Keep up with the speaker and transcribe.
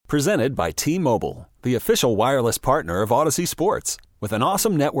Presented by T-Mobile, the official wireless partner of Odyssey Sports. With an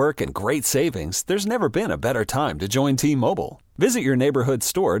awesome network and great savings, there's never been a better time to join T-Mobile. Visit your neighborhood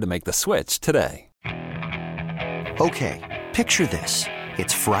store to make the switch today. Okay, picture this.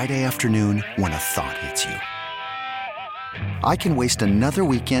 It's Friday afternoon when a thought hits you. I can waste another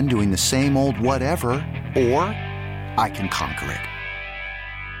weekend doing the same old whatever, or I can conquer it.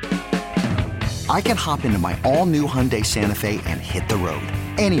 I can hop into my all-new Hyundai Santa Fe and hit the road.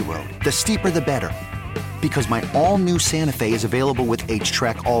 Any road. The steeper, the better. Because my all-new Santa Fe is available with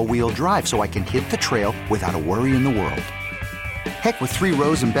H-Track all-wheel drive, so I can hit the trail without a worry in the world. Heck, with 3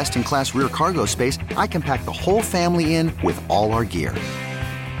 rows and best-in-class rear cargo space, I can pack the whole family in with all our gear.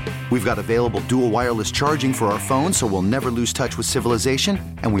 We've got available dual wireless charging for our phones, so we'll never lose touch with civilization,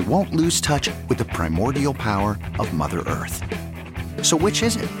 and we won't lose touch with the primordial power of Mother Earth. So which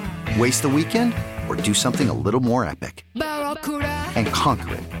is it? Waste the weekend or do something a little more epic? And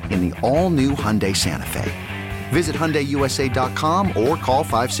conquer it in the all-new Hyundai Santa Fe. Visit HyundaiUSA.com or call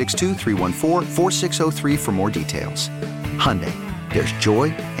 562-314-4603 for more details. Hyundai, there's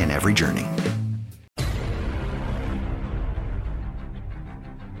joy in every journey.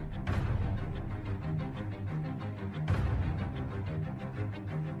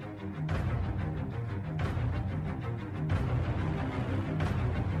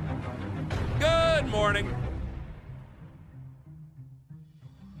 Morning.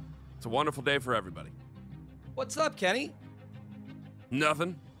 It's a wonderful day for everybody. What's up, Kenny?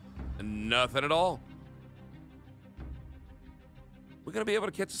 Nothing. And nothing at all. We're going to be able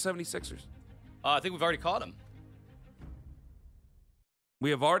to catch the 76ers. I think we've already caught him. We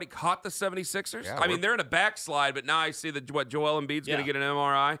have already caught the 76ers? Yeah, I mean, they're in a backslide, but now I see that Joel Embiid's going to get an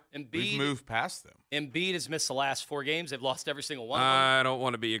MRI. We've moved past them. Embiid has missed the last 4 games. They've lost every single one. I don't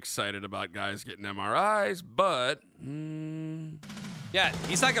want to be excited about guys getting MRIs, but... Yeah,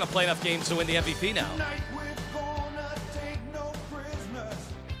 he's not going to play enough games to win the MVP now.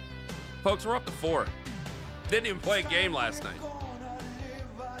 Folks, we're up to 4. Didn't even play a game last night.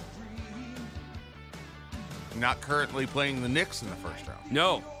 Not currently playing the Knicks in the first round.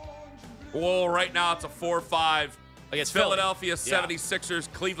 No. Well, right now it's a 4-5 against Philadelphia 76ers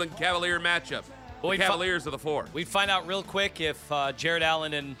Cleveland Cavalier matchup. The Cavaliers are the 4. We'd find out real quick if Jared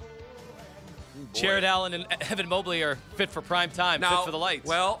Allen and Evan Mobley are fit for prime time, fit for the lights.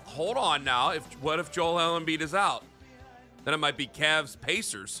 Well, hold on now. What if Joel Embiid is out? Then it might be Cavs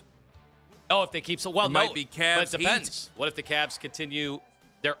Pacers. Oh, if they keep it might be Cavs. But it depends. Heat. What if the Cavs continue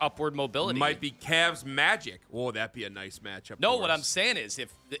their upward mobility? Might be Cavs Magic. Oh, that'd be a nice matchup. No, what I'm saying is,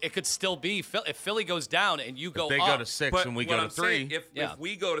 if it could still be if Philly goes down and you go, if they up, go to 6 and we go to 3. If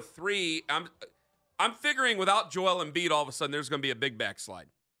we go to 3, I'm figuring without Joel Embiid, all of a sudden there's going to be a big backslide.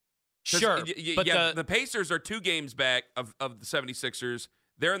 Sure, but the Pacers are 2 games back of the 76ers.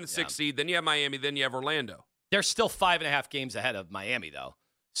 They're in the 6th seed. Then you have Miami. Then you have Orlando. They're still 5.5 games ahead of Miami, though.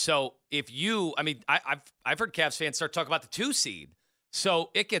 So I've heard Cavs fans start talking about the 2 seed. So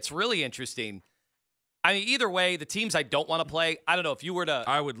it gets really interesting. I mean, either way, the teams I don't want to play, I don't know if you were to.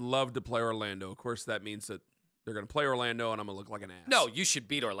 I would love to play Orlando. Of course, that means that they're going to play Orlando, and I'm going to look like an ass. No, you should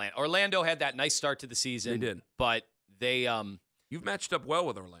beat Orlando. Orlando had that nice start to the season. They did, but they. You've matched up well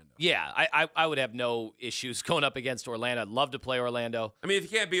with Orlando. Yeah, I would have no issues going up against Orlando. I'd love to play Orlando. I mean, if you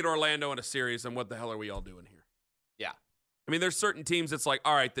can't beat Orlando in a series, then what the hell are we all doing here? Yeah. I mean, there's certain teams that's like,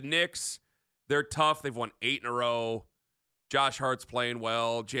 all right, the Knicks, they're tough. They've won 8 in a row. Josh Hart's playing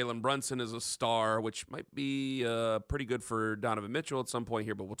well. Jalen Brunson is a star, which might be pretty good for Donovan Mitchell at some point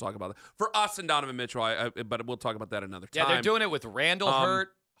here, but we'll talk about that. For us and Donovan Mitchell, but we'll talk about that another time. Yeah, they're doing it with Randall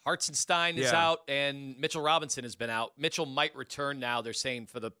hurt. Hartzenstein is out, and Mitchell Robinson has been out. Mitchell might return now, they're saying,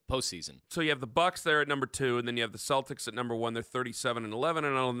 for the postseason. So you have the Bucks there at number 2, and then you have the Celtics at number 1. They're 37-11, and I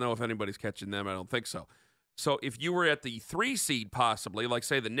don't know if anybody's catching them. I don't think so. So if you were at the 3 seed possibly, like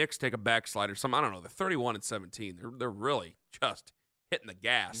say the Knicks take a backslide or something, I don't know, they're 31-17. They're really just hitting the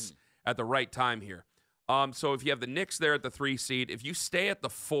gas at the right time here. So if you have the Knicks there at the 3 seed, if you stay at the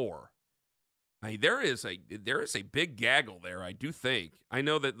 4, I mean, there is a big gaggle there, I do think. I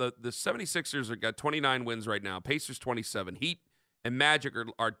know that the 76ers have got 29 wins right now, Pacers 27, Heat and Magic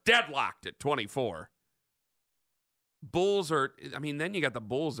are deadlocked at 24. Bulls are, I mean, then you got the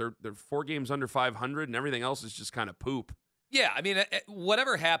Bulls. They're 4 games under 500, and everything else is just kind of poop. Yeah, I mean,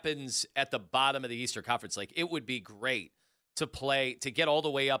 whatever happens at the bottom of the Eastern Conference, like, it would be great to get all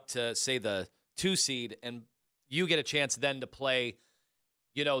the way up to, say, the 2 seed, and you get a chance then to play,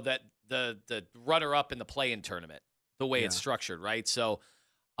 you know, that the runner-up in the play-in tournament, the way it's structured, right? So,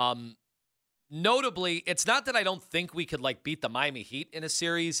 notably, it's not that I don't think we could, like, beat the Miami Heat in a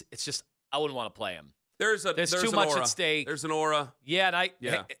series. It's just I wouldn't want to play them. There's too much aura at stake. There's an aura. Yeah, and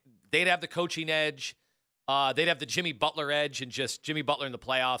they'd have the coaching edge. They'd have the Jimmy Butler edge, and just Jimmy Butler in the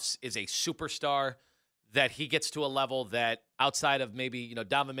playoffs is a superstar that he gets to a level that outside of maybe,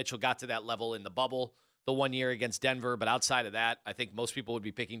 Donovan Mitchell got to that level in the bubble the 1 year against Denver. But outside of that, I think most people would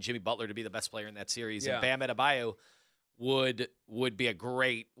be picking Jimmy Butler to be the best player in that series. Yeah. And Bam Adebayo would be a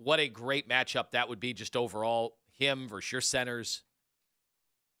great matchup that would be just overall, him versus your centers.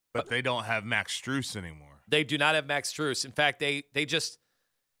 But they don't have Max Strus anymore. They do not have Max Strus. In fact, they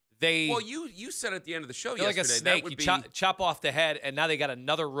Well, you said at the end of the show they're yesterday like a snake. that would You be chop off the head, and now they got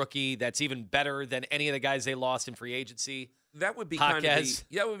another rookie that's even better than any of the guys they lost in free agency. that would be Jaquez.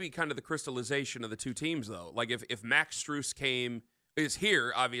 kind of the crystallization of the two teams, though. Like if Max Strus is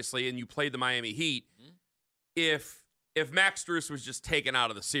here, obviously, and you played the Miami Heat, if Max Strus was just taken out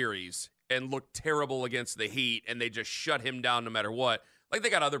of the series and looked terrible against the Heat, and they just shut him down no matter what, like they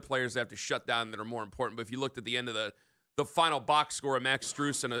got other players they have to shut down that are more important. But if you looked at the end of the final box score of Max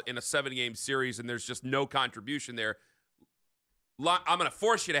Strus in a 7-game series, and there's just no contribution there, I'm going to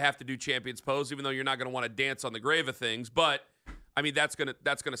force you to have to do Champions Pose, even though you're not going to want to dance on the grave of things. But I mean, that's going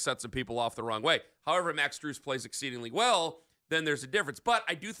to set some people off the wrong way. However, Max Strus plays exceedingly well, then there's a difference. But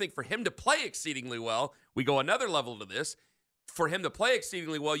I do think for him to play exceedingly well, we go another level to this. For him to play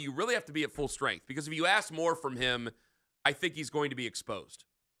exceedingly well, you really have to be at full strength, because if you ask more from him, I think he's going to be exposed.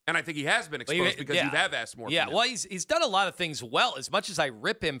 And I think he has been exposed because you have asked more. Yeah, from him. well, he's done a lot of things well. As much as I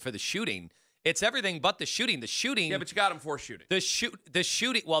rip him for the shooting, it's everything but the shooting. The shooting. Yeah, but you got him for shooting. The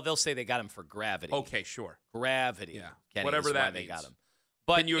shooting. Well, they'll say they got him for gravity. Okay, sure. Gravity. Yeah, Kenny, whatever is why that they means. got him.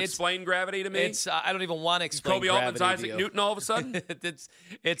 But Can you explain gravity to me? It's I don't even want to explain Kobe gravity Altman's Isaac to you. Newton all of a sudden?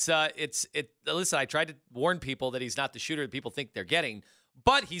 Listen, I tried to warn people that he's not the shooter that people think they're getting,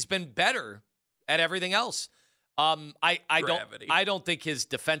 but he's been better at everything else. I don't think his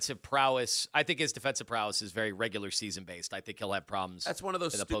defensive prowess. I think his defensive prowess is very regular season based. I think he'll have problems. That's one of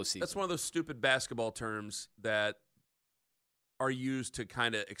those in the postseason. That's one of those stupid basketball terms that are used to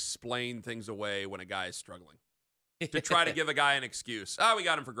kind of explain things away when a guy is struggling, to try to give a guy an excuse. Oh, we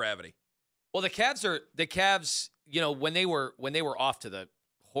got him for gravity. Well, the Cavs. When they were off to the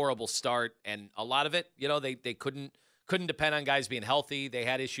horrible start, and a lot of it, they couldn't depend on guys being healthy. They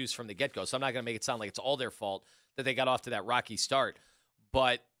had issues from the get-go. So I'm not going to make it sound like it's all their fault that they got off to that rocky start.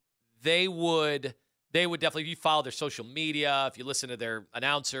 But they would definitely, if you follow their social media, if you listen to their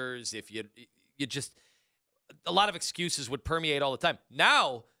announcers, if you just, a lot of excuses would permeate all the time.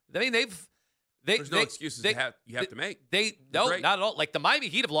 Now, I mean, there's no excuses you have to make. No, not at all. Like the Miami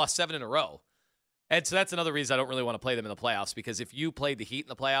Heat have lost 7 in a row. And so that's another reason I don't really want to play them in the playoffs, because if you played the Heat in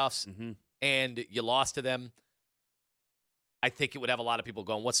the playoffs and you lost to them, I think it would have a lot of people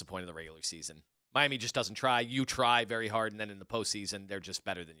going, what's the point of the regular season? Miami just doesn't try. You try very hard, and then in the postseason, they're just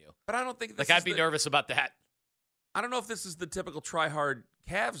better than you. But I don't think I'd be nervous about that. I don't know if this is the typical try-hard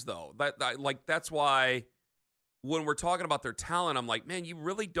Cavs, though. That's why when we're talking about their talent, I'm like, man, you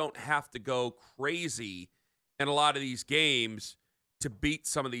really don't have to go crazy in a lot of these games to beat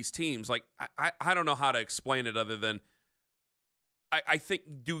some of these teams. Like, I don't know how to explain it other than I think,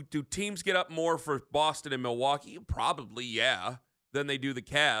 do teams get up more for Boston and Milwaukee? Probably, yeah, than they do the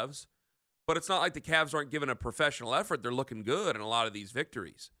Cavs. But it's not like the Cavs aren't giving a professional effort. They're looking good in a lot of these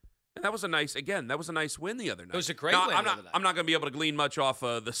victories. And that was a nice win the other night. It was a great win the other night. I'm not going to be able to glean much off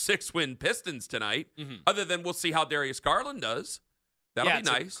the 6-win Pistons tonight, other than we'll see how Darius Garland does. That'll be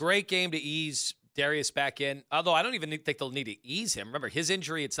nice. A great game to ease Darius back in. Although I don't even think they'll need to ease him. Remember, his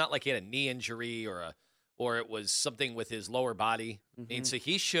injury, it's not like he had a knee injury or it was something with his lower body. And so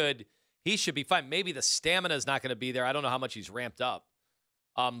he should be fine. Maybe the stamina is not going to be there. I don't know how much he's ramped up.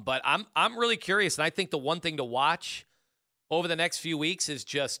 But I'm really curious, and I think the one thing to watch over the next few weeks is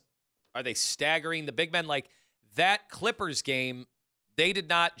just, are they staggering the big men? Like that Clippers game,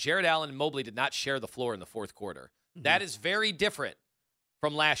 Jared Allen and Mobley did not share the floor in the fourth quarter. That is very different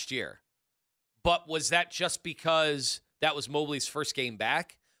from last year. But was that just because that was Mobley's first game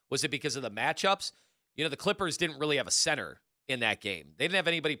back? Was it because of the matchups? The Clippers didn't really have a center in that game. They didn't have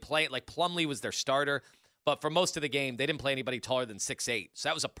anybody playing. Like Plumlee was their starter. But for most of the game, they didn't play anybody taller than 6'8". So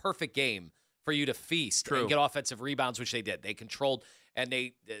that was a perfect game for you to feast and get offensive rebounds, which they did. They controlled, and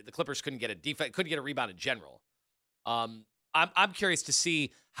the Clippers couldn't get a rebound in general. I'm curious to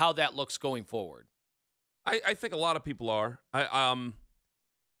see how that looks going forward. I think a lot of people are.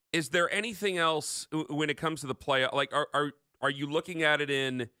 Is there anything else when it comes to the playoff? Like, are you looking at it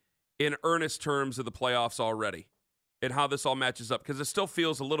in earnest terms of the playoffs already? And how this all matches up, because it still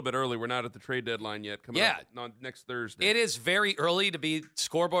feels a little bit early. We're not at the trade deadline yet. Coming up next Thursday. It is very early to be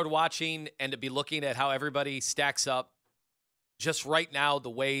scoreboard watching and to be looking at how everybody stacks up just right now, the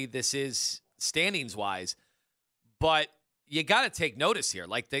way this is standings-wise. But, you got to take notice here.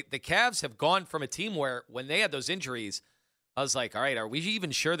 Like, the Cavs have gone from a team where when they had those injuries, I was like, all right, are we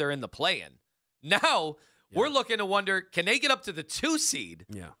even sure they're in the play-in? Now, we're looking to wonder, can they get up to the 2 seed?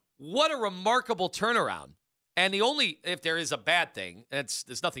 Yeah. What a remarkable turnaround. And the only, if there is a bad thing,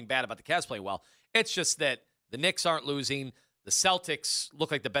 there's nothing bad about the Cavs playing well. It's just that the Knicks aren't losing. The Celtics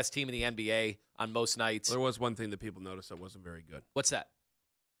look like the best team in the NBA on most nights. There was one thing that people noticed that wasn't very good. What's that?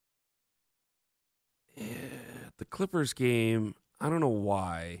 Yeah, the Clippers game, I don't know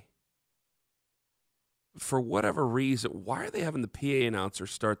why. For whatever reason, why are they having the PA announcer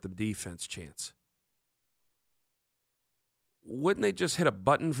start the defense chants? Wouldn't they just hit a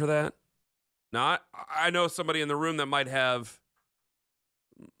button for that? Now, I know somebody in the room that might have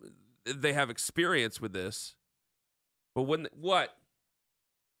experience with this, but what?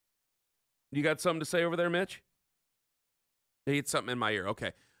 You got something to say over there, Mitch? He had something in my ear.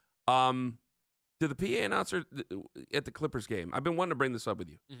 Okay. Did the PA announcer at the Clippers game, I've been wanting to bring this up with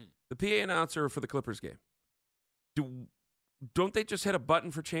you. Mm-hmm. The PA announcer for the Clippers game, don't they just hit a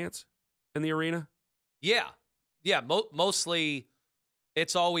button for chants in the arena? Yeah. Yeah, mostly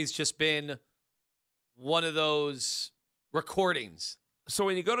it's always just been one of those recordings. So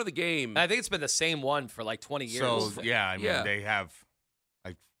when you go to the game, and I think it's been the same one for like 20 years. So, they have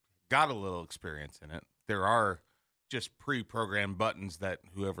got a little experience in it. There are just pre-programmed buttons that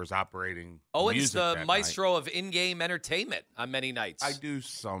whoever's operating Owen's the maestro of in-game entertainment on many nights. I do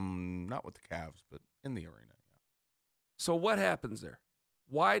some, not with the Cavs, but in the arena. Yeah. So what happens there?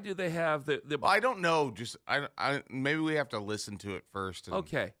 Why do they have the I don't know. Just I maybe we have to listen to it first. And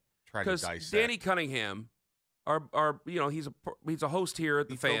okay. Try to dissect. Because Danny Cunningham, he's a host here at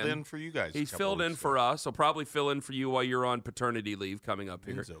the Fan. He filled in for you guys. He's filled in for us. He'll probably fill in for you while you're on paternity leave coming up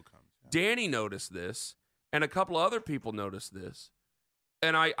here. Enzo comes, yeah. Danny noticed this, and a couple of other people noticed this.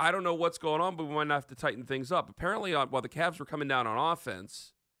 And I don't know what's going on, but we might have to tighten things up. Apparently, while the Cavs were coming down on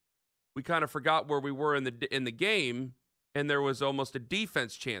offense, we kind of forgot where we were in the game. And there was almost a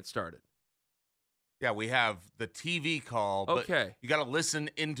defense chant started. Yeah, we have the TV call, but you got to listen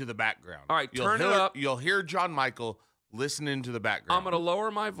into the background. All right, turn it up. You'll hear John Michael listen into the background. I'm going to lower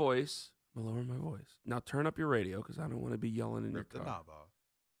my voice. Now turn up your radio because I don't want to be yelling in your car. The knob off.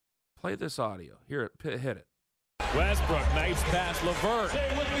 Play this audio. Hear it. Hit it. Westbrook, nice pass. LeVert,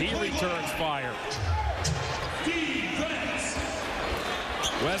 he returns fire.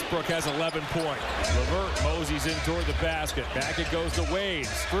 Westbrook has 11 points. LeVert moseys in toward the basket. Back it goes to Wade.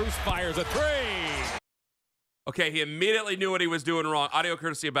 Spruce fires a 3. Okay, he immediately knew what he was doing wrong. Audio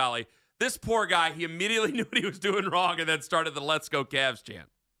courtesy of Bally. This poor guy, he immediately knew what he was doing wrong and then started the Let's Go Cavs chant.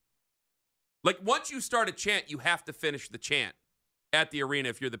 Like, once you start a chant, you have to finish the chant at the arena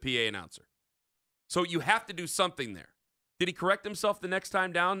if you're the PA announcer. So you have to do something there. Did he correct himself the next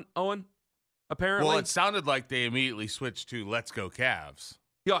time down, Owen? Apparently. Well, it sounded like they immediately switched to Let's Go Cavs.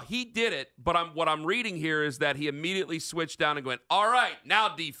 Yeah, he did it, but what I'm reading here is that he immediately switched down and went, all right, now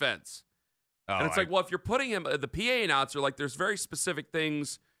defense. And it's like, well, if you're putting him, the PA announcer, like there's very specific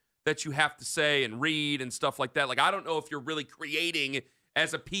things that you have to say and read and stuff like that. Like, I don't know if you're really creating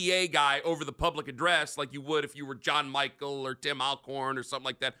as a PA guy over the public address like you would if you were John Michael or Tim Alcorn or something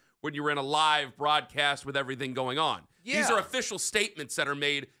like that when you were in a live broadcast with everything going on. Yeah. These are official statements that are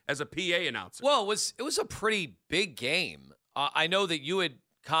made as a PA announcer. Well, it was a pretty big game. I know that you had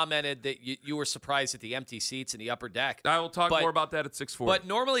commented that you were surprised at the empty seats in the upper deck. I will talk more about that at 6:40. But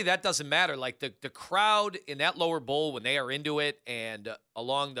normally that doesn't matter. Like the crowd in that lower bowl when they are into it and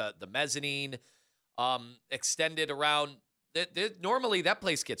along the mezzanine extended around, normally that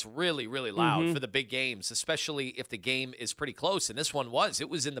place gets really, really loud for the big games, especially if the game is pretty close. And this one was. It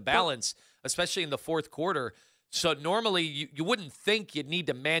was in the balance, especially in the fourth quarter. So normally you wouldn't think you'd need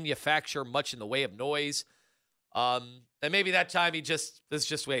to manufacture much in the way of noise. And maybe that time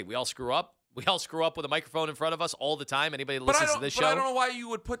wait, we all screw up. We all screw up with a microphone in front of us all the time. Anybody that listens to this show. But I don't know why you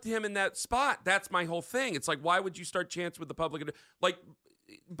would put him in that spot. That's my whole thing. It's like, why would you start chants with the public? Like,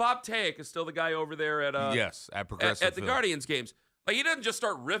 Bob Taek is still the guy over there at Progressive at the Guardians games. Like, he doesn't just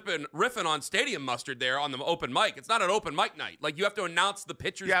start riffing on Stadium Mustard there on the open mic. It's not an open mic night. Like, you have to announce the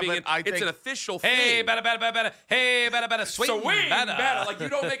pitchers being in. It's an official thing. Hey, better. Hey, better. Swing, better. Like, you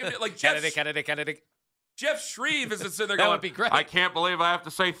don't make it like Jeff Shreve is sitting there going, that would be great. I can't believe I have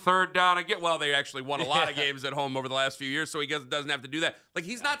to say third down again. Well, they actually won a lot of games at home over the last few years, so he doesn't have to do that. Like,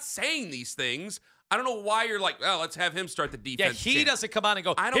 he's not saying these things. I don't know why you're like, well, let's have him start the defense. Yeah, he doesn't come on and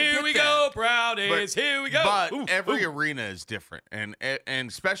go, here we go, Brownies, here we go. But every arena is different, and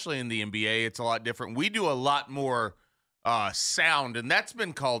especially in the NBA, it's a lot different. We do a lot more sound, and that's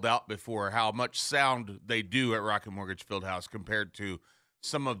been called out before, how much sound they do at Rocket Mortgage Fieldhouse compared to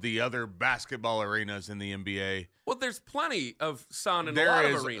some of the other basketball arenas in the NBA. Well, there's plenty of sound in a lot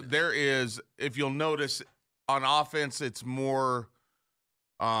of arenas. There is, if you'll notice, on offense, it's more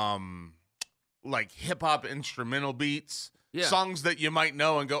like hip-hop instrumental beats, songs that you might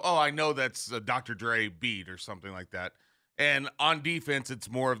know and go, oh, I know that's a Dr. Dre beat or something like that. And on defense, it's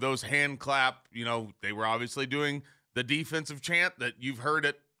more of those hand clap. They were obviously doing the defensive chant that you've heard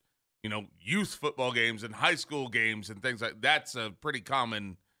at, youth football games and high school games and things like that. That's a pretty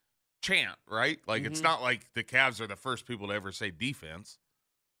common chant, right? Like, it's not like the Cavs are the first people to ever say defense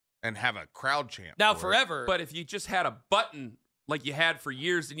and have a crowd chant. Now, for forever. But if you just had a button like you had for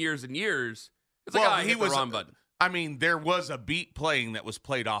years and years and years, it's like, he hit the wrong button. I mean, there was a beat playing that was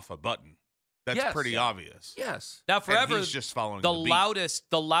played off a button. That's pretty obvious. Yes. Now, forever, he's just following the beat.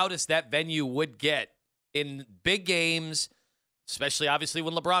 loudest that venue would get in big games, especially obviously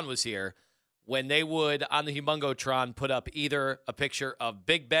when LeBron was here, when they would, on the Humbungotron, put up either a picture of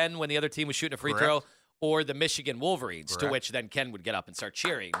Big Ben when the other team was shooting a free throw, or the Michigan Wolverines, to which then Ken would get up and start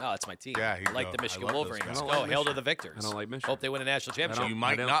cheering. Oh, it's my team. Yeah, I like the Michigan Wolverines. I don't Go, like hail to Michigan. the victors. I don't like Michigan. Hope they win a national championship. You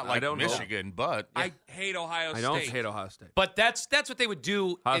might not like Michigan, but I hate Ohio State. I don't hate Ohio State. But that's what they would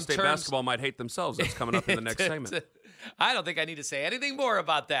do Ohio in State terms basketball might hate themselves. That's coming up in the next segment. I don't think I need to say anything more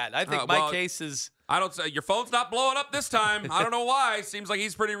about that. I think my case is... I don't say your phone's not blowing up this time. I don't know why. Seems like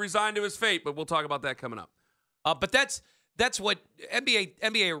he's pretty resigned to his fate, but we'll talk about that coming up. But that's what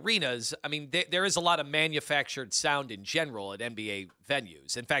NBA arenas, I mean, there is a lot of manufactured sound in general at NBA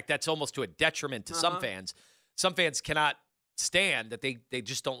venues. In fact, that's almost to a detriment to some fans. Some fans cannot stand that they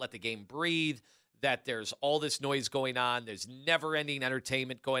just don't let the game breathe, that there's all this noise going on. There's never-ending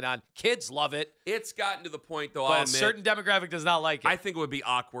entertainment going on. Kids love it. It's gotten to the point, though, But I'll a admit, certain demographic does not like it. I think it would be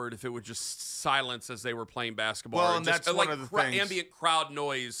awkward if it would just silence as they were playing basketball. Well, or and just, that's one of the things. Ambient crowd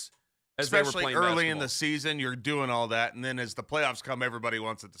noise as they were especially playing early basketball. in the season, you're doing all that, and then as the playoffs come, everybody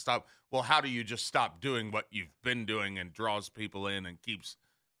wants it to stop. Well, how do you just stop doing what you've been doing and draws people in and keeps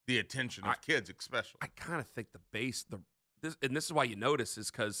the attention of kids, especially? I kind of think the bass, this is why you notice, is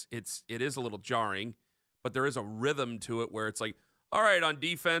because it is a little jarring, but there is a rhythm to it where it's like, all right, on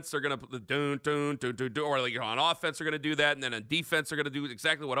defense, they're going to put the dun, dun, dun, dun, dun, or like on offense, they're going to do that, and then on defense, they're going to do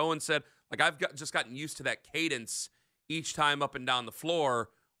exactly what Owen said. Like, I've just gotten used to that cadence each time up and down the floor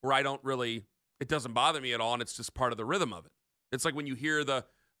where I don't really, it doesn't bother me at all, and it's just part of the rhythm of it. It's like when you hear the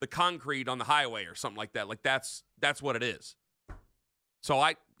concrete on the highway or something like that. Like, that's what it is. So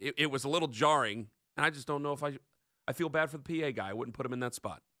it was a little jarring, and I just don't know if I feel bad for the PA guy. I wouldn't put him in that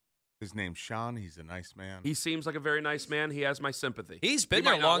spot. His name's Sean. He's a nice man. He seems like a very nice man. He has my sympathy. He's been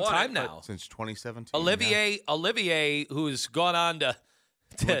there a long time now. Since 2017. Olivier, who's gone on to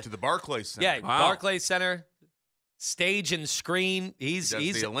went to the Barclays Center. Yeah, Wow. Barclays Center, stage and screen. He's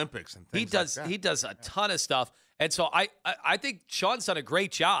the Olympics and things like that. He does a ton of stuff, and so I think Sean's done a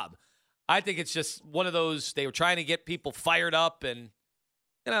great job. I think it's just one of those, they were trying to get people fired up, and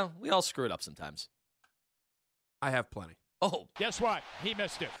we all screw it up sometimes. I have plenty. Oh, Guess what? He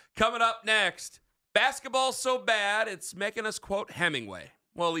missed it. Coming up next, basketball's so bad, it's making us quote Hemingway.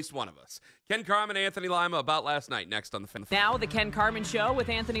 Well, at least one of us. Ken Carman and Anthony Lima about last night. Next on the Fan. Now, the Ken Carman Show with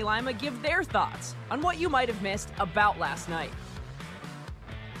Anthony Lima give their thoughts on what you might have missed about last night.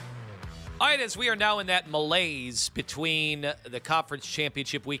 all right, as we are now in that malaise between the conference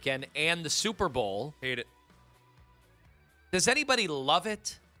championship weekend and the Super Bowl, Hate it. does anybody love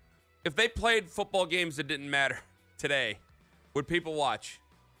it? If they played football games that didn't matter today, would people watch?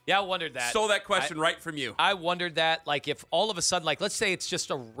 Yeah, I wondered that. Stole that question right from you. I wondered that, like, if all of a sudden, like, let's say it's just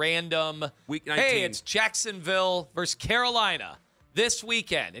a random Week 19. Hey, it's Jacksonville versus Carolina this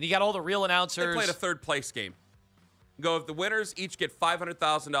weekend, and you got all the real They announcers. played a third place game. Go, if the winners each get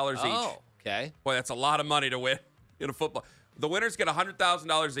 $500,000 each. Oh, okay. Boy, that's a lot of money to win in a football. The winners get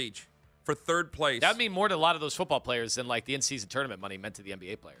 $100,000 each for third place. That would mean more to a lot of those football players than, like, the in-season tournament money meant to the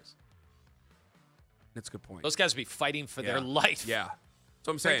NBA players. That's a good point. Those guys would be fighting for their life. Yeah.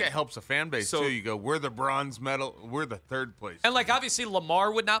 So I'm I saying think it helps a fan base, So- too. You go, we're the bronze medal, we're the third place. And, like, obviously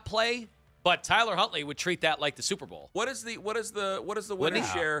Lamar would not play, but Tyler Huntley would treat that like the Super Bowl. What is the winner Wouldn't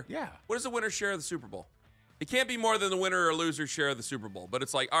he? share? Yeah. What is the winner share of the Super Bowl? It can't be more than the winner or loser share of the Super Bowl. But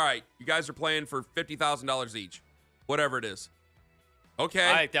it's like, all right, you guys are playing for $50,000 each, whatever it is. Okay.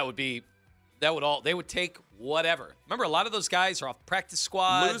 I think they would take whatever. Remember, a lot of those guys are off practice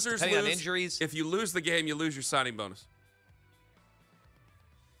squads, Losers depending lose. on injuries. If you lose the game, you lose your signing bonus.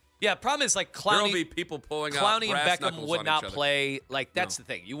 Yeah, problem is, like, There will Clowney be people pulling out and brass Beckham knuckles would on not each other. play. Like, that's the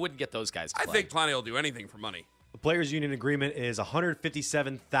thing. You wouldn't get those guys to I play. think Clowney will do anything for money. The players' union agreement is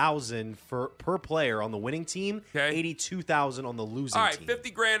 $157,000 per player on the winning team, Okay. $82,000 on the losing All right, team.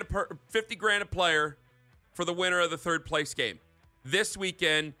 $50,000 a player for the winner of the third place game. this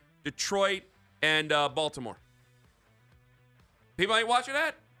weekend, Detroit and Baltimore. People ain't watching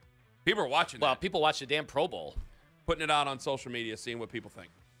that? People are watching that. Well, people watch the damn Pro Bowl. Putting it out on social media, seeing what people think.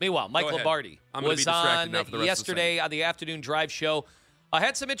 Meanwhile, Mike Lombardi was on yesterday on the afternoon drive show. I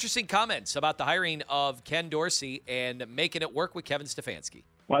had some interesting comments about the hiring of Ken Dorsey and making it work with Kevin Stefanski.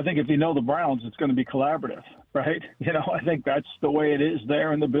 Well, I think if you know the Browns, it's going to be collaborative, right? I think that's the way it is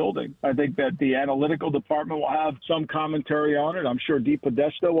there in the building. I think that the analytical department will have some commentary on it. I'm sure Dee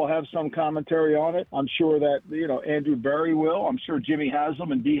Podesta will have some commentary on it. I'm sure that, Andrew Berry will. I'm sure Jimmy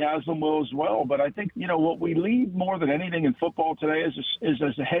Haslam and Dee Haslam will as well. But I think, what we need more than anything in football today is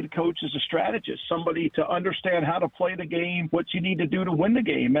as a head coach, as a strategist, somebody to understand how to play the game, what you need to do to win the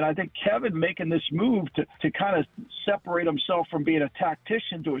game. And I think Kevin making this move to kind of separate himself from being a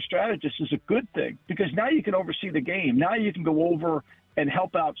tactician to a strategist is a good thing, because now you can oversee the game. Now you can go over and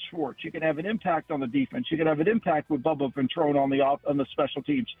help out Schwartz. You can have an impact on the defense. You can have an impact with Bubba Ventrone on the special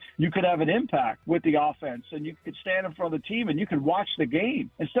teams. You could have an impact with the offense, and you could stand in front of the team and you could watch the game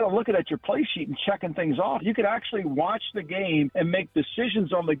instead of looking at your play sheet and checking things off. You could actually watch the game and make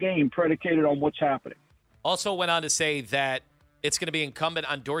decisions on the game predicated on what's happening. Also went on to say that it's going to be incumbent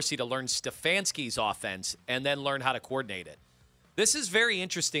on Dorsey to learn Stefanski's offense and then learn how to coordinate it. This is very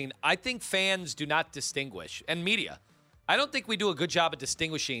interesting. I think fans do not distinguish, and media, I don't think we do a good job of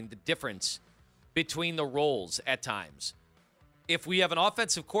distinguishing the difference between the roles at times. If we have an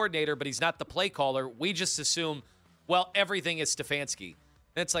offensive coordinator, but he's not the play caller, we just assume, well, everything is Stefanski.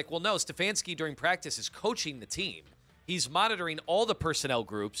 And it's like, well, no, Stefanski during practice is coaching the team. He's monitoring all the personnel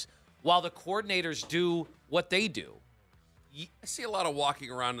groups while the coordinators do what they do. I see a lot of walking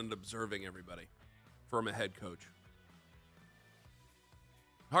around and observing everybody from a head coach.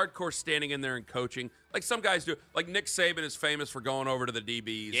 Hardcore standing in there and coaching. Like some guys do. Like Nick Saban is famous for going over to the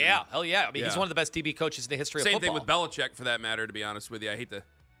DBs. Yeah, hell yeah. I mean, he's one of the best DB coaches in the history of football. Same thing with Belichick, for that matter, to be honest with you. I hate to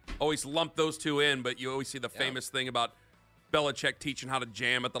always lump those two in, but you always see the famous thing about Belichick teaching how to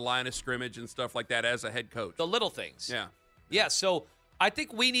jam at the line of scrimmage and stuff like that as a head coach. The little things. Yeah. Yeah, so I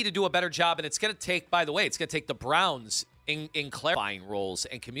think we need to do a better job, and it's going to take, by the way, it's going to take the Browns in clarifying roles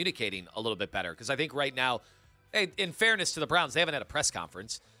and communicating a little bit better, because I think right now, in fairness to the Browns, they haven't had a press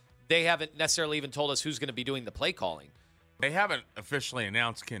conference. They haven't necessarily even told us who's going to be doing the play calling. They haven't officially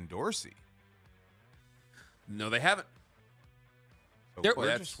announced Ken Dorsey. No, they haven't. So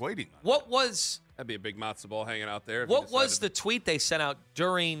we're just waiting. What was... That'd be a big matzo ball hanging out there. What was the tweet they sent out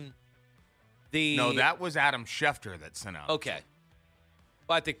during the... No, that was Adam Schefter that sent out. Okay.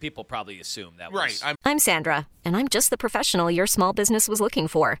 Well, I think people probably assume that right. was... I'm Sandra, and I'm just the professional your small business was looking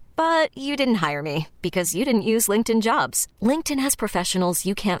for. But you didn't hire me because you didn't use LinkedIn Jobs. LinkedIn has professionals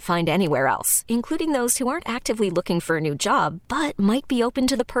you can't find anywhere else, including those who aren't actively looking for a new job, but might be open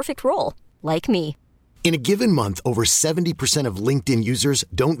to the perfect role, like me. In a given month, over 70% of LinkedIn users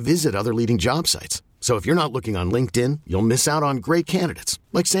don't visit other leading job sites. So if you're not looking on LinkedIn, you'll miss out on great candidates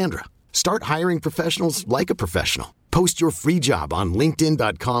like Sandra. Start hiring professionals like a professional. Post your free job on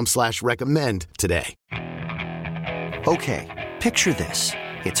linkedin.com/recommend today. Okay, picture this.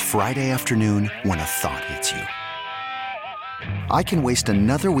 It's Friday afternoon when a thought hits you. I can waste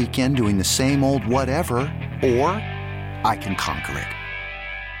another weekend doing the same old whatever, or I can conquer it.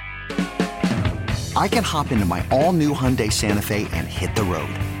 I can hop into my all-new Hyundai Santa Fe and hit the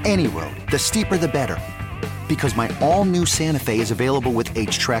road. Any road. The steeper, the better. Because my all-new Santa Fe is available with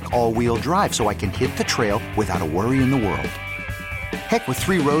H-Track all-wheel drive, so I can hit the trail without a worry in the world. Heck, with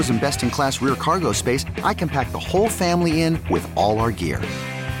 3 rows and best-in-class rear cargo space, I can pack the whole family in with all our gear.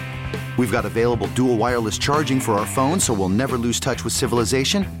 We've got available dual wireless charging for our phones, so we'll never lose touch with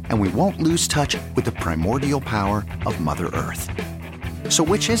civilization, and we won't lose touch with the primordial power of Mother Earth. So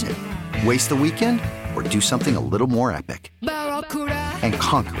which is it? Waste the weekend or do something a little more epic? And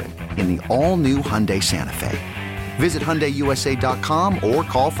conquer it in the all-new Hyundai Santa Fe. Visit HyundaiUSA.com or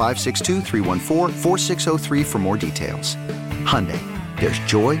call 562-314-4603 for more details. Hyundai, there's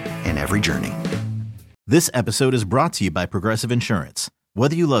joy in every journey. This episode is brought to you by Progressive Insurance.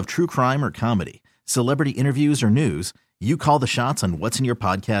 Whether you love true crime or comedy, celebrity interviews or news, you call the shots on what's in your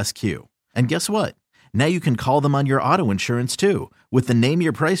podcast queue. And guess what? Now you can call them on your auto insurance too with the Name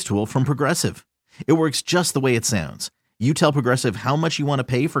Your Price tool from Progressive. It works just the way it sounds. You tell Progressive how much you want to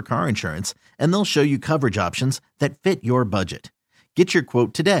pay for car insurance, and they'll show you coverage options that fit your budget. Get your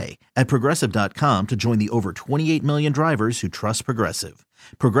quote today at Progressive.com to join the over 28 million drivers who trust Progressive.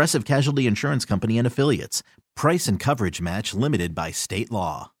 Progressive Casualty Insurance Company and Affiliates. Price and coverage match limited by state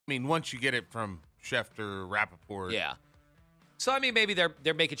law. I mean, once you get it from Schefter, Rappaport. Yeah. So, I mean, maybe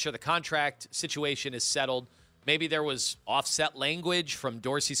they're making sure the contract situation is settled. Maybe there was offset language from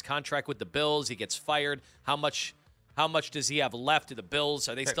Dorsey's contract with the Bills. He gets fired. How much How much does he have left? Do the Bills,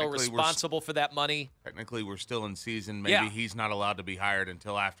 are they still responsible for that money? Technically, we're still in season. Maybe he's not allowed to be hired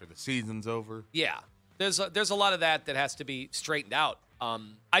until after the season's over. Yeah. There's a lot of that has to be straightened out.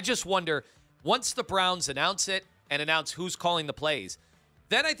 I just wonder, once the Browns announce it and announce who's calling the plays,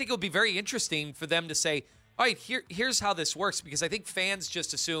 then I think it would be very interesting for them to say, all right, here's how this works, because I think fans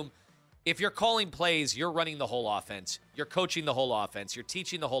just assume if you're calling plays, you're running the whole offense, you're coaching the whole offense, you're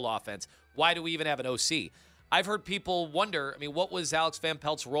teaching the whole offense. Why do we even have an OC? I've heard people wonder, what was Alex Van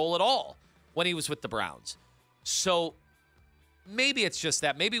Pelt's role at all when he was with the Browns? So maybe it's just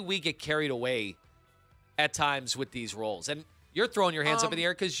that. Maybe we get carried away at times with these roles. And you're throwing your hands up in the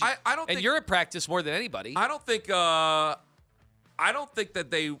air because you're at practice more than anybody. I don't think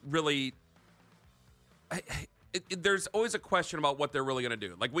that they really there's always a question about what they're really going to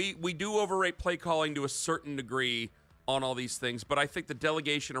do. Like we do overrate play calling to a certain degree on all these things, but I think the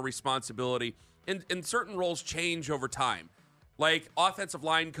delegation of responsibility in certain roles change over time. Like offensive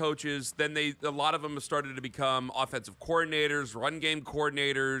line coaches, then a lot of them have started to become offensive coordinators, run game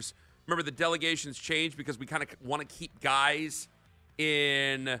coordinators. Remember, the delegations change because we kind of want to keep guys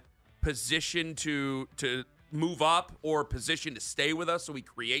in position to move up or position to stay with us, so we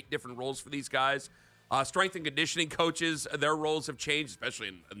create different roles for these guys. Strength and conditioning coaches, their roles have changed, especially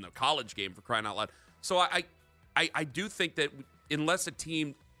in the college game, for crying out loud. So I do think that unless a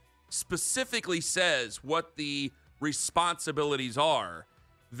team specifically says what the responsibilities are,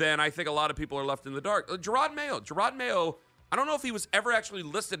 then I think a lot of people are left in the dark. Gerard Mayo, I don't know if he was ever actually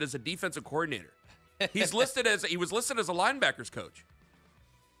listed as a defensive coordinator. He was listed as a linebackers coach.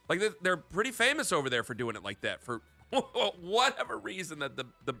 Like they're pretty famous over there for doing it like that for whatever reason that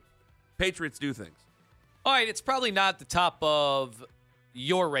the Patriots do things. All right, it's probably not the top of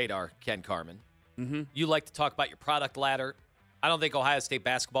your radar, Ken Carman. Mm-hmm. You like to talk about your product ladder. I don't think Ohio State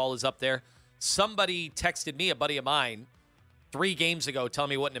basketball is up there. Somebody texted me, a buddy of mine, 3 games ago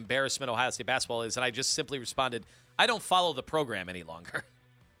telling me what an embarrassment Ohio State basketball is, and I just simply responded, I don't follow the program any longer.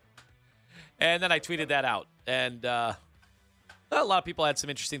 And then I tweeted that out. And a lot of people had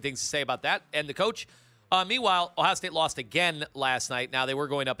some interesting things to say about that. And the coach, meanwhile, Ohio State lost again last night. Now, they were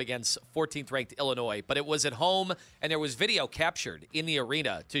going up against 14th-ranked Illinois, but it was at home, and there was video captured in the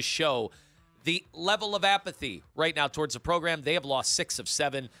arena to show the level of apathy right now towards the program. They have lost 6 of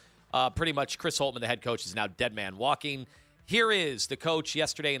 7. Pretty much Chris Holtmann, the head coach, is now dead man walking. Here is the coach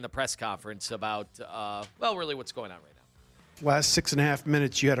yesterday in the press conference about, really what's going on right now. Last 6.5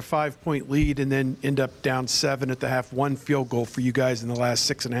 minutes, you had a 5-point lead and then end up down 7 at the half. 1 field goal for you guys in the last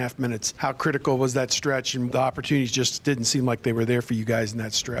 6.5 minutes. How critical was that stretch? And the opportunities just didn't seem like they were there for you guys in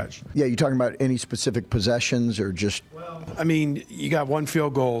that stretch. Yeah, you talking about any specific possessions or just? Well, you got 1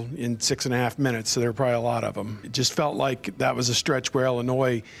 field goal in 6.5 minutes, so there were probably a lot of them. It just felt like that was a stretch where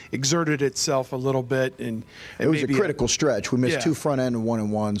Illinois exerted itself a little bit. And it was a critical stretch. We missed 2 front end and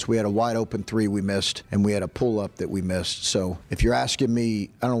 1-and-1s. We had a wide open 3 we missed, and we had a pull up that we missed. So if you're asking me,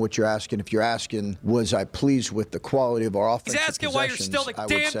 I don't know what you're asking. If you're asking, was I pleased with the quality of our offensive He's asking why you're still the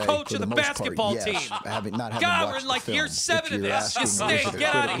damn coach of the basketball team. Not having God, we're watched like the year film. 7 of this. You stay,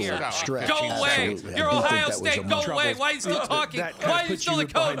 get out of here. Go away. You're Ohio State. Go away. Why are you still talking? Why are you still the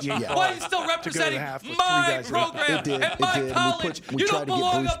coach? Why are you still representing my program and my college? You don't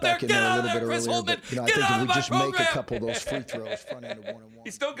belong up there. Get out of there, Chris Holtmann. Get out of my program. Make a couple of those free throws, front end of 1-and-1.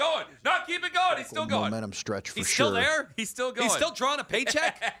 He's still going. No, keep it going. He's still going. Momentum stretch for sure. He's still there? He's still going. He's still drawing a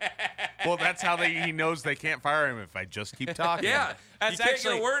paycheck? Well, that's how he knows they can't fire him if I just keep talking. Yeah, that's you can't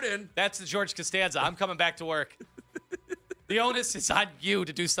get a word in. That's the George Costanza. I'm coming back to work. The onus is on you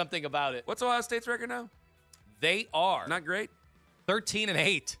to do something about it. What's Ohio State's record now? They are not great.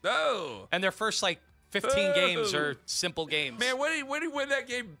 13-8. Oh, and their first 15 games are simple games. Man, when did he win that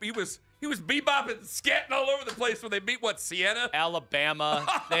game? He was bebopping, scatting all over the place when they beat Siena? Alabama.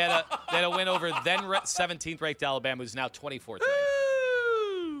 They had a win over then 17th ranked Alabama, who's now 24th ranked.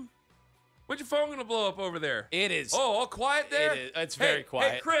 When's your phone gonna blow up over there? It is. Oh, all quiet there? It is. It's very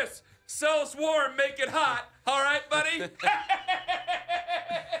quiet. Hey, Chris, sell us warm, make it hot. All right, buddy?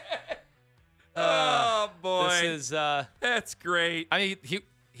 Oh, boy. This is that's great.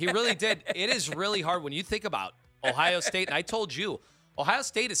 He really did. It is really hard when you think about Ohio State, and I told you, Ohio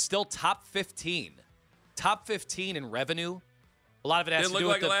State is still top 15. Top 15 in revenue. A lot of it has to do with Didn't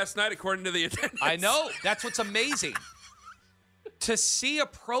look like it last night, according to the attendance. I know. That's what's amazing. To see a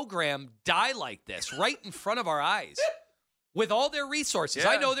program die like this right in front of our eyes with all their resources. Yeah.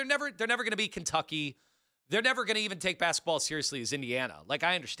 I know they're never going to be Kentucky. They're never going to even take basketball as seriously as Indiana.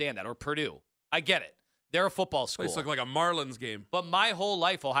 I understand that. Or Purdue. I get it. They're a football school. This looks like a Marlins game. But my whole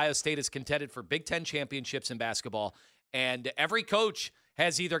life, Ohio State has contended for Big Ten championships in basketball. And every coach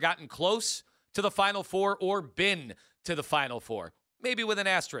has either gotten close to the Final Four or been to the Final Four. Maybe with an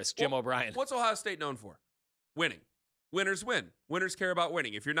asterisk, Jim O'Brien. What's Ohio State known for? Winning. Winners win. Winners care about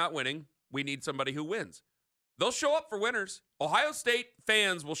winning. If you're not winning, we need somebody who wins. They'll show up for winners. Ohio State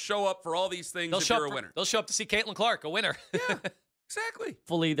fans will show up for all these things if you're a winner. They'll show up to see Caitlin Clark, a winner. Yeah, exactly.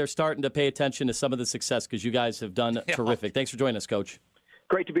 Hopefully they're starting to pay attention to some of the success because you guys have done terrific. Thanks for joining us, Coach.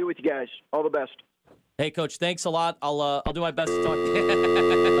 Great to be with you guys. All the best. Hey, Coach, thanks a lot. I'll do my best to talk to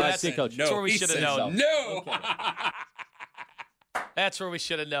you. See you, Coach. That's where we should have known. No. Okay. That's where we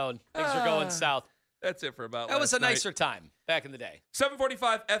should have known. Things are going south. That's it for about That was a last night. nicer time back in the day.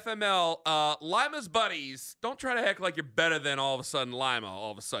 745 FML. Lima's buddies. Don't try to act like you're better than all of a sudden Lima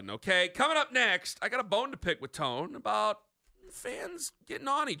all of a sudden, okay? Coming up next, I got a bone to pick with Tone about fans getting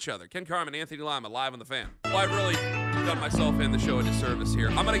on each other. Ken Carman, Anthony Lima, live on the Fan. Well, I've really done myself and the show a disservice here.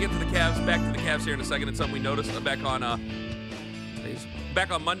 I'm going to get to the Cavs, back to the Cavs here in a second. It's something we noticed back on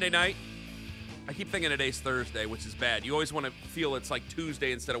Monday night. I keep thinking today's Thursday, which is bad. You always want to feel it's like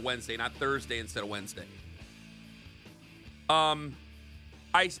Tuesday instead of Wednesday, not Thursday instead of Wednesday. I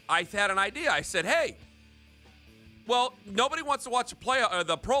had an idea. I said, hey, well, nobody wants to watch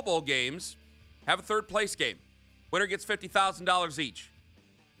the Pro Bowl games. Have a third place game. Winner gets $50,000 each.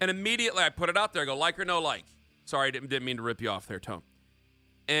 And immediately I put it out there. I go, like or no like. Sorry, I didn't mean to rip you off there, Tone.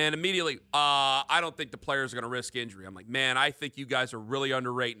 And immediately, I don't think the players are going to risk injury. I'm like, man, I think you guys are really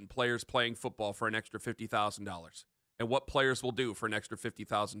underrating players playing football for an extra $50,000 and what players will do for an extra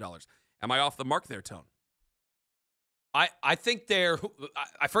 $50,000. Am I off the mark there, Tone? I think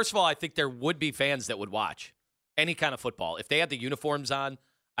first of all, I think there would be fans that would watch any kind of football. If they had the uniforms on,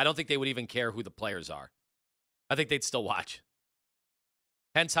 I don't think they would even care who the players are. I think they'd still watch.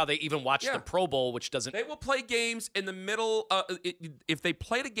 Hence how they even watch the Pro Bowl, which doesn't... They will play games in the middle... if they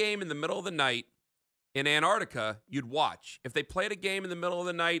played a game in the middle of the night in Antarctica, you'd watch. If they played a game in the middle of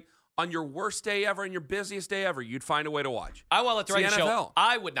the night on your worst day ever and your busiest day ever, you'd find a way to watch. I will let the It's the show. NFL.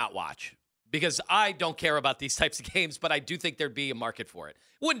 I would not watch because I don't care about these types of games, but I do think there'd be a market for it.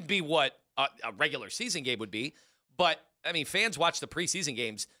 It wouldn't be what a regular season game would be, but, I mean, fans watch the preseason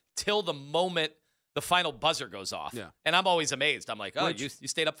games till the moment the final buzzer goes off. Yeah. And I'm always amazed. I'm like, you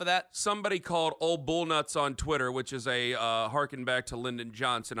stayed up for that? Somebody called Old Bullnuts on Twitter, which is a harken back to Lyndon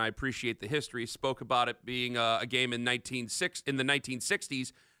Johnson. I appreciate the history. Spoke about it being a game in the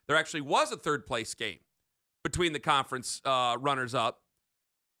 1960s. There actually was a third-place game between the conference runners-up.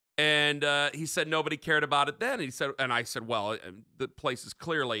 And he said nobody cared about it then. And I said, well, the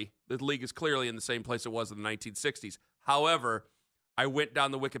league is clearly in the same place it was in the 1960s. However, I went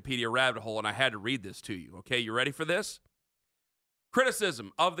down the Wikipedia rabbit hole, and I had to read this to you. Okay, you ready for this?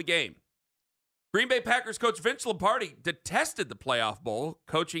 Criticism of the game. Green Bay Packers coach Vince Lombardi detested the playoff bowl,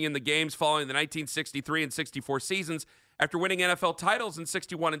 coaching in the games following the 1963 and 64 seasons after winning NFL titles in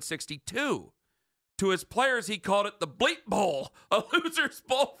 61 and 62. To his players, he called it the Bleep Bowl, a loser's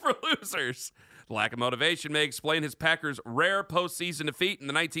bowl for losers. The lack of motivation may explain his Packers' rare postseason defeat in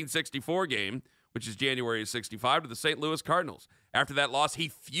the 1964 game, which is January of 65, to the St. Louis Cardinals. After that loss, he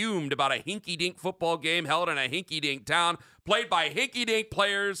fumed about a hinky-dink football game held in a hinky-dink town, played by hinky-dink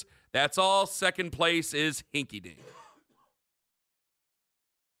players. That's all second place is hinky-dink.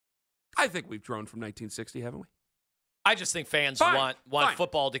 I think we've grown from 1960, haven't we? I just think fans want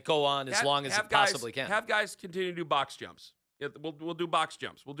football to go on as long as it possibly can. Have guys continue to do box jumps. We'll do box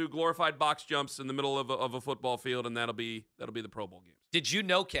jumps. We'll do glorified box jumps in the middle of a football field, and that'll be the Pro Bowl games. Did you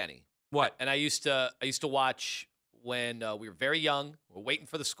know, Kenny? What? And I used to watch when we were very young. We're waiting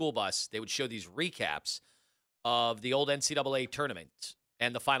for the school bus. They would show these recaps of the old NCAA tournament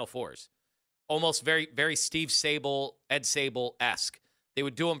and the Final Fours. Almost very, very Steve Sable, Ed Sable-esque. They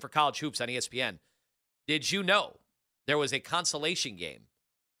would do them for college hoops on ESPN. Did you know there was a consolation game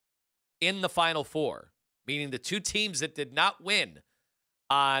in the Final Four, meaning the two teams that did not win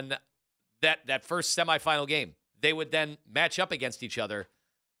on that first semifinal game, they would then match up against each other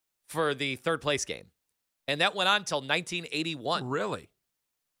for the third place game. And that went on until 1981. Really?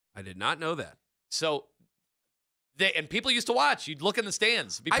 I did not know that. So, and people used to watch. You'd look in the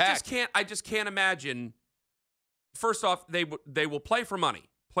stands. It'd be packed. I just can't imagine. First off, they will play for money.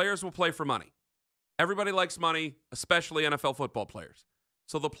 Players will play for money. Everybody likes money, especially NFL football players.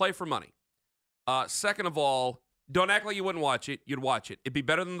 So they'll play for money. Second of all, don't act like you wouldn't watch it. You'd watch it. It'd be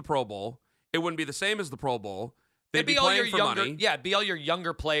better than the Pro Bowl. It wouldn't be the same as the Pro Bowl. They'd be playing for money. Yeah, it'd be all your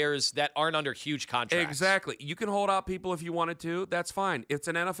younger players that aren't under huge contracts. Exactly. You can hold out people if you wanted to. That's fine. It's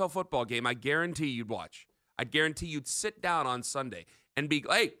an NFL football game. I guarantee you'd watch. I guarantee you'd sit down on Sunday. and be,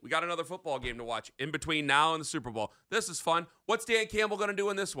 hey, we got another football game to watch in between now and the Super Bowl. This is fun. What's Dan Campbell going to do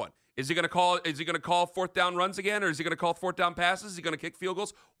in this one? Is he going to call fourth down runs again, or is he going to call fourth down passes? Is he going to kick field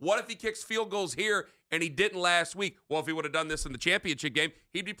goals? What if he kicks field goals here and he didn't last week? Well, if he would have done this in the championship game,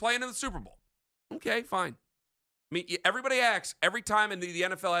 he'd be playing in the Super Bowl. Okay, fine. I mean, everybody acts every time the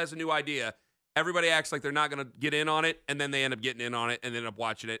NFL has a new idea. Everybody acts like they're not going to get in on it, and then they end up getting in on it and end up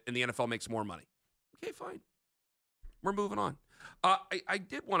watching it, and the NFL makes more money. Okay, fine. We're moving on. I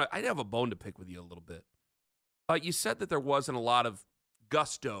have a bone to pick with you a little bit. You said that there wasn't a lot of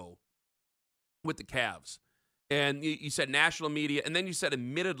gusto with the Cavs, and you said national media, and then you said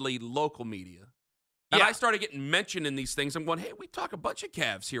admittedly local media. And I started getting mentioned in these things. I'm going, hey, we talk a bunch of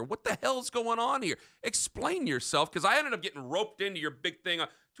Cavs here. What the hell's going on here? Explain yourself, because I ended up getting roped into your big thing.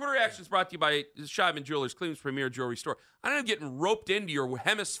 Twitter Reactions brought to you by Scheibman Jewelers, Cleveland's premier jewelry store. I ended up getting roped into your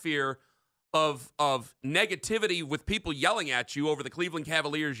hemisphere of negativity with people yelling at you over the Cleveland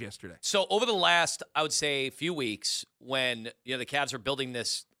Cavaliers yesterday. So over the last, I would say, few weeks, when the Cavs are building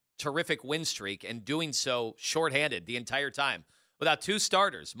this terrific win streak and doing so shorthanded the entire time without two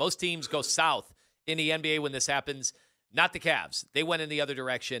starters, most teams go south in the NBA when this happens. Not the Cavs. They went in the other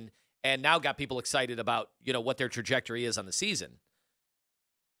direction and now got people excited about what their trajectory is on the season.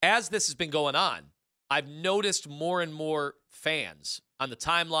 As this has been going on, I've noticed more and more fans on the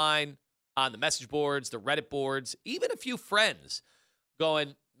timeline, on the message boards, the Reddit boards, even a few friends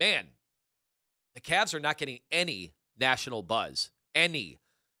going, man, the Cavs are not getting any national buzz. Any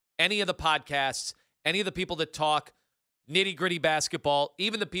of the podcasts, any of the people that talk nitty-gritty basketball,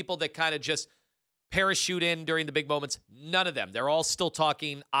 even the people that kind of just parachute in during the big moments, none of them. They're all still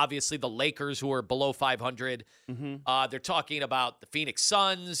talking, obviously, the Lakers, who are below 500. Mm-hmm. They're talking about the Phoenix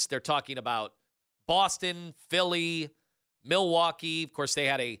Suns. They're talking about Boston, Philly, Milwaukee. Of course, they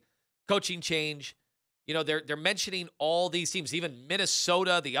had a coaching change. They're mentioning all these teams, even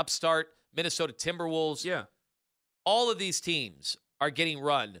Minnesota, the upstart Minnesota Timberwolves. Yeah. All of these teams are getting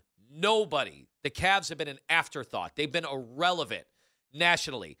run. Nobody. The Cavs have been an afterthought. They've been irrelevant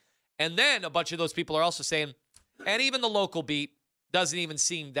nationally. And then a bunch of those people are also saying, and even the local beat doesn't even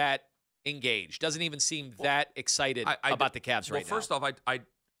seem that engaged, doesn't even seem that excited about the Cavs right now. Well, first off,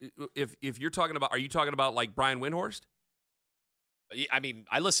 if you're talking about, are you talking about like Brian Windhorst? I mean,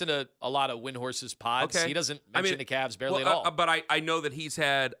 I listen to a lot of Windhorst's pods. Okay. He doesn't mention the Cavs barely at all. But I know that he's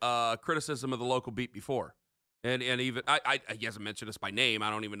had criticism of the local beat before. And even he hasn't mentioned us by name.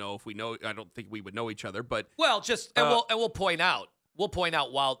 I don't even know if we know. I don't think we would know each other. But we'll point out. We'll point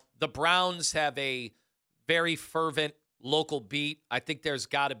out, while the Browns have a very fervent local beat, I think there's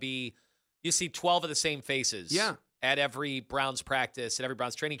got to be, you see 12 of the same faces at every Browns practice, at every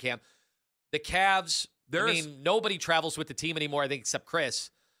Browns training camp. The Cavs, nobody travels with the team anymore, I think, except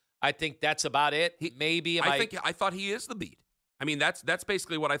Chris. I think that's about it. I thought he is the beat. I mean, that's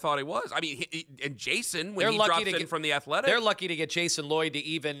basically what I thought he was. I mean, and Jason, when he drops in from the Athletic. They're lucky to get Jason Lloyd to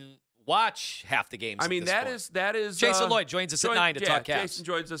even watch half the games. I mean, that is Jason Lloyd joins us at 9 to talk Cavs. Jason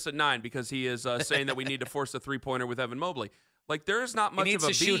joins us at 9 because he is saying that we need to force a three-pointer with Evan Mobley. Like, there's not much of a beat. He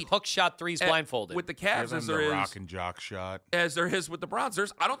needs to shoot hook shot threes blindfolded with the Cavs as there is rock and jock shot as there is with the Browns.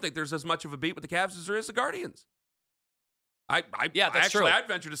 I don't think there's as much of a beat with the Cavs as there is the Guardians. That's true. I'd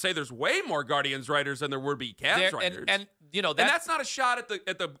venture to say there's way more Guardians writers than there would be Cavs writers. And that's not a shot at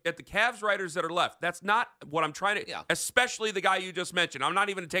the Cavs writers that are left. That's not what I'm trying to. Especially the guy you just mentioned. I'm not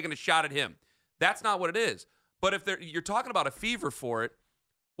even taking a shot at him. That's not what it is. But if you're talking about a fever for it,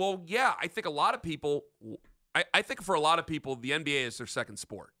 well, yeah, I think a lot of people. I think for a lot of people, the NBA is their second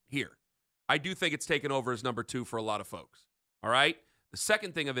sport here. I do think it's taken over as number 2 for a lot of folks. All right. The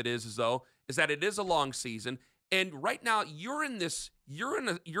second thing of it is that it is a long season. And right now, you're in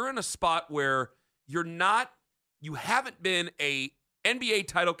a spot where you haven't been a NBA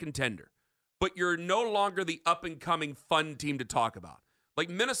title contender, but you're no longer the up and coming fun team to talk about. Like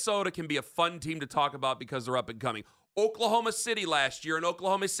Minnesota can be a fun team to talk about because they're up and coming. Oklahoma City last year and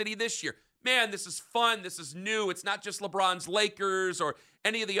Oklahoma City this year. Man, this is fun. This is new. It's not just LeBron's Lakers or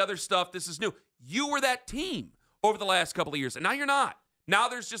any of the other stuff. This is new. You were that team over the last couple of years, and now you're not. Now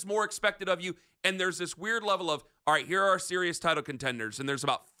there's just more expected of you, and there's this weird level of, all right, here are our serious title contenders, and there's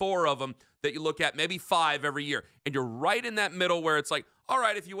about 4 of them that you look at, maybe 5 every year, and you're right in that middle where it's like, all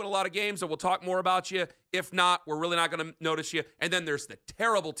right, if you win a lot of games, then we'll talk more about you. If not, we're really not going to notice you. And then there's the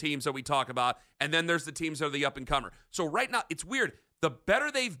terrible teams that we talk about, and then there's the teams that are the up-and-comer. So right now, it's weird. The better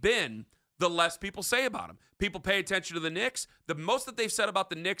they've been, the less people say about them. People pay attention to the Knicks. The most that they've said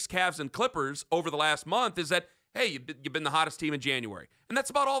about the Knicks, Cavs, and Clippers over the last month is that, hey, you've been the hottest team in January. And that's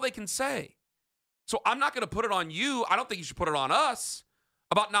about all they can say. So I'm not going to put it on you. I don't think you should put it on us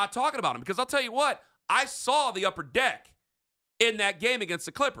about not talking about them. Because I'll tell you what, I saw the upper deck in that game against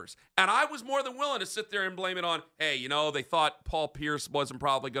the Clippers. And I was more than willing to sit there and blame it on, hey, they thought Paul Pierce wasn't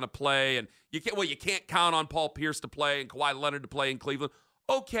probably going to play, and you can't count on Paul Pierce to play and Kawhi Leonard to play in Cleveland.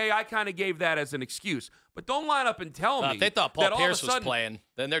 Okay, I kind of gave that as an excuse. But don't line up and tell me if they thought Paul that Pierce all of a sudden, was playing,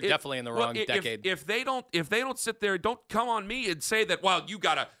 then they're definitely in the wrong decade. If they don't sit there, don't come on me and say that, well, you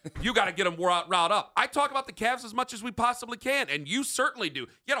gotta get them riled up. I talk about the Cavs as much as we possibly can, and you certainly do.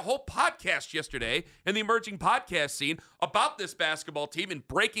 You had a whole podcast yesterday in the emerging podcast scene about this basketball team and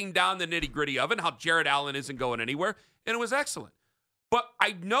breaking down the nitty-gritty of it, and how Jared Allen isn't going anywhere, and it was excellent. But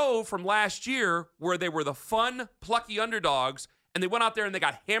I know from last year where they were the fun, plucky underdogs, and they went out there and they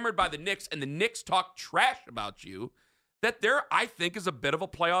got hammered by the Knicks, and the Knicks talked trash about you, that there, I think, is a bit of a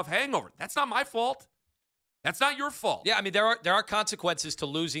playoff hangover. That's not my fault. That's not your fault. Yeah, I mean, there are consequences to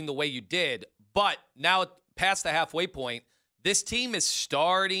losing the way you did, but now past the halfway point, this team is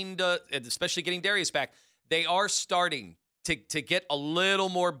starting to, especially getting Darius back, they are starting to get a little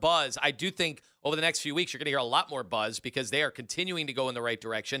more buzz. I do think over the next few weeks, you're going to hear a lot more buzz because they are continuing to go in the right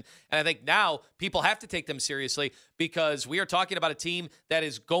direction. And I think now people have to take them seriously because we are talking about a team that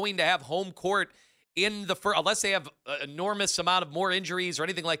is going to have home court in the first, unless they have an enormous amount of more injuries or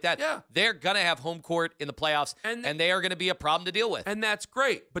anything like that. Yeah. They're going to have home court in the playoffs, and they are going to be a problem to deal with. And that's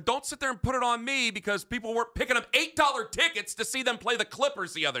great. But don't sit there and put it on me because people were picking up $8 tickets to see them play the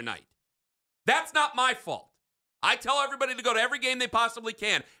Clippers the other night. That's not my fault. I tell everybody to go to every game they possibly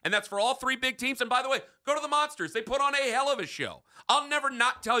can, and that's for all three big teams. And by the way, go to the Monsters. They put on a hell of a show. I'll never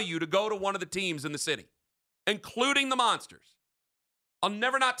not tell you to go to one of the teams in the city, including the Monsters. I'll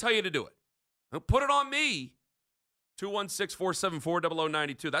never not tell you to do it. Don't put it on me.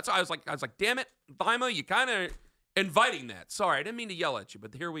 216-474-0092. That's why I was like, damn it, Lima, you kind of inviting that. Sorry, I didn't mean to yell at you,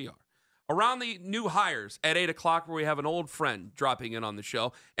 but here we are. Around the new hires at 8 o'clock, where we have an old friend dropping in on the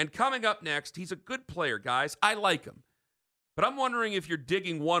show. And coming up next, he's a good player, guys. I like him. But I'm wondering if you're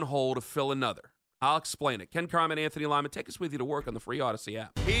digging one hole to fill another. I'll explain it. Ken Carman, Anthony Lima, take us with you to work on the free Odyssey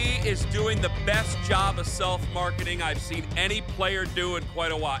app. He is doing the best job of self-marketing I've seen any player do in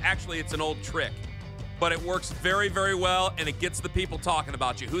quite a while. Actually, it's an old trick. But it works very, very well, and it gets the people talking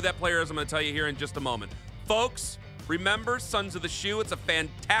about you. Who that player is, I'm going to tell you here in just a moment. Folks, remember Sons of the Shoe. It's a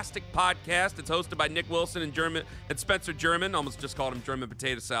fantastic podcast. It's hosted by Nick Wilson and Spencer German. Almost just called him German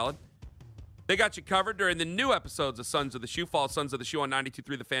Potato Salad. They got you covered during the new episodes of Sons of the Shoe. Follow Sons of the Shoe on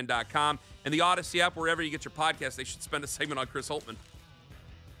 923thefan.com and the Odyssey app, wherever you get your podcast. They should spend a segment on Chris Holtmann.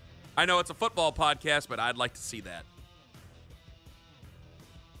 I know it's a football podcast, but I'd like to see that.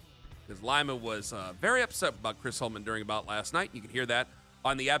 Because Lima was very upset about Chris Holtmann during about last night. You can hear that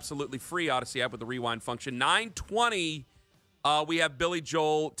on the absolutely free Odyssey app with the rewind function. 9:20, we have Billy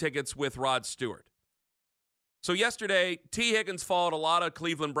Joel tickets with Rod Stewart. So yesterday, T. Higgins followed a lot of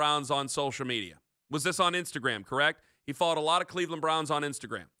Cleveland Browns on social media. Was this on Instagram, correct? He followed a lot of Cleveland Browns on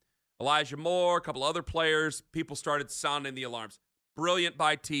Instagram. Elijah Moore, a couple other players, people started sounding the alarms. Brilliant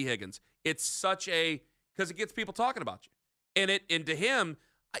by T. Higgins. It's such a, because it gets people talking about you. And to him,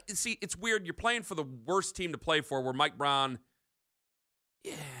 see, it's weird. You're playing for the worst team to play for, where Mike Brown,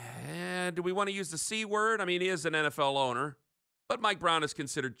 yeah, do we want to use the C word? I mean, he is an NFL owner, but Mike Brown is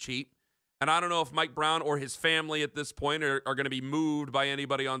considered cheap. And I don't know if Mike Brown or his family at this point are going to be moved by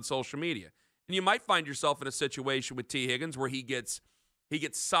anybody on social media. And you might find yourself in a situation with T. Higgins where he gets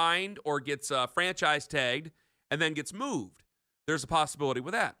signed or gets franchise tagged and then gets moved. There's a possibility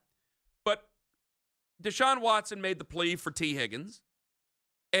with that. But Deshaun Watson made the plea for T. Higgins,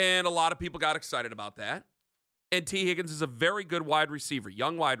 and a lot of people got excited about that. And T. Higgins is a very good wide receiver,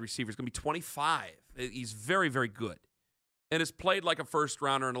 young wide receiver. He's going to be 25. He's very, very good and has played like a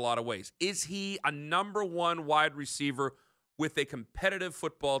first-rounder in a lot of ways. Is he a number one wide receiver with a competitive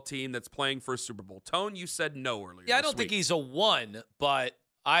football team that's playing for a Super Bowl? Tone, you said no earlier. Yeah, I don't think he's a one, but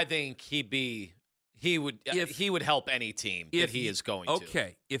I think he would help any team that he is going to.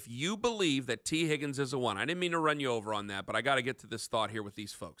 Okay, if you believe that T. Higgins is a one, I didn't mean to run you over on that, but I got to get to this thought here with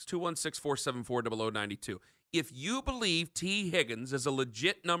these folks. 216-474-0092. If you believe T. Higgins is a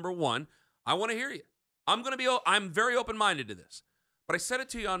legit number one, I want to hear you. I'm very open-minded to this. But I said it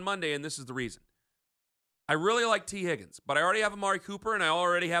to you on Monday, and this is the reason. I really like T. Higgins, but I already have Amari Cooper, and I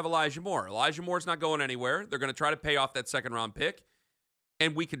already have Elijah Moore. Elijah Moore's not going anywhere. They're going to try to pay off that second-round pick.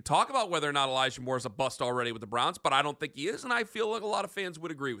 And we can talk about whether or not Elijah Moore is a bust already with the Browns, but I don't think he is, and I feel like a lot of fans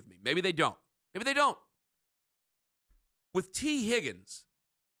would agree with me. Maybe they don't. Maybe they don't. With T. Higgins,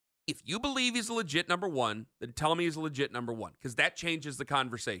 if you believe he's a legit number one, then tell me he's a legit number one, because that changes the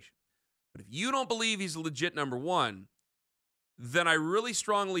conversation. But if you don't believe he's a legit number one, then I really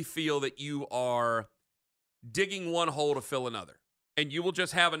strongly feel that you are digging one hole to fill another. And you will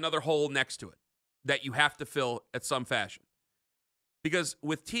just have another hole next to it that you have to fill at some fashion. Because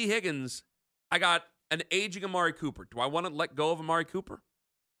with T. Higgins, I got an aging Amari Cooper. Do I want to let go of Amari Cooper?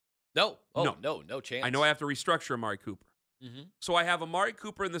 No. No chance. I know I have to restructure Amari Cooper. Mm-hmm. So I have Amari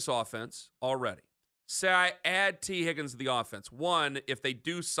Cooper in this offense already. Say I add T. Higgins to the offense. One, if they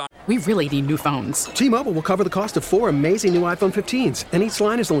do sign. We really need new phones. T-Mobile will cover the cost of 4 amazing new iPhone 15s, and each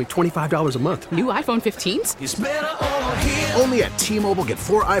line is only $25 a month. New iPhone 15s? It's better over here. Only at T-Mobile, get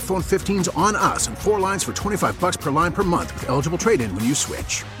 4 iPhone 15s on us and 4 lines for $25 per line per month with eligible trade-in when you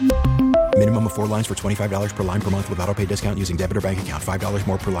switch. Minimum of 4 lines for $25 per line per month with autopay discount using debit or bank account. $5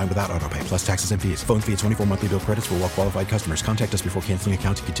 more per line without autopay, plus taxes and fees. Phone fee at 24 monthly bill credits for well-qualified customers. Contact us before canceling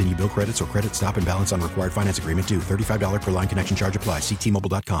account to continue bill credits or credit stop and balance on required finance agreement due. $35 per line connection charge applies. See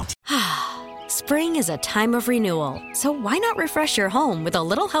T-Mobile.com. Spring is a time of renewal, so why not refresh your home with a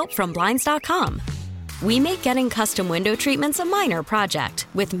little help from Blinds.com? We make getting custom window treatments a minor project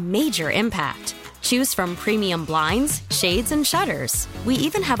with major impact. Choose from premium blinds, shades, and shutters. We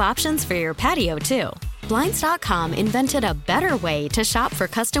even have options for your patio, too. Blinds.com invented a better way to shop for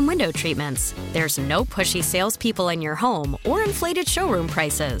custom window treatments. There's no pushy salespeople in your home or inflated showroom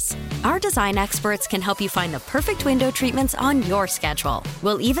prices. Our design experts can help you find the perfect window treatments on your schedule.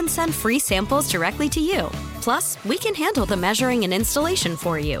 We'll even send free samples directly to you. Plus, we can handle the measuring and installation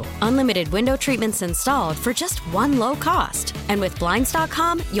for you. Unlimited window treatments installed for just one low cost. And with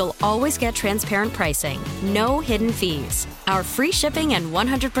Blinds.com, you'll always get transparent pricing. No hidden fees. Our free shipping and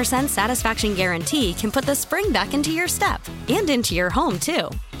 100% satisfaction guarantee can put the spring back into your step and into your home,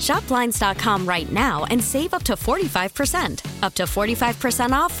 too. Shop Blinds.com right now and save up to 45%. Up to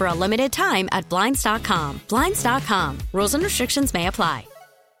 45% off for a limited time at Blinds.com. Blinds.com. Rules and restrictions may apply.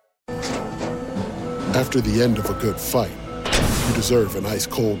 After the end of a good fight, you deserve an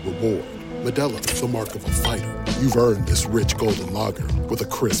ice-cold reward. Modelo is the mark of a fighter. You've earned this rich golden lager with a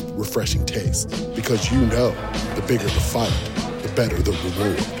crisp, refreshing taste. Because you know, the bigger the fight, the better the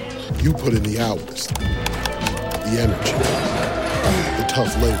reward. You put in the hours, the energy, the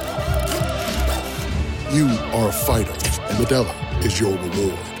tough labor. You are a fighter, and Modelo is your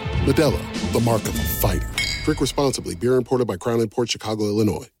reward. Modelo, the mark of a fighter. Drink responsibly. Beer imported by Crown Imports, Chicago,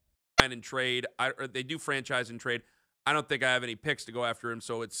 Illinois. And trade. They do franchise and trade. I don't think I have any picks to go after him,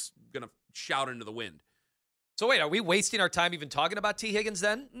 so it's going to shout into the wind. So wait, are we wasting our time even talking about T. Higgins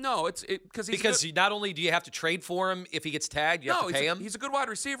then? No, because not only do you have to trade for him if he gets tagged, you have to pay him. He's a good wide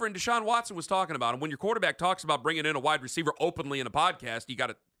receiver, and Deshaun Watson was talking about him. When your quarterback talks about bringing in a wide receiver openly in a podcast, you got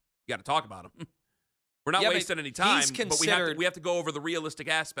to talk about him. We're not wasting any time, but we have to go over the realistic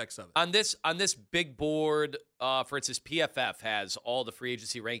aspects of it. On this big board, for instance, PFF has all the free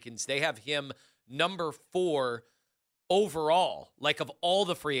agency rankings. They have him number 4 overall, like of all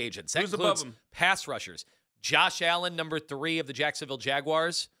the free agents. That Who's includes above him? Pass rushers. Josh Allen, number 3 of the Jacksonville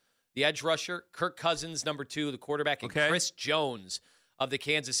Jaguars, the edge rusher. Kirk Cousins, number 2, the quarterback, and Chris Jones of the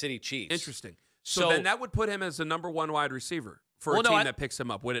Kansas City Chiefs. Interesting. So then that would put him as the number 1 wide receiver for a team that picks him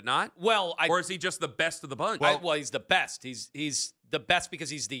up, would it not? Well, or is he just the best of the bunch? Well, he's the best. He's the best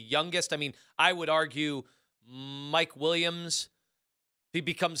because he's the youngest. I mean, I would argue Mike Williams, if he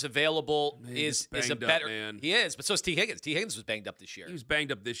becomes available, is a better man. He is, but so is T. Higgins. T. Higgins was banged up this year. He was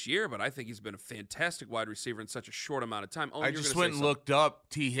banged up this year, but I think he's been a fantastic wide receiver in such a short amount of time. I just went and looked up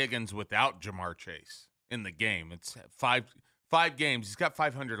T. Higgins without Jamar Chase in the game. It's five games. He's got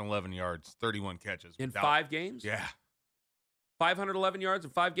 511 yards, 31 catches. In 5 games? Yeah. 511 yards in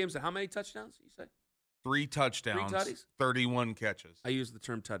 5 games, and how many touchdowns did you say? 3 touchdowns, 3 tutties? 31 catches. I use the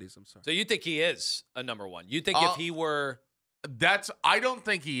term tutties, I'm sorry. So you think he is a number 1? You think if he were... I don't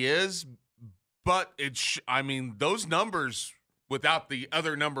think he is, but those numbers without the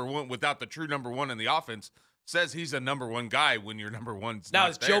other number 1, without the true number 1 in the offense, says he's a number 1 guy when your number 1's now,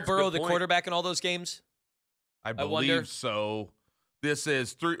 not is there. Joe Burrow the quarterback in all those games? I believe so. This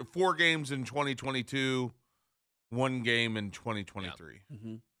is 4 games in 2022, 1 game in 2023. Yeah.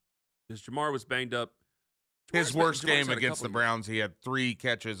 Mm-hmm. Because Jamar was banged up. His worst game against the Browns, he had 3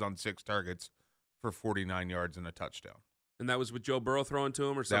 catches on 6 targets for 49 yards and a touchdown. And that was with Joe Burrow throwing to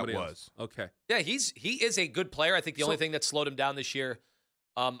him or somebody else? Okay. Yeah, he is a good player. I think the only thing that slowed him down this year,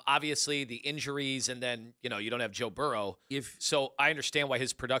 obviously the injuries, and then, you don't have Joe Burrow. So I understand why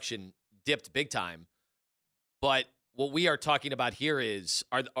his production dipped big time. But what we are talking about here is,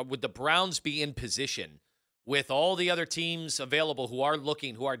 would the Browns be in position with all the other teams available who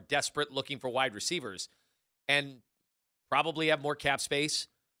are desperate looking for wide receivers, and probably have more cap space,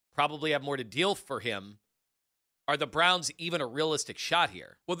 probably have more to deal for him? Are the Browns even a realistic shot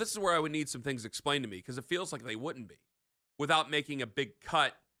here? Well, this is where I would need some things explained to me, because it feels like they wouldn't be without making a big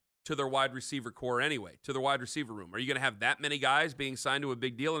cut to their wide receiver core anyway, to their wide receiver room. Are you going to have that many guys being signed to a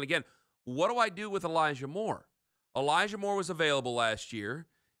big deal? And again, what do I do with Elijah Moore? Elijah Moore was available last year.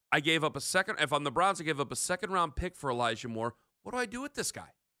 I gave up if I'm the Browns, I gave up a second-round pick for Elijah Moore. What do I do with this guy?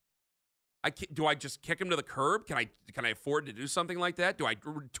 Do I just kick him to the curb? Can I afford to do something like that? Do I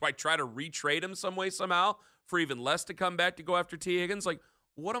try to retrade him some way, somehow, for even less to come back to go after T. Higgins? Like,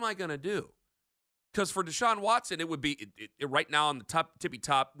 what am I going to do? Because for Deshaun Watson, it would be right now on the tippy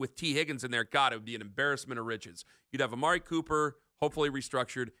top with T. Higgins in there. God, it would be an embarrassment of riches. You'd have Amari Cooper, hopefully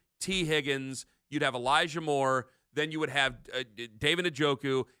restructured, T. Higgins. You'd have Elijah Moore. Then you would have David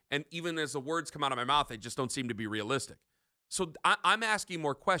Njoku. And even as the words come out of my mouth, they just don't seem to be realistic. So I'm asking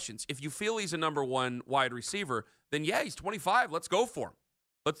more questions. If you feel he's a number one wide receiver, then yeah, he's 25. Let's go for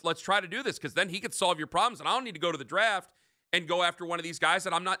him. Let's try to do this, because then he could solve your problems, and I don't need to go to the draft and go after one of these guys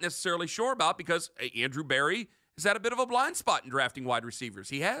that I'm not necessarily sure about, because Andrew Berry has had a bit of a blind spot in drafting wide receivers.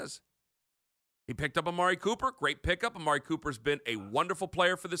 He has. He picked up Amari Cooper. Great pickup. Amari Cooper's been a wonderful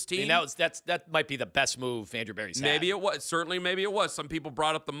player for this team. I mean, that might be the best move Andrew Berry's had. Maybe it was. Certainly, maybe it was. Some people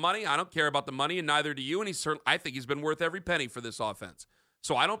brought up the money. I don't care about the money, and neither do you. And I think he's been worth every penny for this offense.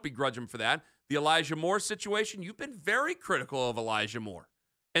 So I don't begrudge him for that. The Elijah Moore situation, you've been very critical of Elijah Moore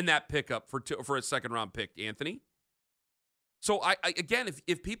and that pickup for a second-round pick, Anthony. So again,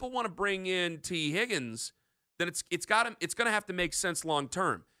 if people want to bring in T. Higgins, then it's going to have to make sense long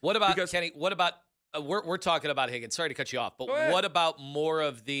term. What about Kenny? What about we're talking about Higgins? Sorry to cut you off, but what about more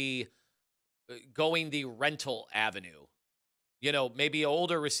of the going the rental avenue? You know, maybe an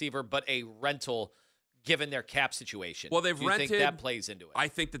older receiver, but a rental, given their cap situation. Well, they've rented. Think that plays into it? I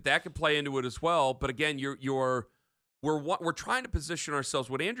think that could play into it as well. But again, we're trying to position ourselves.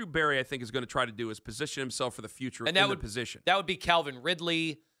 What Andrew Berry, I think, is going to try to do is position himself for the future in the position. That would be Calvin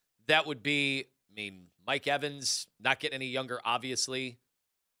Ridley. That would be, Mike Evans, not getting any younger, obviously.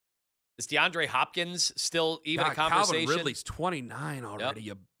 Is DeAndre Hopkins still even a conversation? Calvin Ridley's 29 already.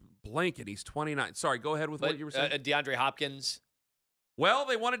 Yep. You blink and he's 29. Sorry, go ahead with what you were saying. DeAndre Hopkins. Well,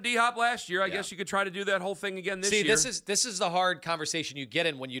 they wanted D-Hop last year. I guess you could try to do that whole thing again this year. See, this is the hard conversation you get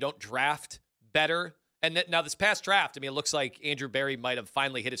in when you don't draft better. And now this past draft, it looks like Andrew Berry might have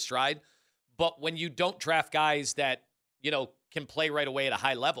finally hit his stride. But when you don't draft guys that, can play right away at a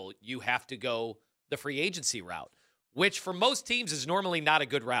high level, you have to go the free agency route, which for most teams is normally not a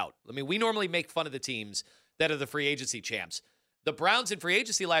good route. We normally make fun of the teams that are the free agency champs. The Browns in free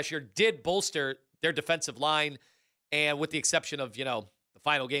agency last year did bolster their defensive line, and with the exception of, the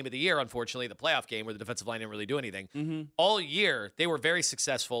final game of the year, unfortunately, the playoff game where the defensive line didn't really do anything, all year they were very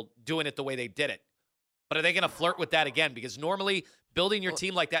successful doing it the way they did it. But are they going to flirt with that again? Because normally building your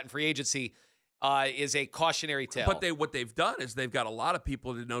team like that in free agency is a cautionary tale. But what they've done is they've got a lot of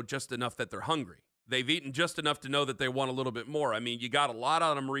people to know just enough that they're hungry. They've eaten just enough to know that they want a little bit more. You got a lot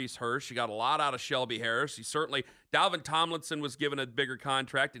out of Maurice Hurst. You got a lot out of Shelby Harris. Dalvin Tomlinson was given a bigger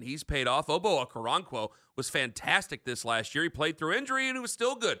contract, and he's paid off. Obo Okoronkwo was fantastic this last year. He played through injury, and he was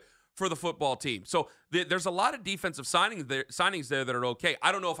still good for the football team. So there's a lot of defensive signings there that are okay.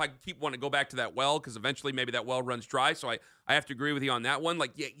 I don't know if I want to go back to that well, because eventually maybe that well runs dry. So I have to agree with you on that one.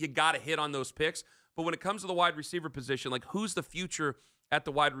 You got to hit on those picks. But when it comes to the wide receiver position, who's the future at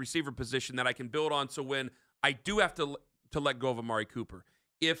the wide receiver position that I can build on? So when I do have to let go of Amari Cooper,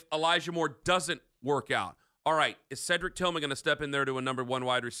 if Elijah Moore doesn't work out, all right, is Cedric Tillman going to step in there to a number one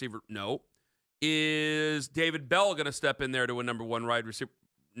wide receiver? No. Is David Bell going to step in there to a number one wide receiver?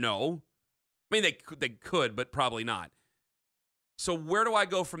 No. They could, but probably not. So where do I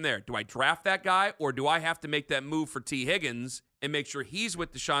go from there? Do I draft that guy, or do I have to make that move for T. Higgins and make sure he's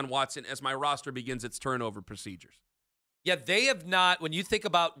with Deshaun Watson as my roster begins its turnover procedures? Yeah, they have not. When you think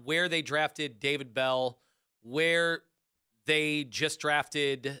about where they drafted David Bell, where they just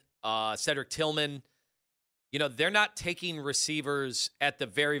drafted Cedric Tillman, they're not taking receivers at the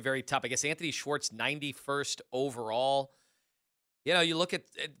very, very top. I guess Anthony Schwartz, 91st overall. You look at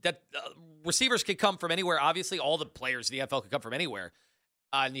that. Receivers can come from anywhere. Obviously, all the players in the NFL can come from anywhere,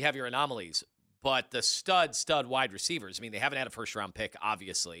 and you have your anomalies. But the stud wide receivers, they haven't had a first-round pick,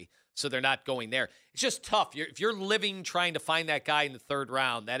 obviously, so they're not going there. It's just tough. If you're living trying to find that guy in the third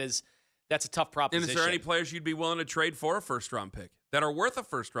round, that's a tough proposition. And is there any players you'd be willing to trade for a first-round pick that are worth a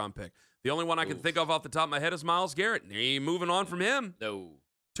first-round pick? The only one I can think of off the top of my head is Myles Garrett. And ain't moving on from him. No.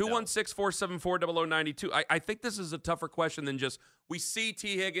 216-474-0092. I think this is a tougher question than just, we see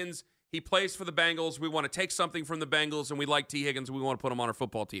T. Higgins, he plays for the Bengals, we want to take something from the Bengals, and we like T. Higgins, we want to put him on our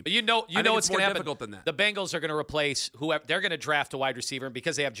football team. But you know what's going to happen. Difficult than that. The Bengals are going to replace whoever. They're going to draft a wide receiver, and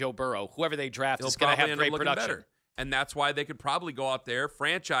because they have Joe Burrow, whoever they draft is going to have great production. Better. And that's why they could probably go out there,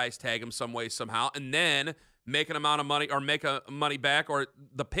 franchise tag him some way, somehow, and then make an amount of money or make money back or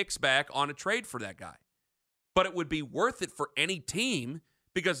the picks back on a trade for that guy. But it would be worth it for any team,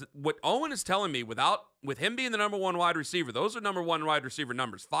 Because what Owen is telling me, with him being the number one wide receiver, those are number one wide receiver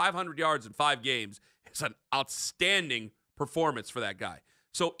numbers. 500 yards in 5 games is an outstanding performance for that guy.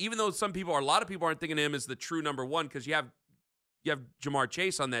 So even though a lot of people aren't thinking of him as the true number one because you have Jamar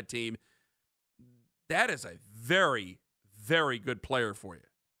Chase on that team, that is a very, very good player for you.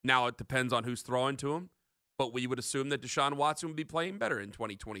 Now, it depends on who's throwing to him, but we would assume that Deshaun Watson would be playing better in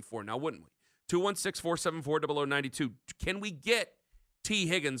 2024 now, wouldn't we? 216-474-0092. Can we get T.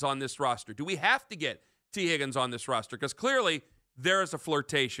 Higgins on this roster? Do we have to get T. Higgins on this roster? Because clearly there is a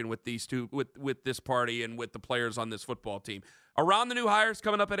flirtation with these two, with this party and with the players on this football team. Around the new hires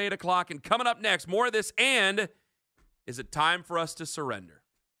coming up at 8 o'clock, and coming up next, more of this, and is it time for us to surrender?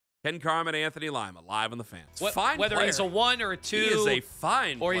 Ken Carman, Anthony Lima, live on the Fans. Whether player. he's a 1 or a 2. He is a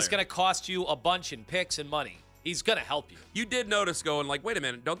fine Or player. he's going to cost you a bunch in picks and money. He's going to help you. You did notice going like, wait a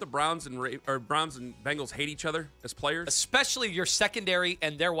minute, don't the Browns and Bengals hate each other as players? Especially your secondary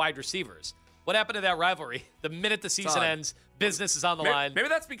and their wide receivers. What happened to that rivalry? The minute the season ends, business is on the line. Maybe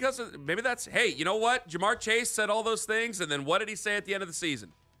that's hey, you know what? Jamar Chase said all those things, and then what did he say at the end of the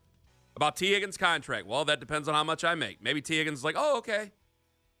season? About T. Higgins' contract. Well, that depends on how much I make. Maybe T. Higgins is like, oh, okay.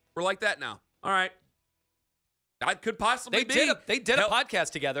 We're like that now. All right. That could possibly be. They did a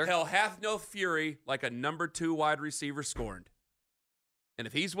podcast together. Hell hath no fury like a number 2 wide receiver scorned. And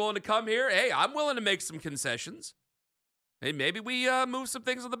if he's willing to come here, hey, I'm willing to make some concessions. Hey, maybe we move some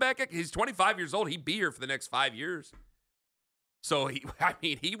things on the back end. He's 25 years old. He'd be here for the next 5 years. So,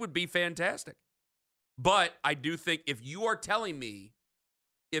 he would be fantastic. But I do think if you are telling me,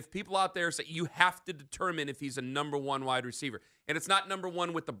 if people out there say you have to determine if he's a number 1 wide receiver, and it's not number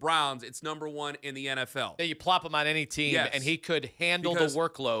 1 with the Browns, it's number 1 in the NFL. Yeah, you plop him on any team, and he could handle the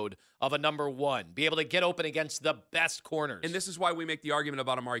workload of a number 1, be able to get open against the best corners. And this is why we make the argument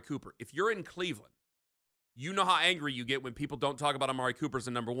about Amari Cooper. If you're in Cleveland, you know how angry you get when people don't talk about Amari Cooper as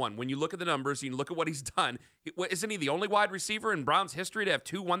a number 1. When you look at the numbers, you look at what he's done, isn't he the only wide receiver in Browns history to have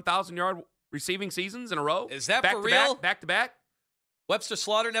 2 1,000-yard receiving seasons in a row? Is that for real? Back to back? Webster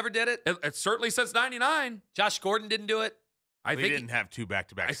Slaughter never did it? It certainly since 99. Josh Gordon didn't do it? He didn't have 2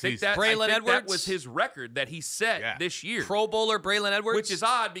 back-to-back seasons. Braylon Edwards? That was his record that he set this year. Pro Bowler Braylon Edwards? Which is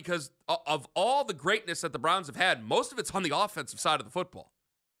odd because of all the greatness that the Browns have had, most of it's on the offensive side of the football.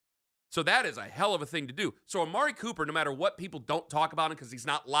 So that is a hell of a thing to do. So Amari Cooper, no matter what people don't talk about him because he's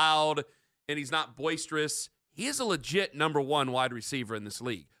not loud and he's not boisterous, he is a legit number 1 wide receiver in this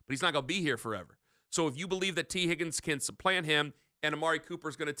league. But he's not going to be here forever. So if you believe that T. Higgins can supplant him and Amari Cooper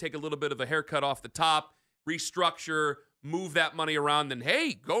is going to take a little bit of a haircut off the top, restructure, move that money around, then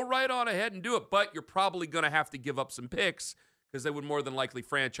hey, go right on ahead and do it. But you're probably going to have to give up some picks because they would more than likely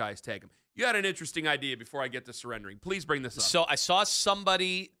franchise tag him. You had an interesting idea before I get to surrendering. Please bring this up. So I saw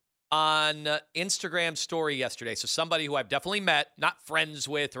somebody on Instagram story yesterday. So somebody who I've definitely met, not friends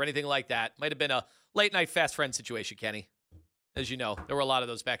with or anything like that. Might have been a late night fast friend situation, Kenny. As you know, there were a lot of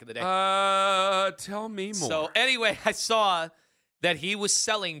those back in the day. Tell me more. So anyway, I saw that he was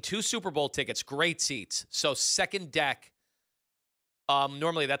selling 2 Super Bowl tickets, great seats. So second deck.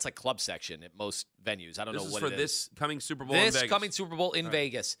 Normally that's like club section at most venues. I don't know what it is. This coming Super Bowl in Vegas. This coming Super Bowl in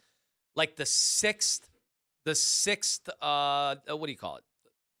Vegas. Like the sixth, what do you call it?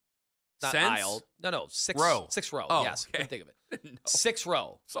 Not aisle. No, sixth row. Sixth row. Oh, yes, okay. couldn't think of it. No. Sixth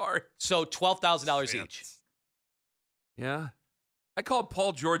row. Sorry. So $12,000 each. Yeah. I called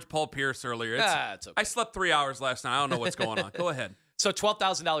Paul Pierce earlier. It's okay. I slept 3 hours last night. I don't know what's going on. Go ahead. So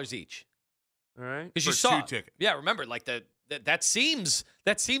 $12,000 each. All right. Because you saw 2 tickets. Yeah, remember, like that seems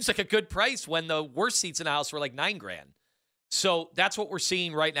like a good price when the worst seats in the house were like $9,000. So that's what we're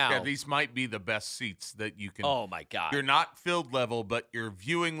seeing right now. Yeah, these might be the best seats that you can. Oh my God! You're not field level, but you're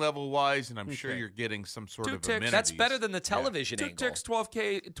viewing level wise, and I'm sure you're getting some sort of amenities. That's better than the television 2 angle. ticks,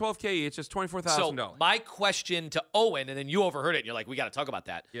 $12K each. It's $24,000. So my question to Owen, and then you overheard it, and you're like, we got to talk about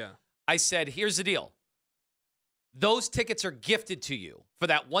that. Yeah. I said, here's the deal. Those tickets are gifted to you for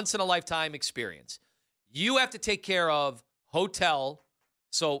that once in a lifetime experience. You have to take care of hotel,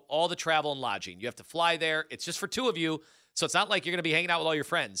 so all the travel and lodging. You have to fly there. It's just for 2 of you. So it's not like you're going to be hanging out with all your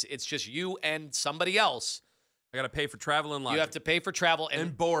friends. It's just you and somebody else. I got to pay for travel and lodging. You have to pay for travel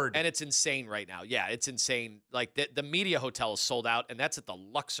and board. And it's insane right now. Yeah, it's insane. Like the media hotel is sold out, and that's at the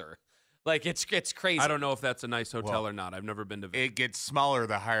Luxor. Like it's crazy. I don't know if that's a nice hotel or not. I've never been to Vegas. It gets smaller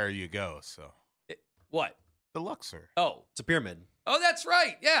the higher you go. So what? The Luxor. Oh, it's a pyramid. Oh, that's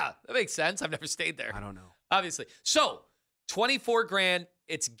right. Yeah, that makes sense. I've never stayed there. I don't know. Obviously. So $24,000.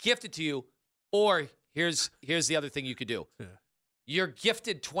 It's gifted to you, or here's the other thing you could do. Yeah. You're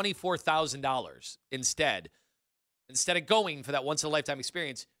gifted $24,000 instead. Instead of going for that once-in-a-lifetime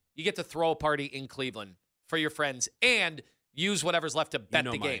experience, you get to throw a party in Cleveland for your friends, and use whatever's left to bet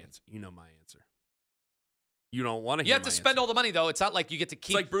the game. You know my answer. You don't want to. You have to spend all the money, though. It's not like you get to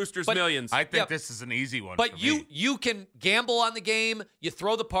keep. It's like Brewster's Millions. I think this is an easy one. But for you can gamble on the game. You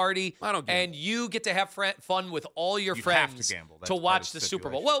throw the party. I don't and you get to have fun with all your friends have to gamble. That's to part watch of the the Super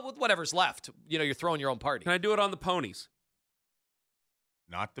Bowl. stipulation. Well, with whatever's left, you're throwing your own party. Can I do it on the ponies?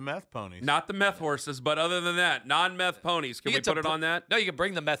 Not the meth ponies. Not the meth horses, but other than that, non-meth ponies. Can we put it on that? No, you can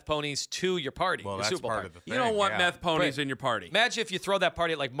bring the meth ponies to your party. Well, your that's Super Bowl part party. of the thing. You don't want yeah. meth ponies in your party. Imagine if you throw that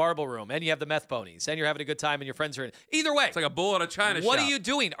party at like Marble Room and you have the meth ponies and you're having a good time and your friends are in it. Either way. It's like a bull at a china shop. What are you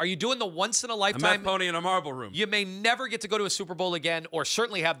doing? Are you doing the once in a lifetime? A meth pony in a Marble Room. You may never get to go to a Super Bowl again or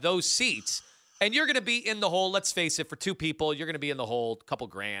certainly have those seats. And you're going to be in the hole, let's face it, for two people, you're going to be in the hole a couple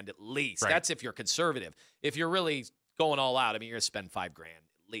grand at least. Right. That's if you're conservative. If you're really going all out, you're going to spend $5,000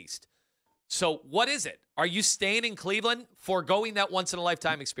 at least. So what is it? Are you staying in Cleveland, foregoing that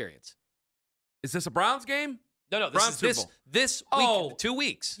once-in-a-lifetime experience? Is this a Browns game? No. Browns This Super Bowl. this Oh. week, 2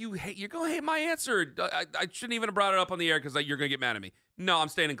 weeks. You're going to hate my answer. I shouldn't even have brought it up on the air because you're going to get mad at me. No, I'm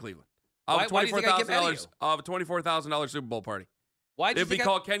staying in Cleveland. Why do you think I get mad at you? I'll have a $24,000 Super Bowl party. Why do you It'd be think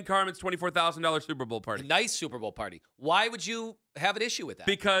called Ken Carmen's $24,000 Super Bowl a party. nice Super Bowl party? Why would you have an issue with that?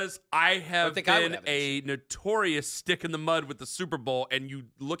 Because I have think I would been have an a notorious stick in the mud with the Super Bowl, and you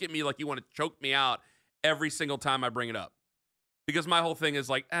look at me like you want to choke me out every single time I bring it up. Because my whole thing is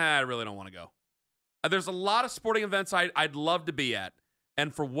like, I really don't want to go. There's a lot of sporting events I'd love to be at,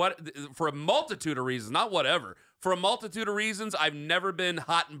 and for a multitude of reasons, not whatever, for a multitude of reasons, I've never been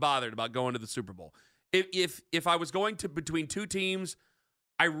hot and bothered about going to the Super Bowl. If I was going to between two teams,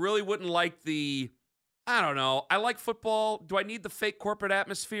 I really wouldn't like I don't know. I like football. Do I need the fake corporate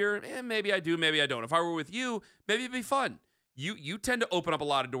atmosphere? Maybe I do, maybe I don't. If I were with you, maybe it'd be fun. You tend to open up a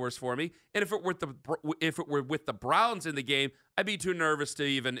lot of doors for me, and if it were with the Browns in the game, I'd be too nervous to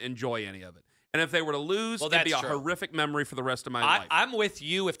even enjoy any of it. And if they were to lose, it'd be a horrific memory for the rest of my life. I'm with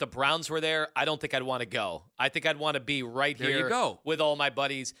you. If the Browns were there, I don't think I'd want to go. I think I'd want to be right There here you go. with all my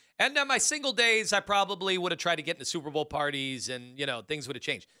buddies. And on my single days, I probably would have tried to get into Super Bowl parties and, things would have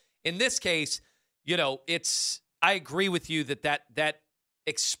changed. In this case, I agree with you that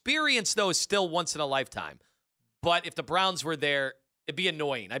experience, though, is still once in a lifetime. But if the Browns were there, it'd be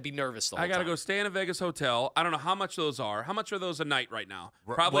annoying. I'd be nervous the whole time. I got to go stay in a Vegas hotel. I don't know how much those are. How much are those a night right now?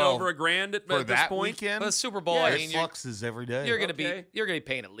 Probably over $1,000 at this that point. weekend. The Super Bowl, it fluxes every day. You're gonna be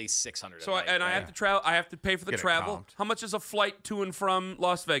paying at least $600. So I have to travel. I have to pay for the Get it travel. comped. How much is a flight to and from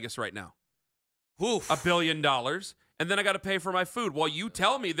Las Vegas right now? Oof. $1 billion. And then I got to pay for my food. Well, you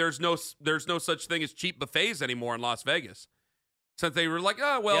tell me there's no such thing as cheap buffets anymore in Las Vegas. Since they were like,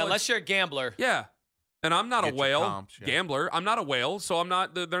 unless you're a gambler. Yeah. And I'm not Get a your whale comps, yeah. gambler. I'm not a whale, so I'm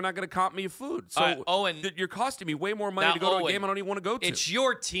not. They're not going to comp me food. So Owen, you're costing me way more money now, to go to a Owen, game I don't even want to go to. It's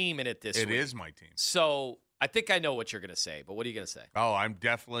your team in it this week. It is my team. So I think I know what you're going to say, but what are you going to say? Oh, I'm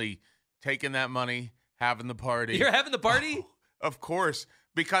definitely taking that money, having the party. You're having the party? Oh, of course,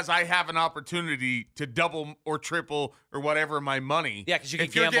 because I have an opportunity to double or triple or whatever my money. Yeah, because you can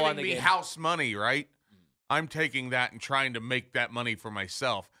if you're gamble giving on the me game. house money, right? I'm taking that and trying to make that money for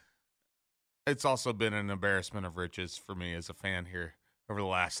myself. It's also been an embarrassment of riches for me as a fan here over the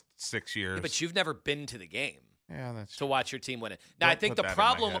last 6 years. Yeah, but you've never been to the game. Yeah, that's to watch your team win it. Now, Don't I think put the that in my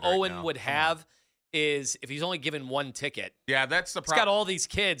problem head right Owen now. would Come have is if he's only given one ticket. Yeah, that's the He's problem. got all these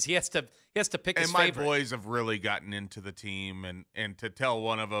kids. He has to pick his And my favorite. boys have really gotten into the team, and to tell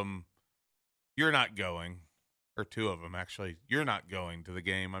one of them, you're not going, or two of them actually, you're not going to the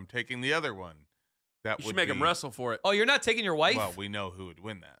game. I'm taking the other one. That you would should make be, them wrestle for it. Oh, you're not taking your wife? Well, we know who would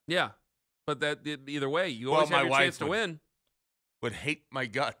win that. Yeah, but either way, you Well, always have my your wife chance to win. Would hate my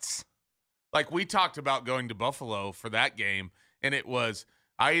guts. Like we talked about going to Buffalo for that game, and it was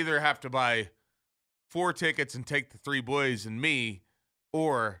I either have to buy 4 tickets and take the 3 boys and me,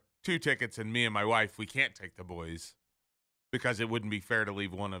 or 2 tickets and me and my wife. We can't take the boys because it wouldn't be fair to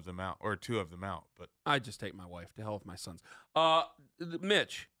leave one of them out or 2 of them out. But I just take my wife to hell with my sons.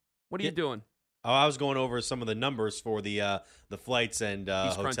 Mitch, what are you doing? Oh, I was going over some of the numbers for the flights and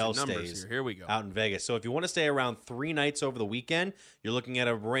He's hotel crunching numbers stays here we go. out in Vegas. So if you want to stay around 3 nights over the weekend, you're looking at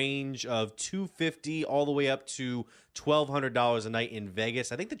a range of $250 all the way up to $1,200 a night in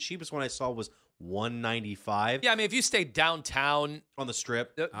Vegas. I think the cheapest one I saw was $195. Yeah, I mean, if you stay downtown on the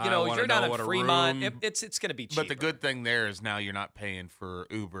Strip, you're not in Fremont. It's going to be cheap. But the good thing there is now you're not paying for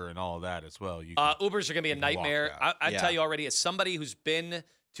Uber and all of that as well. You Ubers are going to be a nightmare. I Yeah. tell you already, as somebody who's been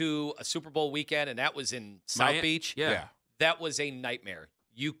to a Super Bowl weekend, and that was in South Beach. Yeah. That was a nightmare.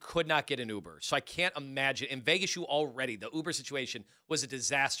 you could not get an Uber. So I can't imagine. In Vegas, the Uber situation was a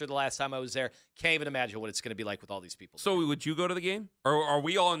disaster the last time I was there. Can't even imagine what it's going to be like with all these people. So would you go to the game? Or are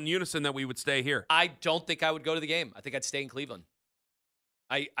we all in unison that we would stay here? I don't think I would go to the game. I think I'd stay in Cleveland.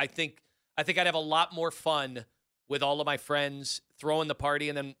 I think I'd have a lot more fun with all of my friends, throwing the party,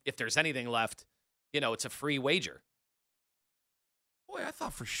 and then if there's anything left, it's a free wager. Boy, I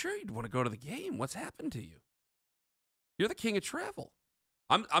thought for sure you'd want to go to the game. What's happened to you? You're the king of travel.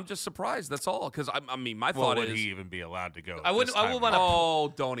 I'm just surprised. That's all. Because my thought would is, he even be allowed to go? I wouldn't want to.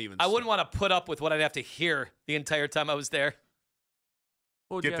 Oh, don't even. I wouldn't want to put up with what I'd have to hear the entire time I was there.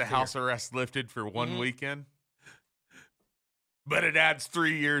 Get the house arrest lifted for one weekend, but it adds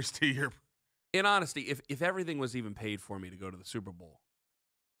 3 years to your. In honesty, if everything was even paid for me to go to the Super Bowl,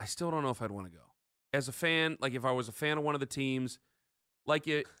 I still don't know if I'd want to go. As a fan, like if I was a fan of one of the teams, like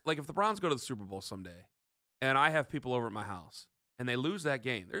if the Browns go to the Super Bowl someday, and I have people over at my house. And they lose that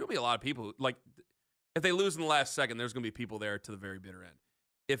game, there are going to be a lot of people, if they lose in the last second, there's going to be people there to the very bitter end.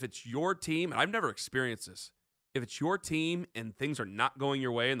 If it's your team, and I've never experienced this, if it's your team and things are not going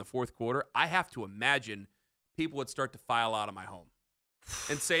your way in the fourth quarter, I have to imagine people would start to file out of my home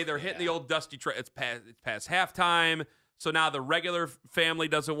and say they're hitting the old dusty trail. It's past halftime, so now the regular family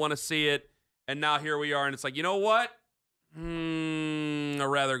doesn't want to see it, and now here we are, and it's like, you know what? I'd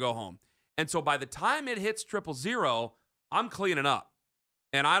rather go home. And so by the time it hits 0-0, I'm cleaning up,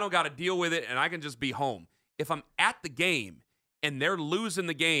 and I don't got to deal with it, and I can just be home. If I'm at the game and they're losing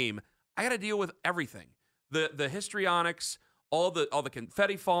the game, I got to deal with everything. The histrionics, all the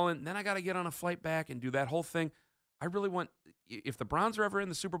confetti falling, then I got to get on a flight back and do that whole thing. I really want, if the Browns are ever in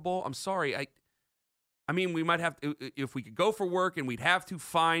the Super Bowl, I'm sorry. I mean, we might have to, if we could go for work and we'd have to,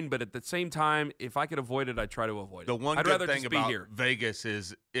 fine, but at the same time, if I could avoid it, I'd try to avoid it. The one good thing about Vegas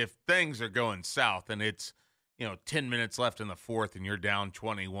is if things are going south and it's 10 minutes left in the fourth and you're down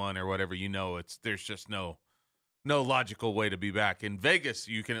 21 or whatever, there's just no logical way to be back. In Vegas,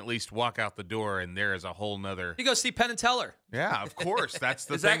 you can at least walk out the door and there is a whole nother. You go see Penn and Teller. Yeah, of course. That's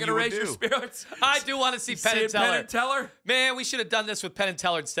the Is thing that going to raise your spirits? I do want to see Penn and Teller. Penn and Teller? Man, we should have done this with Penn and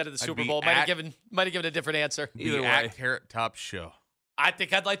Teller instead of the Super Bowl. Might have given a different answer. Either way. At Carrot Top show. I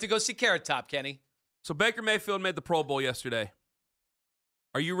think I'd like to go see Carrot Top, Kenny. So Baker Mayfield made the Pro Bowl yesterday.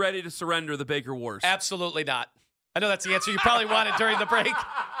 Are you ready to surrender the Baker Wars? Absolutely not. I know that's the answer you probably wanted during the break.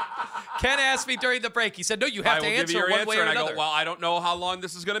 Ken asked me during the break. He said, no, you have to answer one way or another. I go, well, I don't know how long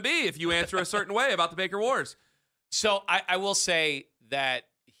this is going to be if you answer a certain way about the Baker Wars. So I will say that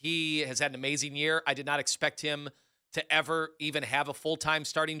he has had an amazing year. I did not expect him to ever even have a full-time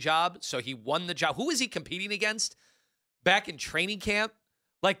starting job. So he won the job. Who was he competing against back in training camp?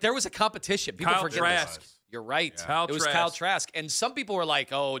 Like, there was a competition. People Kyle forget Trask. This. You're right. Yeah. It was Kyle Trask. And some people were like,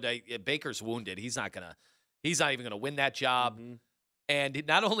 oh, Baker's wounded. He's not even going to win that job. Mm-hmm. And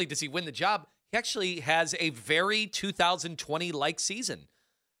not only does he win the job, he actually has a very 2020-like season.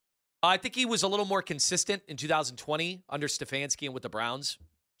 I think he was a little more consistent in 2020 under Stefanski and with the Browns.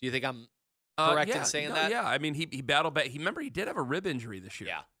 Do you think I'm correct in saying that? Yeah, I mean, he battled back. Remember, he did have a rib injury this year.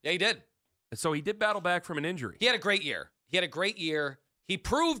 Yeah, he did. So he did battle back from an injury. He had a great year. He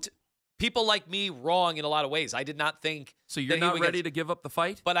proved people like me wrong in a lot of ways. I did not think. So you're not ready to give up the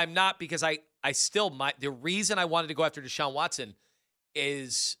fight? But I'm not, because I still might. The reason I wanted to go after Deshaun Watson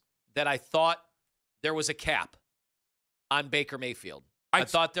is that I thought there was a cap on Baker Mayfield. I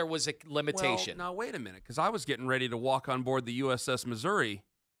thought there was a limitation. Well, now, wait a minute, because I was getting ready to walk on board the USS Missouri,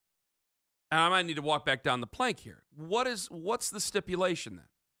 and I might need to walk back down the plank here. What's the stipulation then?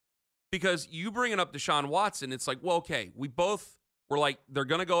 Because you bringing up Deshaun Watson, it's like, well, okay, we both were like, they're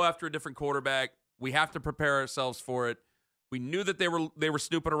going to go after a different quarterback. We have to prepare ourselves for it. We knew that they were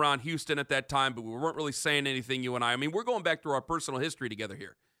snooping around Houston at that time, but we weren't really saying anything, you and I. I mean, we're going back through our personal history together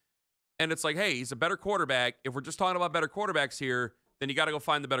here. And it's like, hey, he's a better quarterback. If we're just talking about better quarterbacks here, then you got to go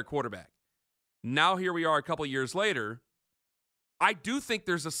find the better quarterback. Now here we are a couple years later. I do think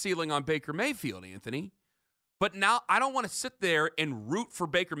there's a ceiling on Baker Mayfield, Anthony. But now I don't want to sit there and root for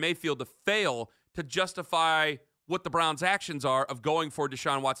Baker Mayfield to fail to justify what the Browns' actions are of going for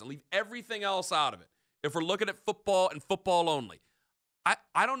Deshaun Watson. Leave everything else out of it. If we're looking at football and football only,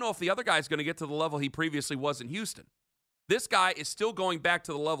 I don't know if the other guy's going to get to the level he previously was in Houston. This guy is still going back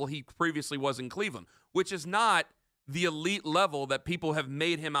to the level he previously was in Cleveland, which is not the elite level that people have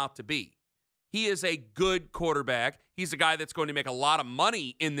made him out to be. He is a good quarterback. He's a guy that's going to make a lot of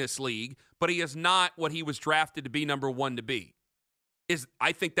money in this league, but he is not what he was drafted to be number one to be.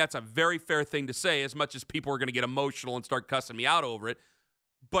 I think that's a very fair thing to say, as much as people are going to get emotional and start cussing me out over it.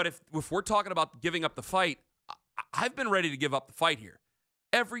 But if we're talking about giving up the fight, I've been ready to give up the fight here.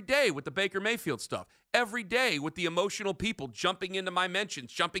 every day with the Baker Mayfield stuff, every day with the emotional people jumping into my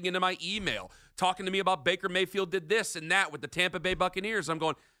mentions, jumping into my email, talking to me about Baker Mayfield did this and that with the Tampa Bay Buccaneers. I'm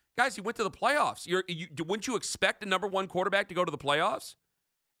going, guys, he went to the playoffs. Wouldn't you expect a number one quarterback to go to the playoffs?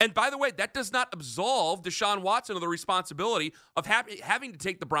 And by the way, that does not absolve Deshaun Watson of the responsibility of having to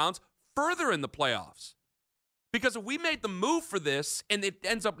take the Browns further in the playoffs. Because if we made the move for this and it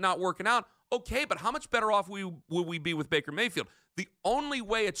ends up not working out, okay, but how much better off will we be with Baker Mayfield? The only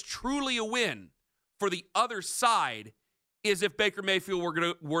way it's truly a win for the other side is if Baker Mayfield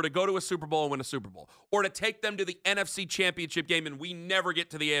were to go to a Super Bowl and win a Super Bowl, or to take them to the NFC Championship game and we never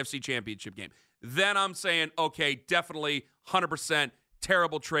get to the AFC Championship game. Then I'm saying, okay, definitely 100%.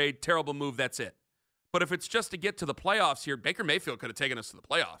 Terrible trade, terrible move, that's it. But if it's just to get to the playoffs here, Baker Mayfield could have taken us to the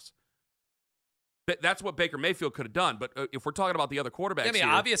playoffs. That's what Baker Mayfield could have done. But if we're talking about the other quarterbacks here,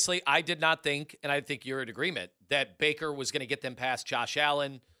 obviously, I did not think, and I think you're in agreement, that Baker was going to get them past Josh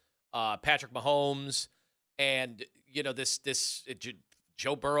Allen, Patrick Mahomes, and,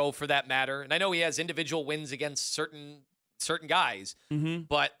 Joe Burrow for that matter. And I know he has individual wins against certain guys,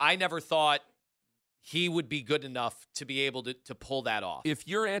 but I never thought he would be good enough to be able to pull that off. If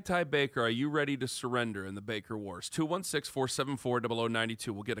you're anti-Baker, are you ready to surrender in the Baker Wars? 216-474-0092.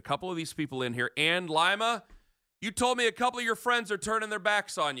 We'll get a couple of these people in here. And Lima, you told me a couple of your friends are turning their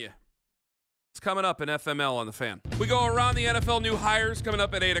backs on you. It's coming up in FML on the Fan. We go around the NFL new hires coming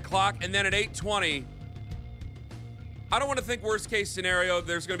up at 8 o'clock. And then at 8:20, I don't want to think worst case scenario,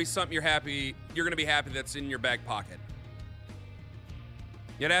 there's going to be something you're going to be happy that's in your back pocket.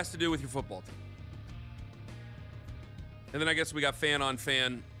 It has to do with your football team. And then I guess we got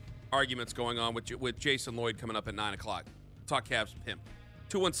fan-on-fan arguments going on with Jason Lloyd coming up at 9 o'clock. Talk Cavs with him.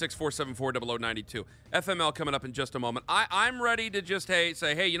 216-474-0092. FML coming up in just a moment. I'm ready to just say,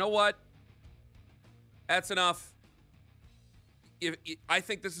 hey, you know what? That's enough. I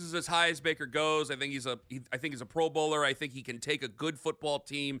think this is as high as Baker goes. I think he's a Pro Bowler. I think he can take a good football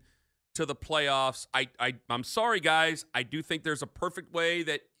team to the playoffs. I'm sorry, guys. I do think there's a perfect way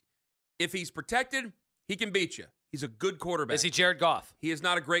that if he's protected, he can beat you. He's a good quarterback. Is he Jared Goff? He is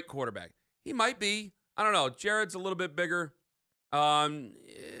not a great quarterback. He might be. I don't know. Jared's a little bit bigger.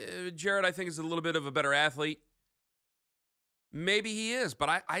 Jared, I think, is a little bit of a better athlete. Maybe he is, but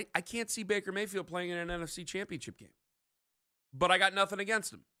I can't see Baker Mayfield playing in an NFC Championship game. But I got nothing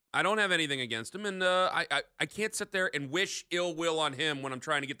against him. I don't have anything against him, and I can't sit there and wish ill will on him when I'm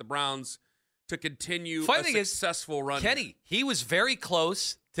trying to get the Browns to continue a successful run. Kenny, he was very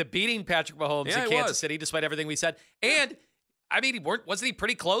close to beating Patrick Mahomes in Kansas City, despite everything we said. And, wasn't he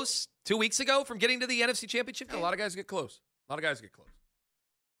pretty close 2 weeks ago from getting to the NFC Championship game? A lot of guys get close.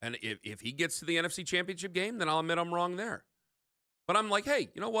 And if he gets to the NFC Championship game, then I'll admit I'm wrong there. But I'm like, hey,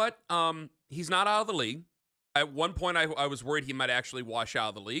 you know what? He's not out of the league. At one point, I was worried he might actually wash out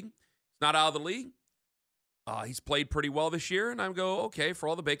of the league. He's not out of the league. He's played pretty well this year, and I go, okay, for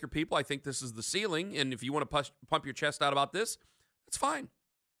all the Baker people, I think this is the ceiling, and if you want to pump your chest out about this, that's fine.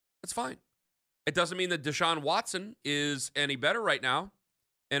 That's fine. It doesn't mean that Deshaun Watson is any better right now,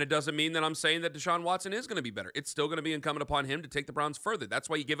 and it doesn't mean that I'm saying that Deshaun Watson is going to be better. It's still going to be incumbent upon him to take the Browns further. That's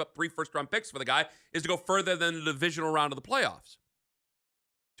why you give up 3 first-round picks for the guy, is to go further than the divisional round of the playoffs.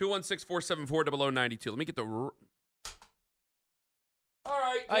 216-474-0092. Let me get the... All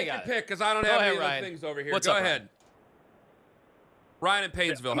right, take your pick, because I don't have any other things over here. Go ahead. Ryan in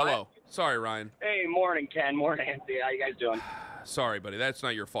Paynesville. Hello. Sorry, Ryan. Hey, morning, Ken. Morning, Anthony. How you guys doing? Sorry, buddy. That's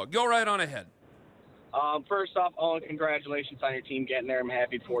not your fault. Go right on ahead. First off, Owen, congratulations on your team getting there. I'm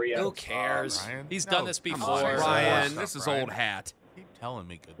happy for you. Who cares? He's done this before. Ryan, this is old hat. Keep telling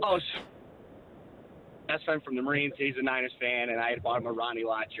me good. Best friend from the Marines. He's a Niners fan, and I had bought him a Ronnie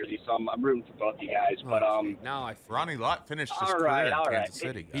Lott jersey, so I'm rooting for both you guys. But now Ronnie Lott finished his career in Kansas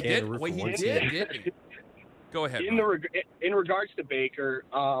City. He did. Wait, he did. Go ahead. In regards to Baker,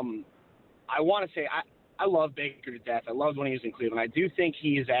 I want to say I love Baker to death. I loved when he was in Cleveland. I do think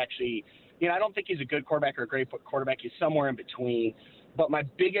he is actually, I don't think he's a good quarterback or a great quarterback. He's somewhere in between. But my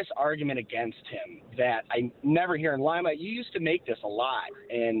biggest argument against him that I never hear in Lima, you used to make this a lot,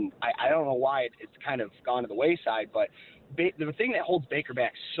 and I don't know why it's kind of gone to the wayside, but the thing that holds Baker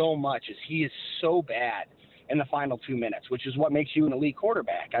back so much is he is so bad in the final 2 minutes, which is what makes you an elite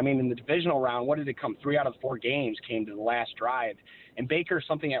quarterback. I mean, in the divisional round, what did it come? 3 out of the 4 games came to the last drive. And Baker's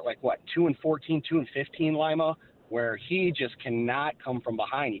something at 2-14, 2-15, Lima, where he just cannot come from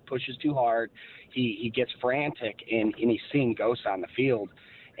behind. He pushes too hard. He gets frantic, and he's seeing ghosts on the field.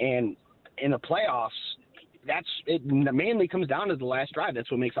 And in the playoffs, it mainly comes down to the last drive. That's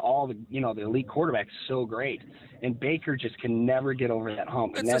what makes all the the elite quarterbacks so great. And Baker just can never get over that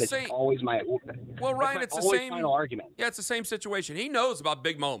hump. And that is always my Ryan, it's the same final argument. Yeah, it's the same situation. He knows about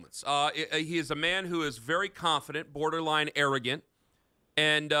big moments. He is a man who is very confident, borderline arrogant.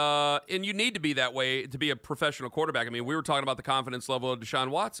 And you need to be that way to be a professional quarterback. I mean, we were talking about the confidence level of Deshaun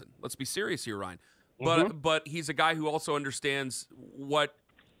Watson. Let's be serious here, Ryan. But he's a guy who also understands what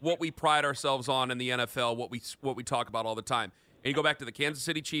we pride ourselves on in the NFL, what we talk about all the time. And you go back to the Kansas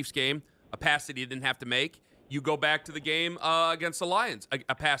City Chiefs game, a pass that he didn't have to make. You go back to the game against the Lions,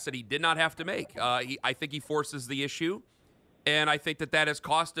 a pass that he did not have to make. I think he forces the issue, and I think that has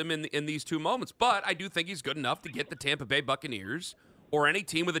cost him in these two moments. But I do think he's good enough to get the Tampa Bay Buccaneers or any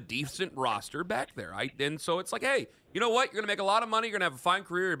team with a decent roster back there. And so it's like, hey, you know what? You're going to make a lot of money. You're going to have a fine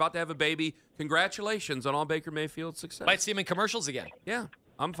career. You're about to have a baby. Congratulations on all Baker Mayfield's success. Might see him in commercials again. Yeah,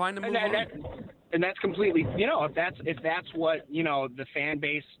 I'm fine to move on. And that's completely, if that's what, the fan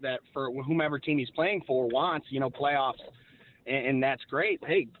base that for whomever team he's playing for wants, playoffs, and that's great.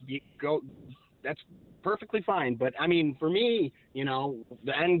 Hey, you go, that's perfectly fine. But, I mean, for me,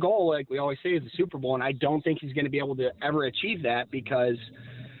 the end goal, like we always say, is the Super Bowl, and I don't think he's going to be able to ever achieve that because,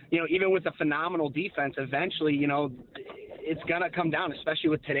 even with a phenomenal defense, eventually, it's going to come down, especially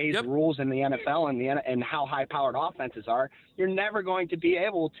with today's rules in the NFL and how high-powered offenses are. You're never going to be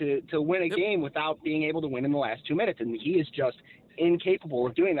able to win a game without being able to win in the last 2 minutes, and he is just incapable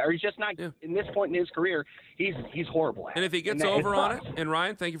of doing that. Or he's just not in this point in his career. He's horrible at it. And if he gets over on it, and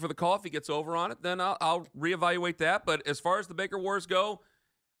Ryan, thank you for the call. If he gets over on it, then I'll reevaluate that. But as far as the Baker Wars go,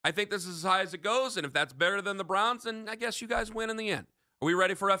 I think this is as high as it goes. And if that's better than the Browns, then I guess you guys win in the end. Are we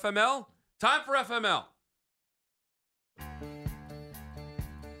ready for FML? Time for FML.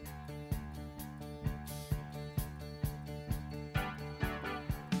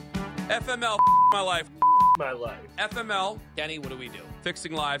 FML, my life. My life. FML. Kenny, what do we do?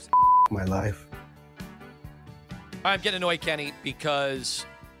 Fixing lives. My life. I'm getting annoyed, Kenny, because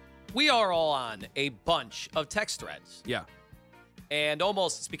we are all on a bunch of text threads. Yeah. And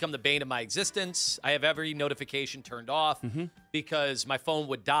almost it's become the bane of my existence. I have every notification turned off because my phone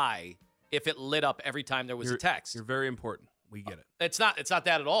would die if it lit up every time there was a text. You're very important. We get it. It's not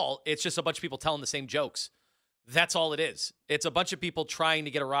that at all. It's just a bunch of people telling the same jokes. That's all it is. It's a bunch of people trying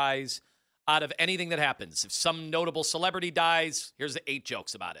to get a rise out of anything that happens. If some notable celebrity dies, here's the 8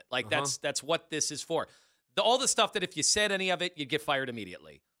 jokes about it. Like that's what this is for. All the stuff that if you said any of it, you'd get fired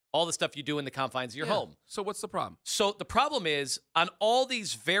immediately. All the stuff you do in the confines of your home. So what's the problem? So the problem is on all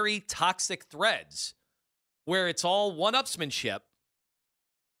these very toxic threads where it's all one-upsmanship,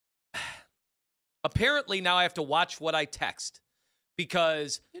 apparently now I have to watch what I text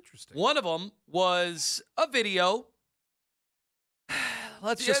because one of them was a video.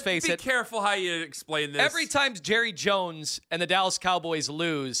 Let's just face it. Be careful how you explain this. Every time Jerry Jones and the Dallas Cowboys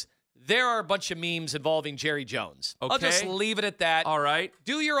lose, there are a bunch of memes involving Jerry Jones. Okay. I'll just leave it at that. All right.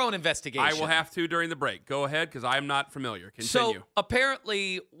 Do your own investigation. I will have to during the break. Go ahead, because I'm not familiar. Continue. So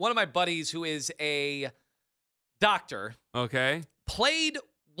apparently, one of my buddies who is a doctor played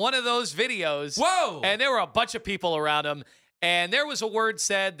one of those videos. Whoa! And there were a bunch of people around him. And there was a word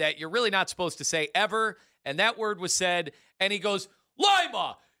said that you're really not supposed to say ever. And that word was said. And he goes,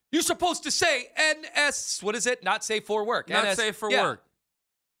 Lima, you're supposed to say NS. What is it? Not safe for work. Not NS, safe for work.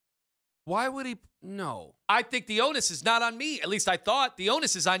 Why would he? No. I think the onus is not on me. At least I thought the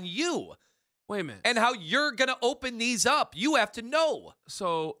onus is on you. Wait a minute. And how you're going to open these up. You have to know.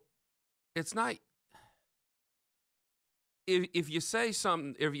 So it's not. If you say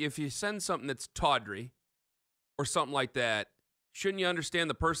something, if you send something that's tawdry or something like that, shouldn't you understand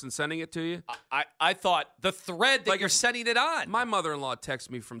the person sending it to you? I thought the thread that you're sending it on. My mother-in-law texts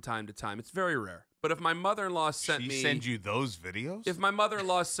me from time to time. It's very rare. But if my mother-in-law sent me... She send you those videos? If my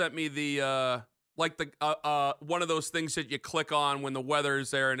mother-in-law sent me the, one of those things that you click on when the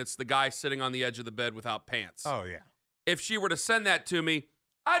weather's there and it's the guy sitting on the edge of the bed without pants. Oh, yeah. If she were to send that to me,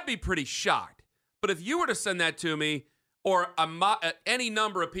 I'd be pretty shocked. But if you were to send that to me, or any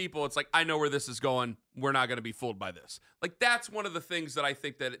number of people, it's like, I know where this is going. We're not going to be fooled by this. Like, that's one of the things that I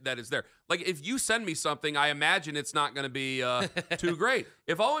think that is there. Like, if you send me something, I imagine it's not going to be too great.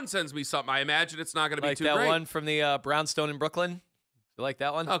 If Owen sends me something, I imagine it's not going to be too great. Like that one from the Brownstone in Brooklyn? You like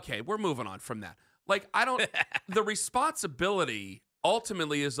that one? Okay, we're moving on from that. Like, I don't... the responsibility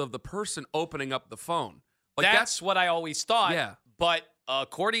ultimately is of the person opening up the phone. Like, that's what I always thought. Yeah. But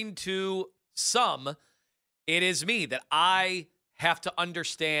according to some... It is me that I have to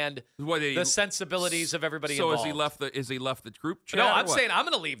understand the sensibilities of everybody so involved. So is he left the group chat? No, I'm saying I'm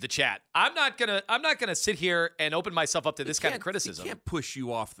going to leave the chat. I'm not going to sit here and open myself up to this kind of criticism. He can't push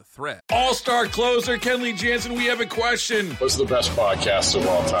you off the thread. All-star closer Kenley Jansen, we have a question. What's the best podcast of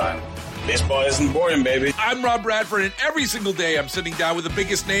all time? Baseball isn't boring, baby. I'm Rob Bradford, and every single day I'm sitting down with the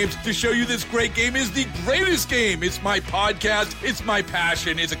biggest names to show you this great game is the greatest game. It's my podcast. It's my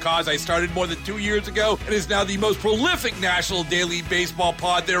passion. It's a cause I started more than 2 years ago and is now the most prolific national daily baseball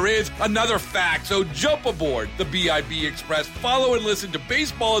pod there is. Another fact. So jump aboard the BIB Express. Follow and listen to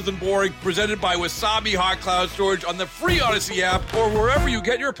Baseball Isn't Boring, presented by Wasabi Hot Cloud Storage on the free Odyssey app or wherever you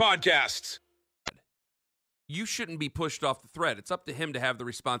get your podcasts. You shouldn't be pushed off the thread. It's up to him to have the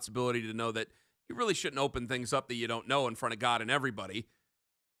responsibility to know that you really shouldn't open things up that you don't know in front of God and everybody.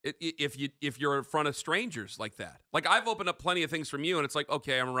 If you're in front of strangers like that. Like, I've opened up plenty of things from you, and it's like,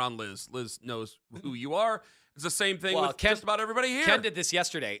 okay, I'm around Liz. Liz knows who you are. It's the same thing with just about everybody here. Ken did this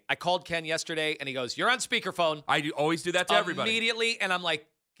yesterday. I called Ken yesterday, and he goes, "You're on speakerphone." I always do that to everybody. Immediately, and I'm like,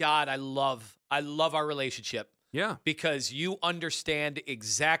 God, I love our relationship. Yeah. Because you understand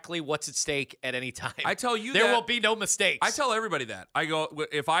exactly what's at stake at any time. I tell you there that, will be no mistakes. I tell everybody that. I go,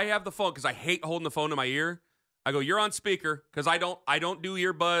 if I have the phone, because I hate holding the phone to my ear, I go, you're on speaker, because I don't do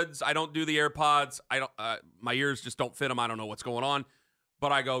earbuds. I don't do the AirPods. My ears just don't fit them. I don't know what's going on.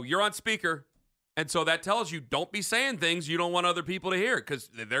 But I go, you're on speaker. And so that tells you, don't be saying things you don't want other people to hear, because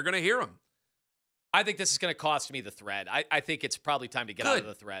they're going to hear them. I think this is going to cost me the thread. I think it's probably time to get out of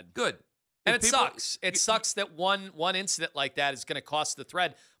the thread. Good. And it sucks. It sucks that one incident like that is going to cost the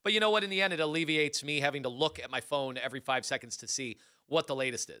thread. But you know what? In the end, it alleviates me having to look at my phone every 5 seconds to see what the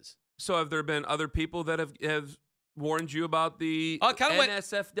latest is. So have there been other people that have warned you about the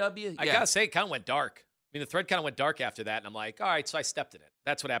NSFW? I got to say, it kind of went dark. I mean, the thread kind of went dark after that. And I'm like, all right, so I stepped in it.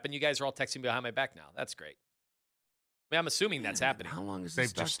 That's what happened. You guys are all texting me behind my back now. That's great. I mean, I'm assuming that's happening. How long is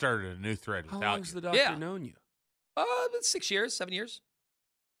They've just started a new thread without you. How long has the doctor known you? 6 years, 7 years.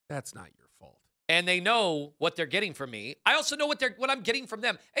 That's not your fault. And they know what they're getting from me. I also know what I'm getting from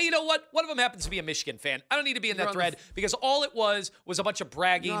them. Hey, you know what? One of them happens to be a Michigan fan. I don't need to be in that thread because all it was a bunch of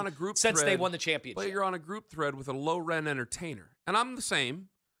bragging on a group since thread, they won the championship. But you're on a group thread with a low-rent entertainer. And I'm the same.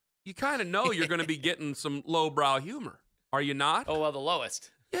 You kind of know you're going to be getting some lowbrow humor. Are you not? Oh, well, the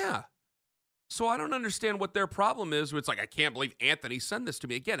lowest. Yeah. So I don't understand what their problem is. Where it's like, I can't believe Anthony sent this to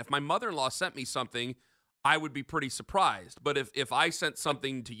me. Again, if my mother-in-law sent me something, I would be pretty surprised. But if I sent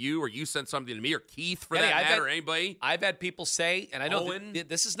something to you or you sent something to me or Keith for that matter or anybody. I've had people say, and I know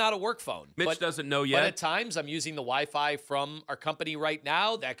this is not a work phone. Mitch doesn't know yet. But at times I'm using the Wi-Fi from our company right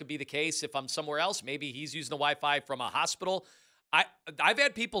now. That could be the case if I'm somewhere else. Maybe he's using the Wi-Fi from a hospital. I've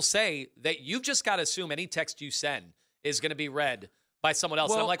had people say that you've just got to assume any text you send is going to be read by someone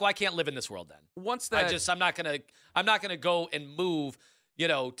else. And I'm like, well, I can't live in this world then. I'm not gonna go and move,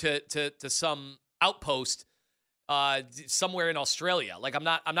 to some outpost somewhere in Australia. Like I'm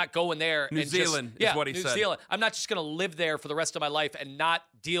not going there. New Zealand is what he said. New Zealand. I'm not just gonna live there for the rest of my life and not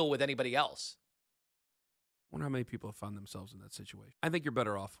deal with anybody else. I wonder how many people have found themselves in that situation. I think you're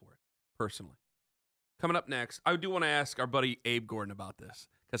better off for it, personally. Coming up next, I do want to ask our buddy Abe Gordon about this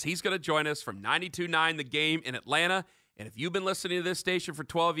because he's going to join us from 92.9 The Game in Atlanta. And if you've been listening to this station for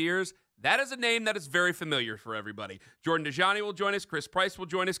 12 years, that is a name that is very familiar for everybody. Jordan Dajani will join us. Chris Price will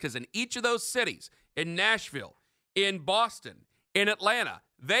join us because in each of those cities, in Nashville, in Boston, in Atlanta,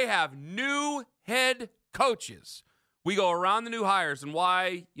 they have new head coaches. We go around the new hires and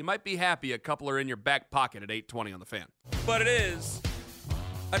why you might be happy a couple are in your back pocket at 8:20 on The Fan. But it is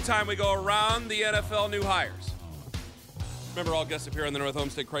a time we go around the NFL new hires. Remember, all guests appear on the North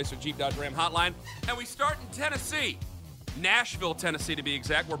Homestead Chrysler Jeep Dodge Ram hotline. And we start in Tennessee. Nashville, Tennessee, to be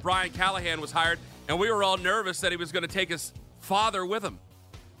exact, where Brian Callahan was hired, and we were all nervous that he was going to take his father with him.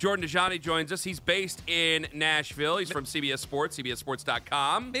 Jordan Dajani joins us. He's based in Nashville. He's from CBS Sports,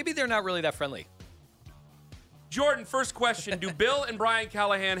 CBSSports.com. Maybe they're not really that friendly. Jordan, first question. Do Bill and Brian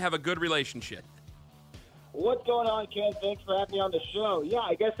Callahan have a good relationship? What's going on, Ken? Thanks for having me on the show. Yeah,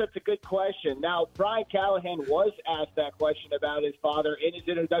 I guess that's a good question. Now, Brian Callahan was asked that question about his father in his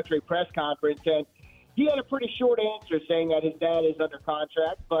introductory press conference, and he had a pretty short answer saying that his dad is under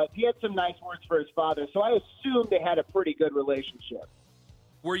contract, but he had some nice words for his father, so I assume they had a pretty good relationship.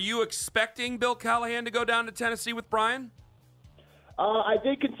 Were you expecting Bill Callahan to go down to Tennessee with Brian? I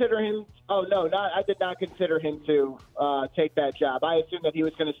did consider him. Oh, no, I did not consider him to take that job. I assumed that he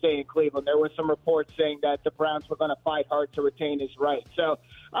was going to stay in Cleveland. There were some reports saying that the Browns were going to fight hard to retain his rights. So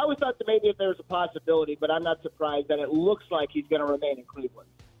I always thought that maybe if there was a possibility, but I'm not surprised that it looks like he's going to remain in Cleveland.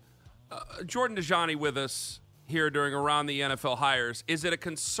 Jordan Dajani with us here during Around the NFL Hires. Is it a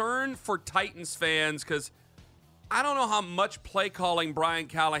concern for Titans fans? Because I don't know how much play calling Brian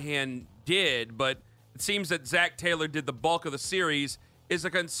Callahan did, but it seems that Zach Taylor did the bulk of the series. Is a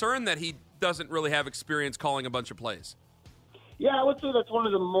concern that he doesn't really have experience calling a bunch of plays? Yeah, I would say that's one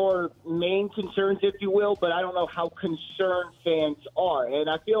of the more main concerns, if you will, but I don't know how concerned fans are. And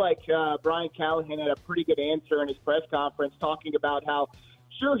I feel like Brian Callahan had a pretty good answer in his press conference talking about how,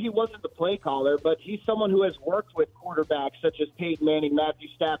 sure, he wasn't the play caller, but he's someone who has worked with quarterbacks such as Peyton Manning, Matthew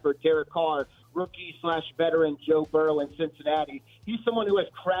Stafford, Derek Carr, rookie/veteran Joe Burrow in Cincinnati. He's someone who has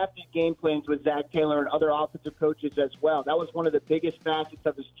crafted game plans with Zach Taylor and other offensive coaches as well. That was one of the biggest facets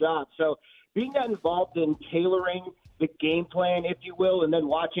of his job. So being that involved in tailoring the game plan, if you will, and then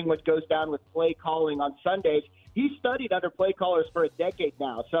watching what goes down with play calling on Sundays, he's studied under play callers for a decade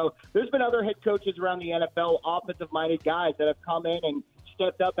now. So there's been other head coaches around the NFL, offensive-minded guys that have come in and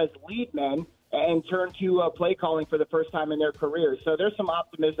stepped up as lead men and turned to play calling for the first time in their careers. So there's some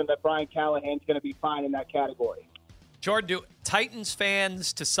optimism that Brian Callahan's going to be fine in that category. Jordan, do Titans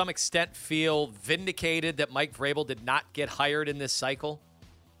fans to some extent feel vindicated that Mike Vrabel did not get hired in this cycle?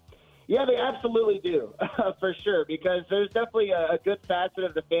 Yeah, they absolutely do, for sure, because there's definitely a good facet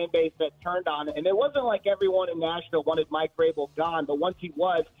of the fan base that turned on it. And it wasn't like everyone in Nashville wanted Mike Vrabel gone, but once he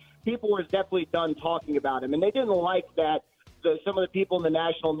was, people were definitely done talking about him. And they didn't like that some of the people in the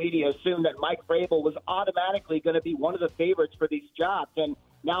national media assumed that Mike Vrabel was automatically going to be one of the favorites for these jobs. And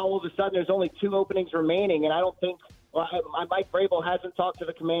now all of a sudden there's only 2 openings remaining, and I don't think Mike Vrabel hasn't talked to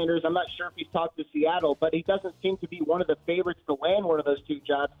the Commanders. I'm not sure if he's talked to Seattle, but he doesn't seem to be one of the favorites to land one of those 2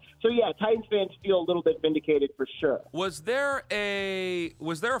 jobs. So, yeah, Titans fans feel a little bit vindicated for sure. Was there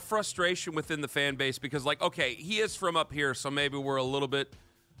a frustration within the fan base? Because, like, okay, he is from up here, so maybe we're a little bit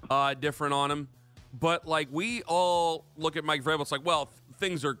different on him. But, like, we all look at Mike Vrabel. It's like, well,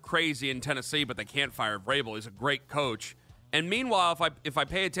 things are crazy in Tennessee, but they can't fire Vrabel. He's a great coach. And meanwhile, if I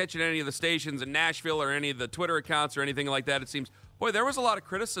pay attention to any of the stations in Nashville or any of the Twitter accounts or anything like that, it seems, boy, there was a lot of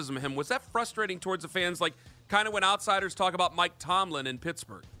criticism of him. Was that frustrating towards the fans, like kind of when outsiders talk about Mike Tomlin in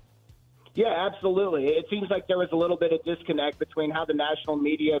Pittsburgh? Yeah, absolutely. It seems like there was a little bit of disconnect between how the national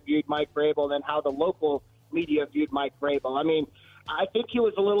media viewed Mike Vrabel and how the local media viewed Mike Vrabel. I mean, I think he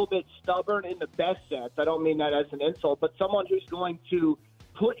was a little bit stubborn in the best sense. I don't mean that as an insult, but someone who's going to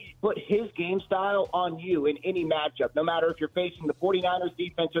put his game style on you in any matchup, no matter if you're facing the 49ers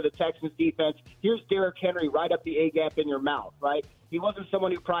defense or the Texans defense. Here's Derrick Henry right up the A-gap in your mouth, right? He wasn't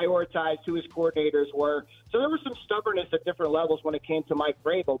someone who prioritized who his coordinators were. So there was some stubbornness at different levels when it came to Mike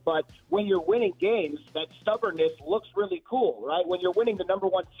Vrabel. But when you're winning games, that stubbornness looks really cool, right? When you're winning the number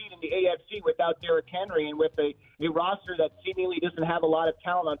 1 seed in the AFC without Derrick Henry and with a roster that seemingly doesn't have a lot of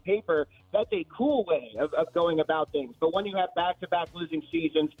talent on paper, that's a cool way of going about things. But when you have back-to-back losing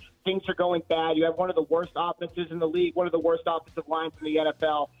seasons, things are going bad. You have one of the worst offenses in the league, one of the worst offensive lines in the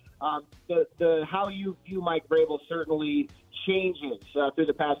NFL. The how you view Mike Vrabel certainly changes through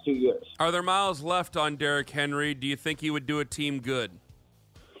the past 2 years. Are there miles left on Derrick Henry? Do you think he would do a team good?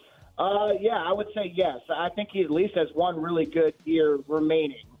 Yeah, I would say yes. I think he at least has one really good year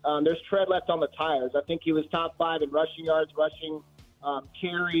remaining. There's tread left on the tires. I think he was top 5 in rushing yards, rushing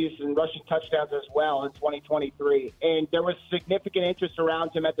carries, and rushing touchdowns as well in 2023. And there was significant interest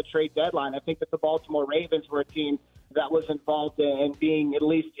around him at the trade deadline. I think that the Baltimore Ravens were a team that was involved in being at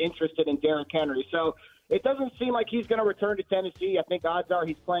least interested in Derrick Henry. So it doesn't seem like he's going to return to Tennessee. I think odds are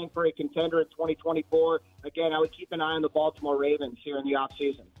he's playing for a contender in 2024. Again, I would keep an eye on the Baltimore Ravens here in the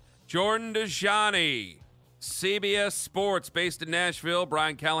offseason. Jordan Dajani, CBS Sports, based in Nashville.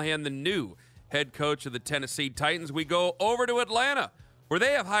 Brian Callahan, the new head coach of the Tennessee Titans. We go over to Atlanta, where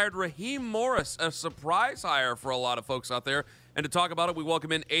they have hired Raheem Morris, a surprise hire for a lot of folks out there. And to talk about it, we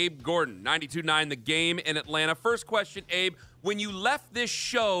welcome in Abe Gordon, 92.9 The Game in Atlanta. First question, Abe, when you left this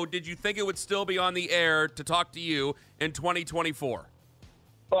show, did you think it would still be on the air to talk to you in 2024?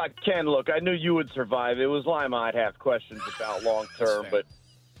 Well, Ken, look, I knew you would survive. It was Lima I'd have questions about long term, but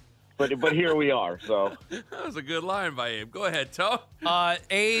here we are. So that was a good line by Abe. Go ahead, Toe.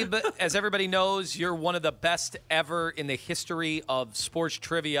 Abe, as everybody knows, you're one of the best ever in the history of sports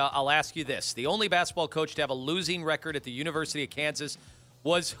trivia. I'll ask you this. The only basketball coach to have a losing record at the University of Kansas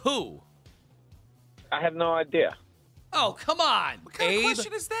was who? I have no idea. Oh, come on, What kind Abe? of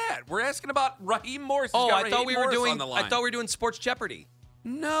question is that? We're asking about Raheem Morris. I thought we were doing Sports Jeopardy.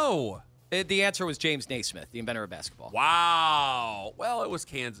 No. The answer was James Naismith, the inventor of basketball. Wow. Well, it was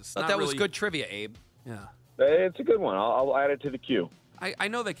Kansas. But that was good trivia, Abe. Yeah. It's a good one. I'll add it to the queue. I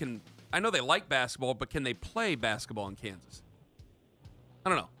know they can. I know they like basketball, but can they play basketball in Kansas? I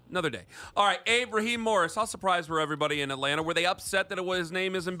don't know. Another day. All right, Abe, Raheem Morris. How surprised were everybody in Atlanta? Were they upset that his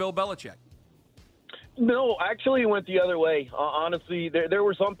name isn't Bill Belichick? No, actually, it went the other way. Honestly, there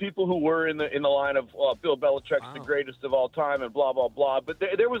were some people who were in the line of Bill Belichick's the greatest of all time and blah blah blah. But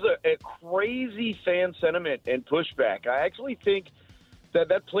there was a crazy fan sentiment and pushback. I actually think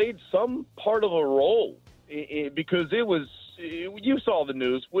that played some part of a role because it was. You saw the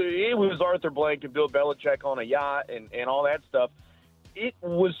news. It was Arthur Blank and Bill Belichick on a yacht and all that stuff. It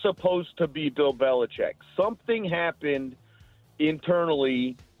was supposed to be Bill Belichick. Something happened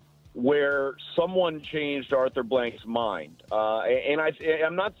internally where someone changed Arthur Blank's mind. And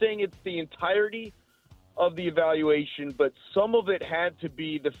I'm not saying it's the entirety of the evaluation, but some of it had to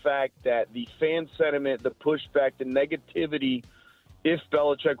be the fact that the fan sentiment, the pushback, the negativity, if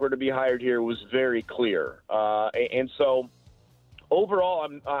Belichick were to be hired here, was very clear. And so overall,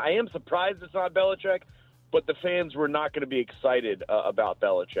 I am surprised it's not Belichick, but the fans were not going to be excited about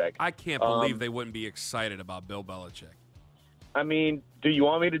Belichick. I can't believe they wouldn't be excited about Bill Belichick. I mean, do you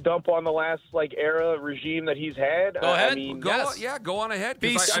want me to dump on the last era regime that he's had? Go ahead. I mean, Go on ahead.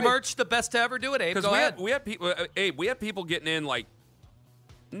 Besmirch the best to ever do it, Abe. Go ahead. We had people. Abe, we had people getting in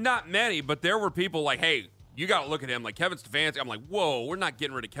not many, but there were people like, hey, you got to look at him like Kevin Stefanski. I'm like, whoa, we're not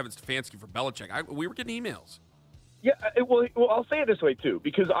getting rid of Kevin Stefanski for Belichick. We were getting emails. Yeah, well, I'll say it this way too,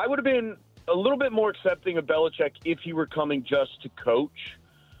 because I would have been a little bit more accepting of Belichick if he were coming just to coach.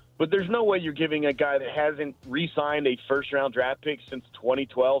 But there's no way you're giving a guy that hasn't re-signed a first-round draft pick since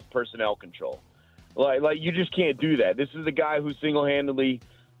 2012 personnel control. Like you just can't do that. This is a guy who single-handedly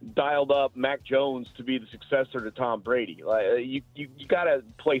dialed up Mac Jones to be the successor to Tom Brady. You got to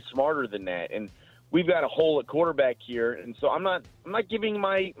play smarter than that. And we've got a hole at quarterback here, and so I'm not giving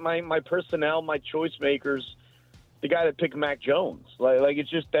my personnel, my choice makers, the guy that picked Mac Jones.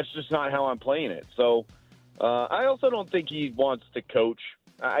 That's just not how I'm playing it. So I also don't think he wants to coach.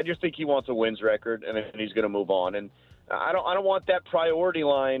 I just think he wants a wins record, and then he's going to move on. And I don't want that priority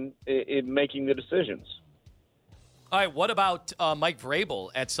line in making the decisions. All right, what about Mike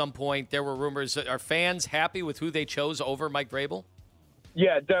Vrabel? At some point, there were rumors. Are fans happy with who they chose over Mike Vrabel?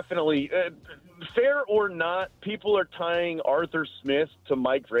 Yeah, definitely. Fair or not, people are tying Arthur Smith to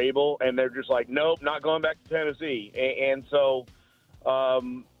Mike Vrabel, and they're just like, nope, not going back to Tennessee. And so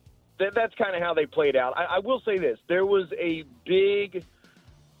that's kind of how they played out. I will say this. There was a big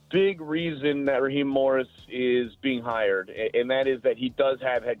reason that Raheem Morris is being hired, and that is that he does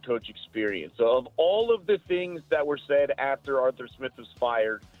have head coach experience. So of all of the things that were said after Arthur Smith was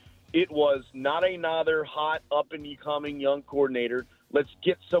fired, it was not another hot, up-and-coming young coordinator. Let's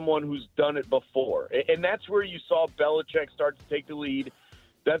get someone who's done it before. And that's where you saw Belichick start to take the lead.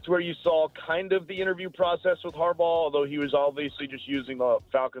 That's where you saw kind of the interview process with Harbaugh, although he was obviously just using the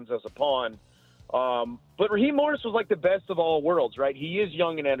Falcons as a pawn. But Raheem Morris was like the best of all worlds, right? He is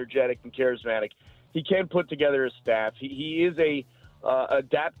young and energetic and charismatic. He can put together a staff. He is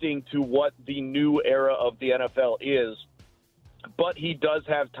adapting to what the new era of the NFL is. But he does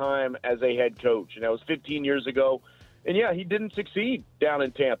have time as a head coach, and that was 15 years ago. And, yeah, he didn't succeed down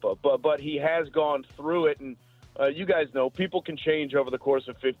in Tampa, but he has gone through it. And you guys know people can change over the course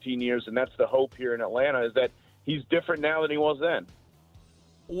of 15 years, and that's the hope here in Atlanta is that he's different now than he was then.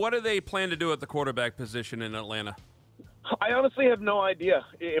 What do they plan to do at the quarterback position in Atlanta? I honestly have no idea,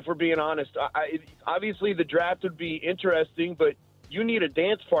 if we're being honest. Obviously, the draft would be interesting, but you need a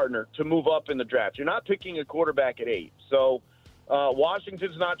dance partner to move up in the draft. You're not picking a quarterback at 8. So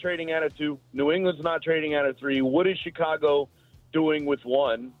Washington's not trading out of 2. New England's not trading out of 3. What is Chicago doing with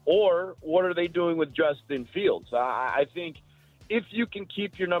 1? Or what are they doing with Justin Fields? I think if you can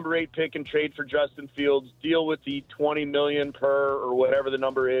keep your number 8 pick and trade for Justin Fields, deal with the $20 million per or whatever the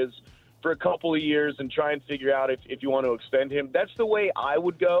number is for a couple of years and try and figure out if you want to extend him. That's the way I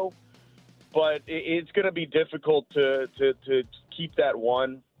would go, but it's going to be difficult to keep that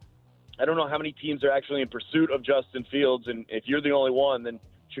 1. I don't know how many teams are actually in pursuit of Justin Fields, and if you're the only one, then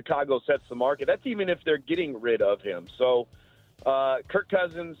Chicago sets the market. That's even if they're getting rid of him. So Kirk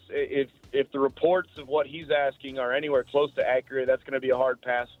Cousins, if the reports of what he's asking are anywhere close to accurate, that's going to be a hard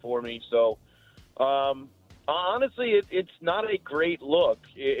pass for me. So honestly, it's not a great look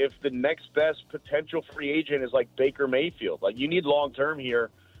if the next best potential free agent is like Baker Mayfield. Like, you need long-term here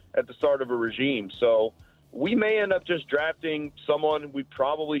at the start of a regime. So we may end up just drafting someone we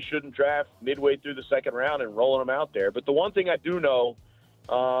probably shouldn't draft midway through the second round and rolling them out there. But the one thing I do know,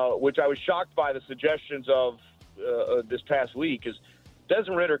 which I was shocked by the suggestions of this past week, is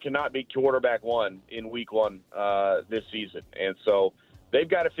Desmond Ridder cannot be quarterback 1 in week 1 this season. And so they've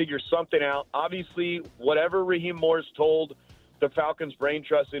got to figure something out. Obviously, whatever Raheem Morris told the Falcons Brain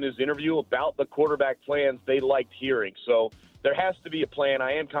Trust in his interview about the quarterback plans, they liked hearing. So there has to be a plan.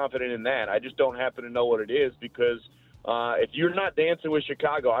 I am confident in that. I just don't happen to know what it is because If you're not dancing with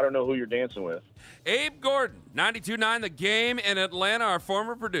Chicago, I don't know who you're dancing with. Abe Gordon, 92.9 The Game in Atlanta, our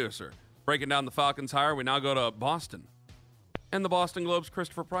former producer. Breaking down the Falcons hire, we now go to Boston. And the Boston Globe's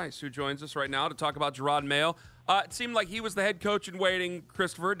Christopher Price, who joins us right now to talk about Jerod Mayo. It seemed like he was the head coach in waiting,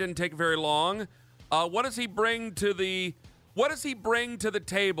 Christopher. It didn't take very long. What does he bring to the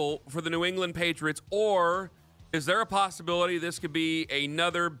table for the New England Patriots? Or is there a possibility this could be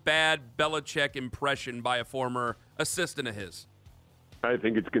another bad Belichick impression by a former assistant of his? I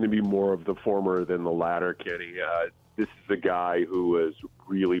think it's going to be more of the former than the latter, Kenny. This is a guy who was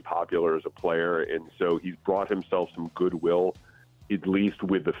really popular as a player, and so he's brought himself some goodwill, at least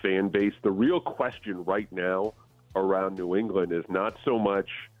with the fan base. The real question right now around New England is not so much,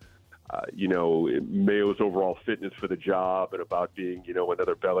 Mayo's overall fitness for the job and about being,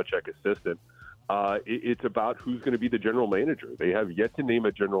 another Belichick assistant. It's about who's going to be the general manager. They have yet to name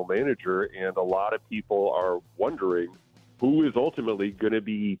a general manager, and a lot of people are wondering who is ultimately going to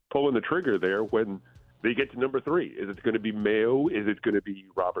be pulling the trigger there when they get to number 3. Is it going to be Mayo? Is it going to be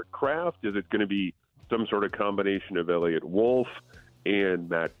Robert Kraft? Is it going to be some sort of combination of Elliott Wolf and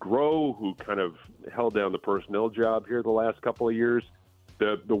Matt Groh, who kind of held down the personnel job here the last couple of years?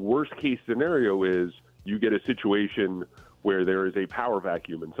 The worst case scenario is you get a situation where there is a power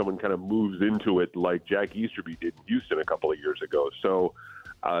vacuum and someone kind of moves into it like Jack Easterby did in Houston a couple of years ago. So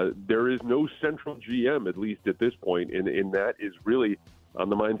there is no central GM, at least at this point, and that is really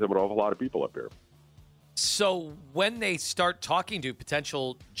on the minds of an awful lot of people up here. So when they start talking to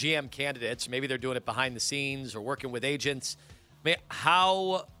potential GM candidates, maybe they're doing it behind the scenes or working with agents,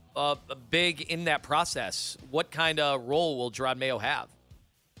 how big in that process, what kind of role will Jerod Mayo have?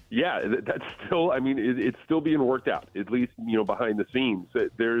 Yeah, that's still, it's still being worked out, at least, behind the scenes.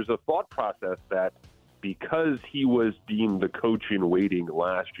 There's a thought process that because he was deemed the coach in waiting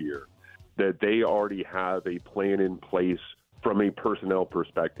last year, that they already have a plan in place from a personnel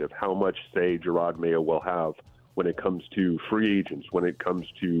perspective, how much say Jerod Mayo will have when it comes to free agents, when it comes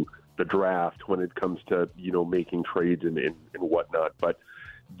to the draft, when it comes to, making trades and whatnot. But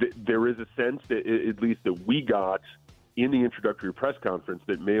there is a sense that, at least that we got in the introductory press conference,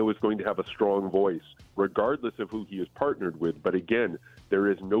 that Mayo is going to have a strong voice, regardless of who he is partnered with. But again, there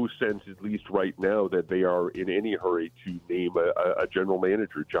is no sense, at least right now, that they are in any hurry to name a general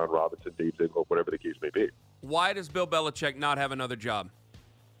manager, John Robinson, Dave Ziegler, whatever the case may be. Why does Bill Belichick not have another job?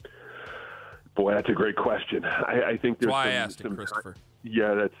 Boy, that's a great question. I think there's why I asked it, Christopher.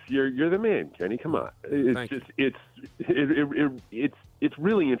 Yeah, you're the man, Kenny. Come on. It's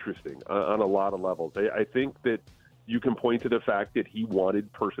really interesting on a lot of levels. I think that you can point to the fact that he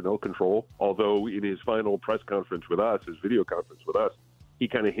wanted personnel control, although in his final press conference with us, his video conference with us, he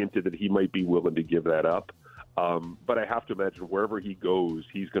kind of hinted that he might be willing to give that up. But I have to imagine wherever he goes,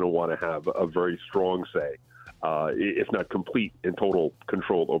 he's going to want to have a very strong say, if not complete and total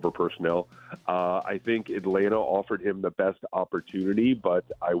control over personnel. I think Atlanta offered him the best opportunity, but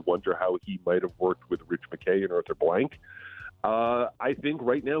I wonder how he might have worked with Rich McKay and Arthur Blank. I think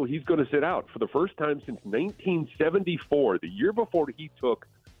right now he's going to sit out for the first time since 1974, the year before he took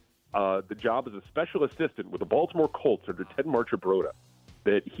the job as a special assistant with the Baltimore Colts under Ted Marchibroda,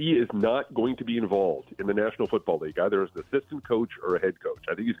 that he is not going to be involved in the National Football League, either as an assistant coach or a head coach.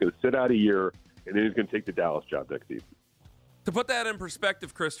 I think he's going to sit out a year, and then he's going to take the Dallas job next season. To put that in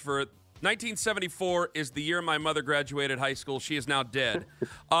perspective, Christopher, 1974 is the year my mother graduated high school. She is now dead.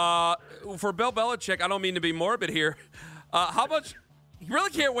 For Bill Belichick, I don't mean to be morbid here. How much? You really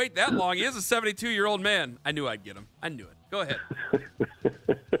can't wait that long. He is a 72-year-old man. I knew I'd get him. I knew it. Go ahead.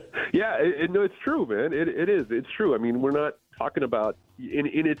 Yeah, no, it's true, man. It is. It's true. I mean, we're not talking about, and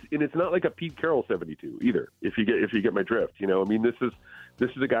it's not like a Pete Carroll 72 either. If you get my drift, this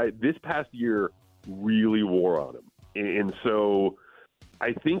is a guy. This past year really wore on him, and so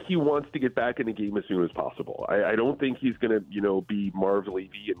I think he wants to get back in the game as soon as possible. I don't think he's going to, be Marv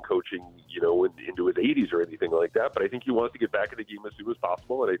Levy and coaching, into his 80s or anything like that. But I think he wants to get back in the game as soon as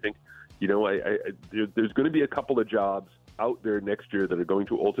possible. And I think, there's going to be a couple of jobs out there next year that are going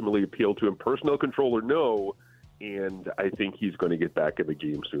to ultimately appeal to him, personnel control or no. And I think he's going to get back in the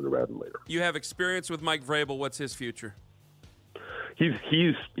game sooner rather than later. You have experience with Mike Vrabel. What's his future? He's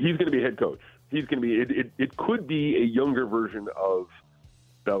going to be a head coach. He's going to be. It could be a younger version of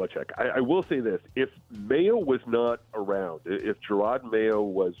Belichick. I will say this: if Mayo was not around, if Jerod Mayo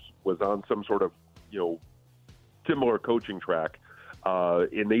was on some sort of similar coaching track,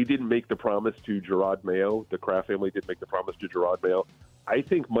 and they didn't make the promise to Jerod Mayo, the Kraft family didn't make the promise to Jerod Mayo, I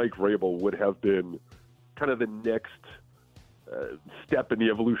think Mike Vrabel would have been kind of the next step in the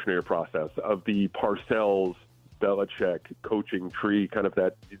evolutionary process of the Parcells, Belichick coaching tree, kind of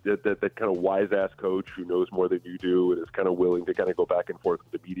that kind of wise-ass coach who knows more than you do and is kind of willing to kind of go back and forth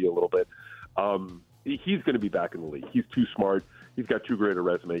with the media a little bit. He's going to be back in the league. He's too smart. He's got too great a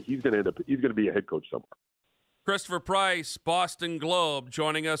resume. He's going to be a head coach somewhere. Christopher Price, Boston Globe,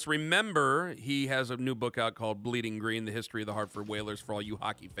 joining us. Remember, he has a new book out called Bleeding Green, The History of the Hartford Whalers, for all you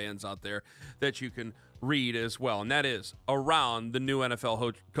hockey fans out there that you can read as well. And that is around the new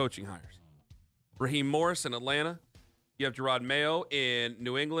NFL coaching hires. Raheem Morris in Atlanta. You have Gerard Mayo in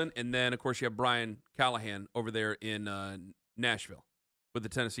New England. And then, of course, you have Brian Callahan over there in Nashville with the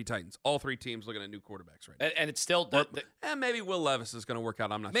Tennessee Titans. All three teams looking at new quarterbacks right now. And it's still... maybe Will Levis is going to work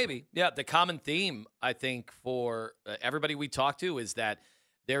out. I'm not sure. Maybe. Yeah, the common theme, I think, for everybody we talk to is that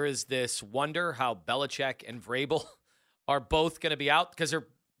there is this wonder how Belichick and Vrabel are both going to be out because they're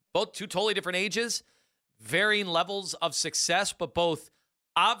both two totally different ages, varying levels of success, but both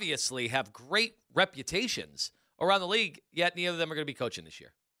obviously have great reputations around the league, yet neither of them are going to be coaching this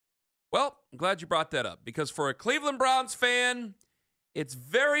year. Well, I'm glad you brought that up because for a Cleveland Browns fan, it's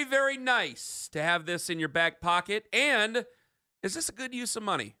very, very nice to have this in your back pocket. And is this a good use of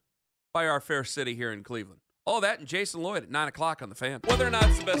money by our fair city here in Cleveland? All that and Jason Lloyd at 9 o'clock on The Fan. Whether or not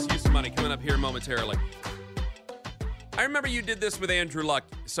it's the best use of money coming up here momentarily. I remember you did this with Andrew Luck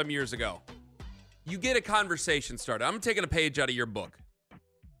some years ago. You get a conversation started. I'm taking a page out of your book.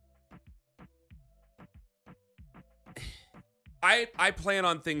 I plan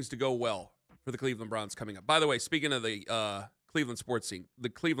on things to go well for the Cleveland Browns coming up. By the way, speaking of the Cleveland sports scene, the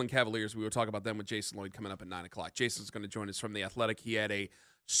Cleveland Cavaliers, we will talk about them with Jason Lloyd coming up at 9 o'clock. Jason's going to join us from The Athletic. He had a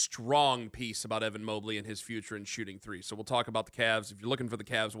strong piece about Evan Mobley and his future in shooting three. So we'll talk about the Cavs. If you're looking for the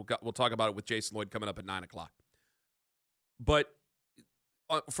Cavs, we'll talk about it with Jason Lloyd coming up at 9 o'clock. But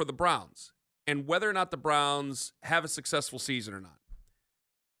for the Browns, and whether or not the Browns have a successful season or not,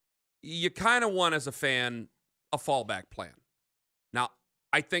 you kind of want, as a fan, a fallback plan. Now,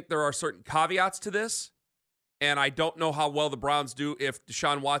 I think there are certain caveats to this, and I don't know how well the Browns do if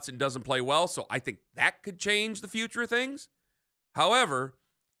Deshaun Watson doesn't play well, so I think that could change the future of things. However,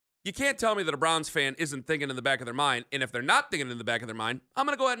 you can't tell me that a Browns fan isn't thinking in the back of their mind, and if they're not thinking in the back of their mind, I'm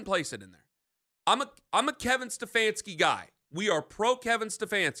going to go ahead and place it in there. I'm a Kevin Stefanski guy. We are pro Kevin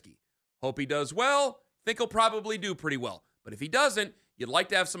Stefanski. Hope he does well. Think he'll probably do pretty well. But if he doesn't, you'd like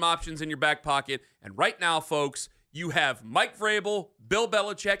to have some options in your back pocket. And right now, folks, you have Mike Vrabel, Bill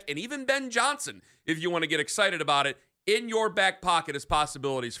Belichick, and even Ben Johnson, if you want to get excited about it, in your back pocket as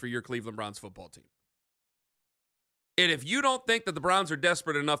possibilities for your Cleveland Browns football team. And if you don't think that the Browns are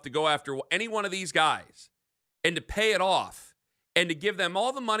desperate enough to go after any one of these guys and to pay it off and to give them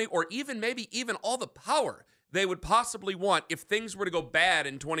all the money or maybe even all the power they would possibly want if things were to go bad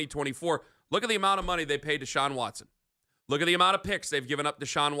in 2024, look at the amount of money they paid Deshaun Watson. Look at the amount of picks they've given up to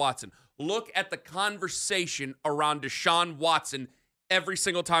Deshaun Watson. Look at the conversation around Deshaun Watson every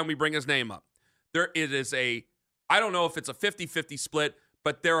single time we bring his name up. I don't know if it's a 50-50 split,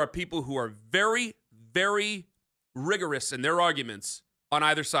 but there are people who are very, very rigorous in their arguments on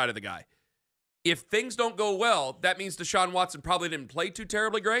either side of the guy. If things don't go well, that means Deshaun Watson probably didn't play too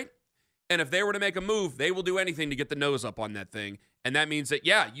terribly great. And if they were to make a move, they will do anything to get the nose up on that thing. And that means that,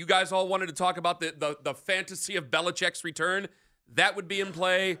 yeah, you guys all wanted to talk about the fantasy of Belichick's return. That would be in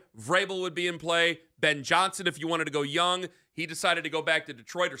play. Vrabel would be in play. Ben Johnson, if you wanted to go young, he decided to go back to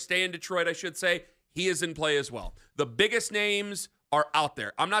Detroit, or stay in Detroit, I should say. He is in play as well. The biggest names are out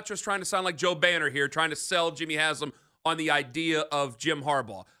there. I'm not just trying to sound like Joe Banner here, trying to sell Jimmy Haslam on the idea of Jim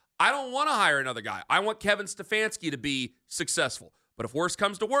Harbaugh. I don't want to hire another guy. I want Kevin Stefanski to be successful. But if worse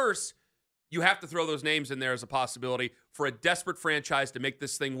comes to worse, you have to throw those names in there as a possibility for a desperate franchise to make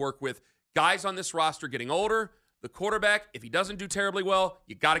this thing work with guys on this roster getting older. The quarterback, if he doesn't do terribly well,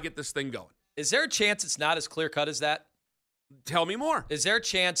 you got to get this thing going. Is there a chance it's not as clear-cut as that? Tell me more. Is there a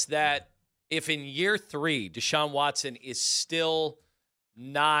chance that if in year 3, Deshaun Watson is still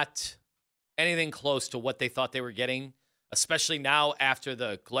not anything close to what they thought they were getting, especially now after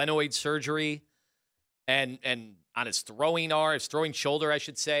the glenoid surgery and on his throwing shoulder, I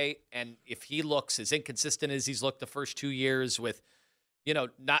should say, and if he looks as inconsistent as he's looked the first 2 years with,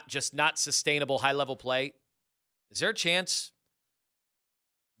 not sustainable high-level play, is there a chance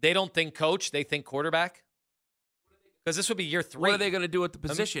they don't think coach, they think quarterback? Because this would be year 3. What are they going to do at the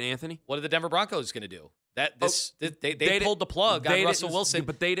position, Anthony? What are the Denver Broncos going to do? They pulled the plug on Russell Wilson,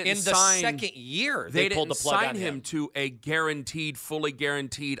 but they didn't in the second year. They pulled the plug on him to a fully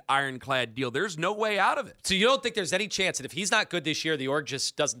guaranteed, ironclad deal. There's no way out of it. So you don't think there's any chance that if he's not good this year, the org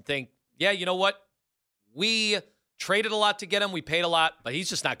just doesn't think, yeah, you know what? We traded a lot to get him. We paid a lot, but he's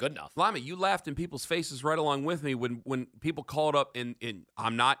just not good enough. Lamy, you laughed in people's faces right along with me when people called up, and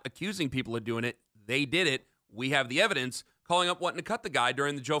I'm not accusing people of doing it. They did it we have the evidence calling up wanting to cut the guy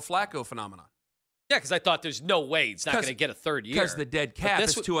during the Joe Flacco phenomenon. Yeah, because I thought there's no way he's not going to get a third year. Because the dead cap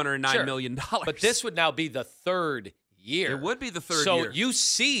is $209 million. But this would now be the third year. It would be the third year.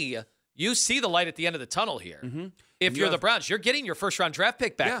 So you see the light at the end of the tunnel here. Mm-hmm. If you're the Browns, you're getting your first-round draft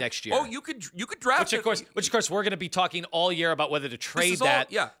pick back next year. Oh, you could draft which of course we're going to be talking all year about whether to trade that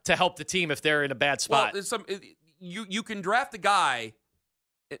to help the team if they're in a bad spot. Well, you can draft the guy.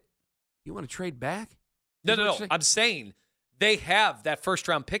 You want to trade back? No. I'm saying they have that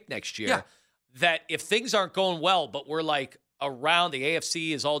first-round pick next year. Yeah. That if things aren't going well, but we're like around, the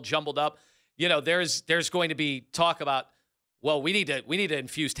AFC is all jumbled up, there's going to be talk about, well, we need to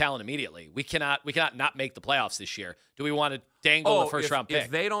infuse talent immediately. We cannot not make the playoffs this year. Do we want to dangle the first round pick?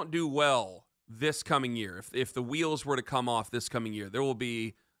 If they don't do well this coming year, if the wheels were to come off this coming year, there will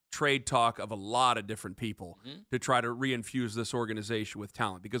be trade talk of a lot of different people to try to reinfuse this organization with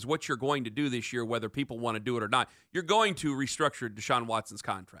talent. Because what you're going to do this year, whether people want to do it or not, you're going to restructure Deshaun Watson's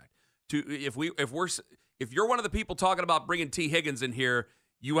contract. If you're one of the people talking about bringing T. Higgins in here,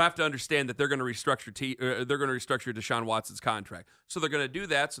 you have to understand that they're going to restructure Deshaun Watson's contract. So they're going to do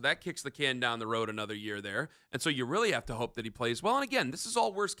that. So that kicks the can down the road another year there. And so you really have to hope that he plays well. And again, this is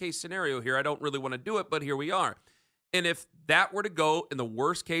all worst case scenario here. I don't really want to do it, but here we are. And if that were to go in the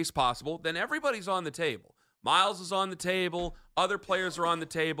worst case possible, then everybody's on the table. Miles is on the table. Other players are on the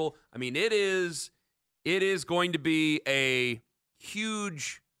table. I mean, it is going to be a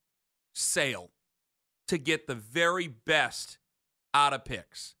huge sale to get the very best out of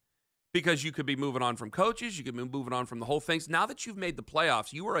picks, because you could be moving on from coaches, you could be moving on from the whole thing. Now that you've made the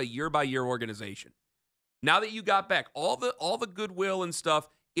playoffs, you are a year-by-year organization. Now that you got back all the goodwill and stuff,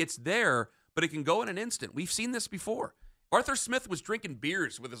 it's there, but it can go in an instant. We've seen this before. Arthur Smith was drinking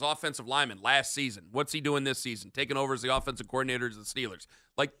beers with his offensive lineman last season. What's he doing this season? Taking over as the offensive coordinator of the Steelers.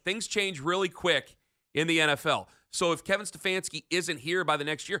 Like, things change really quick in the NFL. So if Kevin Stefanski isn't here by the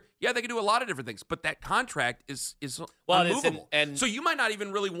next year, yeah, they can do a lot of different things. But that contract is unmovable. And so you might not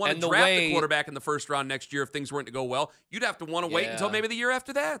even really want to draft the quarterback in the first round next year if things weren't to go well. You'd have to want to wait until maybe the year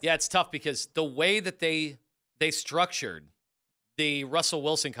after that. Yeah, it's tough because the way that they structured the Russell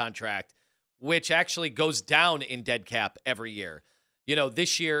Wilson contract, which actually goes down in dead cap every year.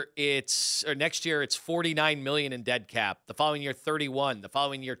 This year next year it's $49 million in dead cap. The following year, $31. The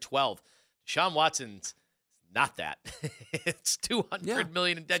following year, $12. Deshaun Watson's not that. It's $200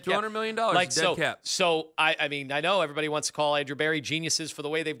 million in dead cap. $200 million dead cap. So, I mean, I know everybody wants to call Andrew Berry geniuses for the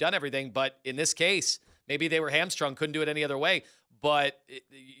way they've done everything, but in this case, maybe they were hamstrung, couldn't do it any other way. But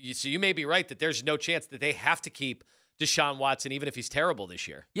so you may be right that there's no chance that they have to keep Deshaun Watson, even if he's terrible this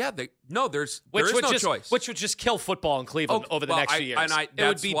year. Yeah, there is no choice. Which would just kill football in Cleveland over the next few years. It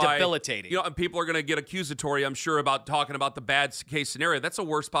would be debilitating. And people are going to get accusatory, I'm sure, about talking about the bad case scenario. That's the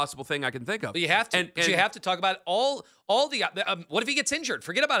worst possible thing I can think of. But you have to. And you have to talk about all the. What if he gets injured?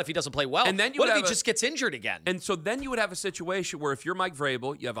 Forget about if he doesn't play well. And then what if he just gets injured again? And so then you would have a situation where if you're Mike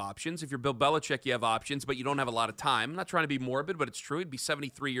Vrabel, you have options. If you're Bill Belichick, you have options, but you don't have a lot of time. I'm not trying to be morbid, but it's true. He'd be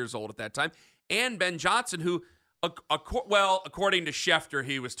 73 years old at that time. And Ben Johnson, who. According to Schefter,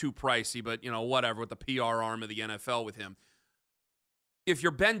 he was too pricey, but, whatever, with the PR arm of the NFL with him. If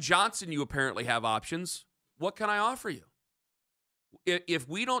you're Ben Johnson, you apparently have options. What can I offer you? If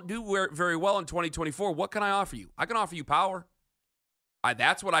we don't do very well in 2024, what can I offer you? I can offer you power.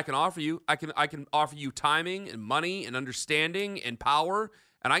 That's what I can offer you. I can offer you timing and money and understanding and power,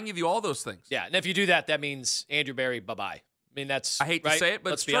 and I can give you all those things. Yeah, and if you do that, that means Andrew Berry, bye-bye. I mean, I hate to say it, but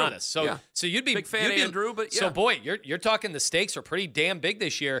let's be honest. So you'd be big fan of Andrew, but so boy, you're talking the stakes are pretty damn big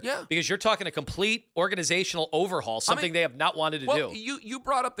this year. Yeah, because you're talking a complete organizational overhaul, something they have not wanted to do. You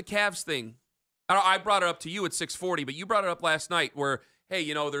brought up the Cavs thing. I brought it up to you at 6:40, but you brought it up last night. Where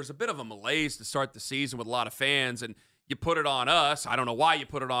there's a bit of a malaise to start the season with a lot of fans, and you put it on us. I don't know why you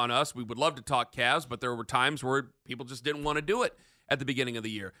put it on us. We would love to talk Cavs, but there were times where people just didn't want to do it. At the beginning of the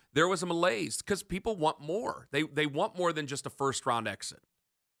year, there was a malaise because people want more. They want more than just a first-round exit.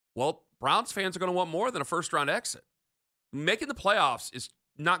 Well, Browns fans are going to want more than a first-round exit. Making the playoffs is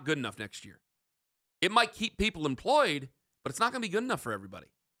not good enough next year. It might keep people employed, but it's not going to be good enough for everybody.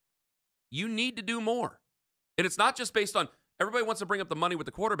 You need to do more. And it's not just based on everybody wants to bring up the money with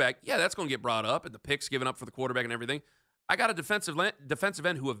the quarterback. Yeah, that's going to get brought up, and the picks given up for the quarterback and everything. I got a defensive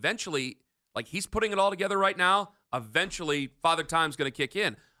end who eventually, he's putting it all together right now. Eventually, Father Time's going to kick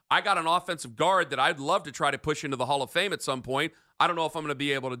in. I got an offensive guard that I'd love to try to push into the Hall of Fame at some point. I don't know if I'm going to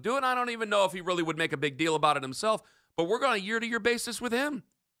be able to do it. I don't even know if he really would make a big deal about it himself. But we're going a year-to-year basis with him.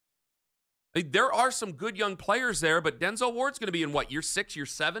 There are some good young players there, but Denzel Ward's going to be in year 6, year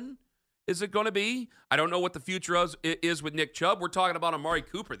 7? Is it going to be? I don't know what the future is with Nick Chubb. We're talking about Amari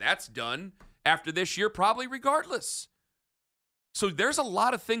Cooper. That's done. after this year, probably regardless. So there's a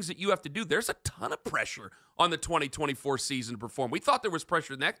lot of things that you have to do. There's a ton of pressure on the 2024 season to perform. We thought there was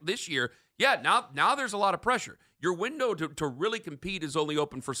pressure this year. Yeah, now there's a lot of pressure. Your window to really compete is only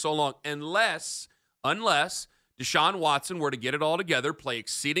open for so long unless Deshaun Watson were to get it all together, play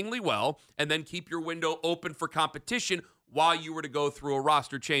exceedingly well, and then keep your window open for competition while you were to go through a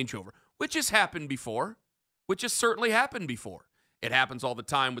roster changeover, which has happened before, which has certainly happened before. It happens all the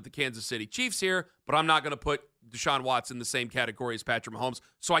time with the Kansas City Chiefs here, but I'm not going to put Deshaun Watson in the same category as Patrick Mahomes,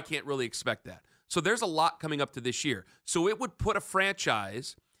 so I can't really expect that. So there's a lot coming up to this year. So it would put a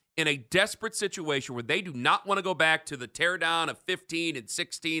franchise in a desperate situation where they do not want to go back to the teardown of 15 and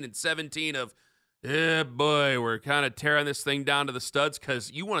 16 and 17 of, boy, we're kind of tearing this thing down to the studs,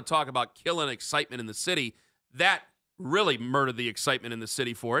 because you want to talk about killing excitement in the city. That really murdered the excitement in the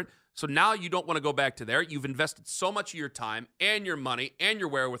city for it. So now you don't want to go back to there. You've invested so much of your time and your money and your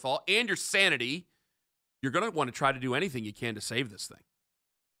wherewithal and your sanity. You're going to want to try to do anything you can to save this thing.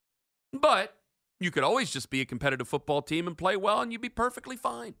 But you could always just be a competitive football team and play well, and you'd be perfectly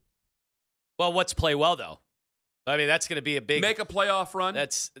fine. Well, what's play well, though? I mean, that's going to be a big... Make a playoff run.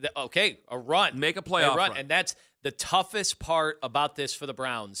 Okay, a run. Make a playoff run. And that's the toughest part about this for the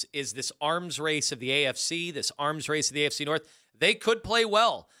Browns, is this arms race of the AFC, this arms race of the AFC North. They could play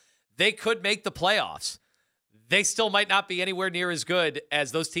well. They could make the playoffs. They still might not be anywhere near as good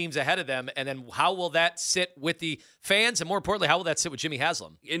as those teams ahead of them. And then how will that sit with the fans? And more importantly, how will that sit with Jimmy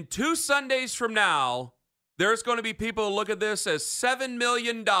Haslam? In 2 Sundays from now, there's going to be people who look at this as $7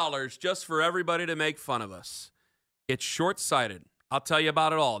 million just for everybody to make fun of us. It's short-sighted. I'll tell you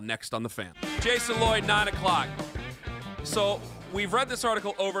about it all next on The Fan. Jason Lloyd, 9 o'clock. So we've read this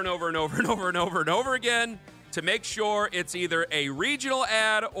article over and over and over and over and over and over again to make sure it's either a regional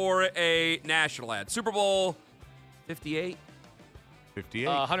ad or a national ad. Super Bowl 58? 58.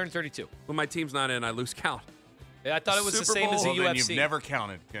 132. When my team's not in, I lose count. Yeah, I thought it was the same as the UFC. Then you've never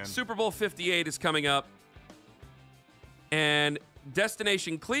counted, Ken. Super Bowl 58 is coming up. And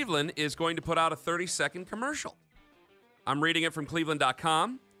Destination Cleveland is going to put out a 30-second commercial. I'm reading it from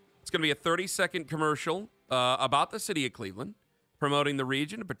Cleveland.com. It's going to be a 30-second commercial about the city of Cleveland, promoting the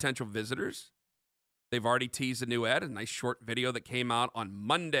region to potential visitors. They've already teased a new ad, a nice short video that came out on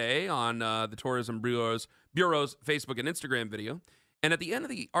Monday on the Tourism Bureau's Facebook and Instagram video. And at the end of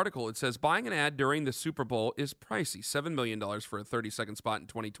the article, it says, buying an ad during the Super Bowl is pricey. $7 million for a 30-second spot in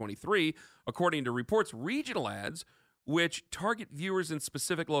 2023. According to reports, regional ads, which target viewers in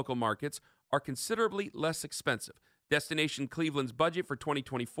specific local markets, are considerably less expensive. Destination Cleveland's budget for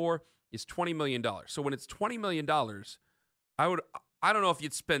 2024 is $20 million. So when it's $20 million, I don't know if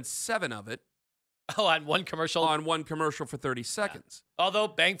you'd spend 7 of it. Oh, on one commercial? On one commercial for 30 seconds. Yeah. Although,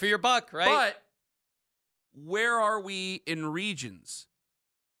 bang for your buck, right? But where are we in regions?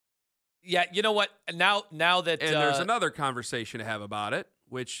 Yeah, you know what? Now that... And there's another conversation to have about it,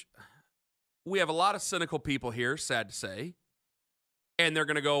 which we have a lot of cynical people here, sad to say. And they're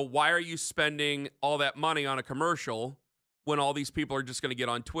going to go, why are you spending all that money on a commercial when all these people are just going to get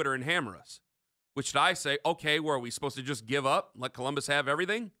on Twitter and hammer us? Which I say, okay, were we supposed to just give up, let Columbus have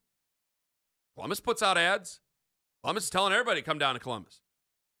everything? Columbus puts out ads. Columbus is telling everybody to come down to Columbus.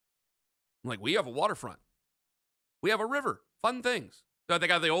 I'm like, we have a waterfront. We have a river. Fun things. So they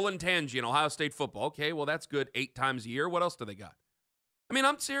got the Olentangy in Ohio State football. Okay, well, that's good 8 times a year. What else do they got? I mean,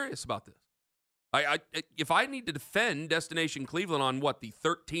 I'm serious about this. If I need to defend Destination Cleveland on, the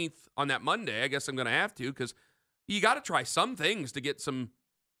 13th on that Monday, I guess I'm going to have to, because you got to try some things to get some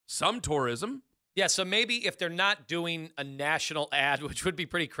tourism. Yeah, so maybe if they're not doing a national ad, which would be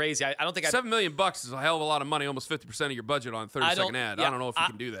pretty crazy, I don't think $7 million is a hell of a lot of money, almost 50% of your budget on a 30-second ad. Yeah, I don't know if you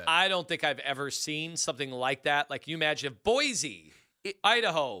can do that. I don't think I've ever seen something like that. Like, you imagine if Boise,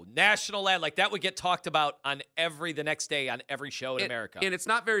 Idaho, national ad, like that would get talked about the next day on every show in America. And it's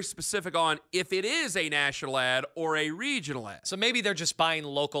not very specific on if it is a national ad or a regional ad. So maybe they're just buying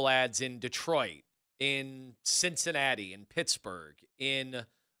local ads in Detroit, in Cincinnati, in Pittsburgh, in...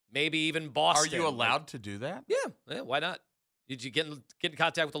 maybe even Boston. Are you allowed to do that? Yeah, why not? Did you get in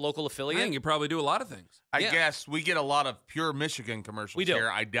contact with a local affiliate? I think you probably do a lot of things. I guess we get a lot of pure Michigan commercials we do.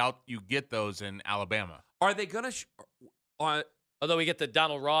 Here. I doubt you get those in Alabama. Are they going to... although we get the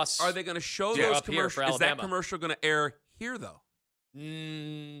Donald Ross... Are they going to show those commercials? Is that commercial going to air here, though?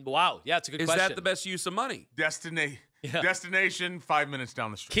 Wow. Yeah, it's a good question. Is that the best use of money? Destination, 5 minutes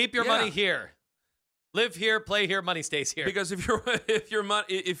down the street. Keep your money here. Live here, play here, money stays here. Because if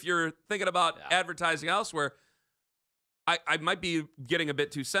you're thinking about advertising elsewhere, I might be getting a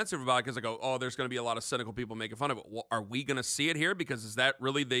bit too sensitive about it because I go, oh, there's going to be a lot of cynical people making fun of it. Well, are we going to see it here? Because is that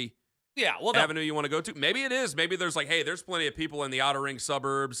really the avenue you want to go to? Maybe it is. Maybe there's there's plenty of people in the outer ring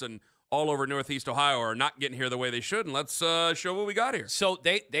suburbs and all over Northeast Ohio are not getting here the way they should, and let's show what we got here. So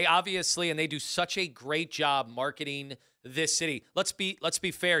they obviously, and they do such a great job marketing this city. Let's be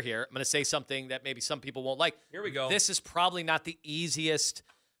fair here. I'm going to say something that maybe some people won't like. Here we go. This is probably not the easiest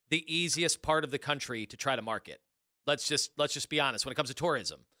part of the country to try to market. Let's just be honest. When it comes to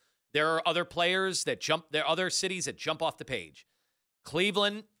tourism, there are other players that there are other cities that jump off the page.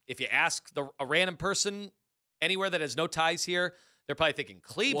 Cleveland, if you ask a random person anywhere that has no ties here, they're probably thinking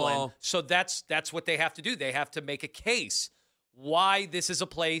Cleveland. Well, so that's what they have to do. They have to make a case why this is a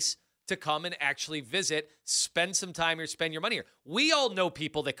place to come and actually visit, spend some time here, spend your money here. We all know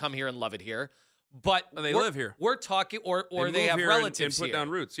people that come here and love it here, but they live here. We're talking, or they have relatives and put down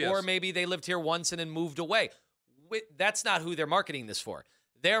roots, yes. Or maybe they lived here once and then moved away. That's not who they're marketing this for.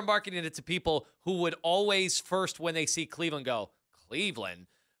 They're marketing it to people who would always first, when they see Cleveland, go, Cleveland,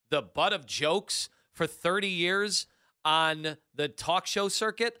 the butt of jokes for 30 years on the talk show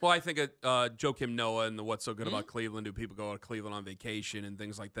circuit. Well, I think Joakim Noah and the What's So Good About Cleveland, do people go to Cleveland on vacation and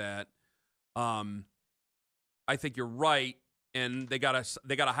things like that. I think you're right, and they gotta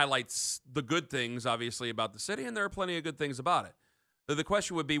highlight the good things, obviously, about the city, and there are plenty of good things about it. The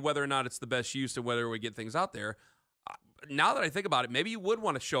question would be whether or not it's the best use and whether we get things out there. Now that I think about it, maybe you would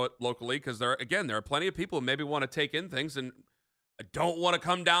want to show it locally because there are plenty of people who maybe want to take in things and don't want to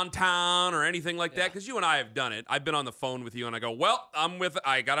come downtown or anything like that, because you and I have done it. I've been on the phone with you, and I go, well,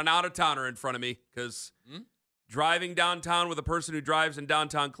 I got an out-of-towner in front of me, because driving downtown with a person who drives in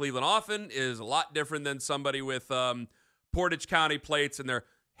downtown Cleveland often is a lot different than somebody with Portage County plates, and they're,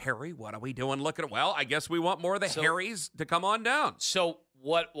 Harry, what are we doing looking at? Well, I guess we want more of the Harrys to come on down. So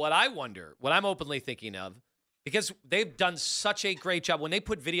what I wonder, what I'm openly thinking of, because they've done such a great job. When they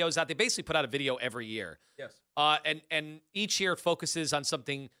put videos out, they basically put out a video every year. Yes. And each year focuses on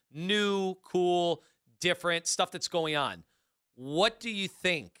something new, cool, different, stuff that's going on. What do you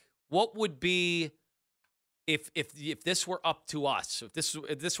think? What would be, if this were up to us, if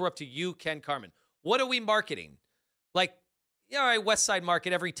this were up to you, Ken Carman, what are we marketing? Like, all right, West Side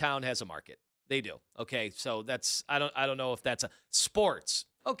Market, every town has a market. They do. Okay, so that's, I don't know if that's a sports.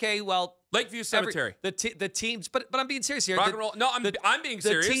 Okay, well, Lakeview Cemetery. The teams, but I'm being serious here. Rock and roll. No, I'm being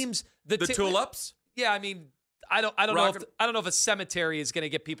serious. The teams, the tulips. Yeah, I mean, I don't know if a cemetery is going to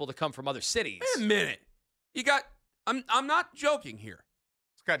get people to come from other cities. Wait a minute. You got. I'm not joking here.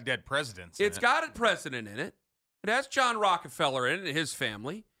 It's got dead presidents. It's got a president in it. It has John Rockefeller in it and his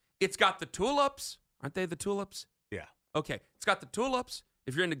family. It's got the tulips. Aren't they the tulips? Yeah. Okay. It's got the tulips.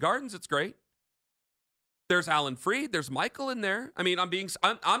 If you're into gardens, it's great. There's Alan Freed. There's Michael in there. I mean,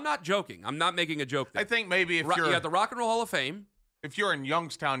 I'm not joking. I'm not making a joke there. I think maybe if you're... You got the Rock and Roll Hall of Fame. If you're in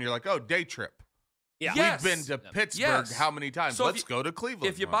Youngstown, you're like, oh, day trip. Yeah. Yes. We've been to Pittsburgh how many times? So Let's go to Cleveland.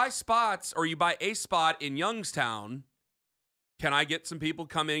 If you buy spots or you buy a spot in Youngstown, can I get some people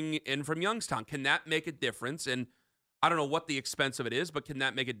coming in from Youngstown? Can that make a difference? And I don't know what the expense of it is, but can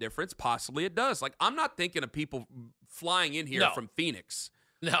that make a difference? Possibly it does. Like, I'm not thinking of people flying in here from Phoenix.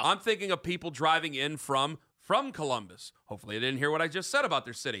 No. I'm thinking of people driving in from Columbus. Hopefully, they didn't hear what I just said about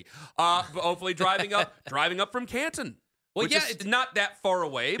their city. Hopefully, driving up from Canton. Well, which is not that far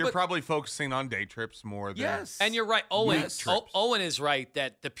away. You're probably focusing on day trips more than yes. And you're right. Owen is right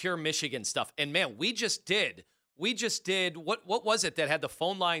that the pure Michigan stuff. And man, we just did what was it that had the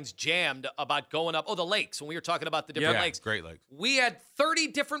phone lines jammed about going up? Oh, the lakes. When we were talking about the different lakes. Great Lakes. We had 30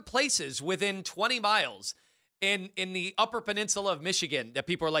 different places within 20 miles in the Upper Peninsula of Michigan that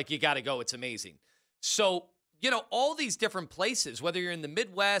people are like, you got to go. It's amazing. So, all these different places, whether you're in the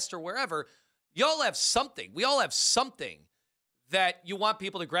Midwest or wherever, y'all have something. We all have something that you want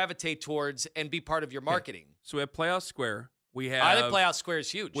people to gravitate towards and be part of your marketing. Okay. So we have Playhouse Square. I think Playhouse Square is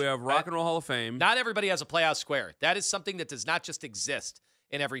huge. We have Rock and Roll Hall of Fame. Not everybody has a Playhouse Square. That is something that does not just exist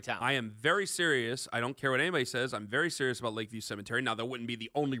in every town. I am very serious. I don't care what anybody says. I'm very serious about Lakeview Cemetery. Now, that wouldn't be the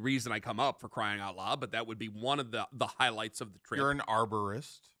only reason I come up, for crying out loud, but that would be one of the highlights of the trip. You're an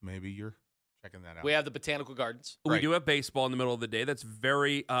arborist. Maybe you're checking that out. We have the Botanical Gardens. We do have baseball in the middle of the day. That's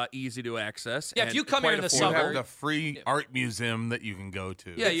very easy to access. Yeah, if you come here in the summer. You have the free art museum that you can go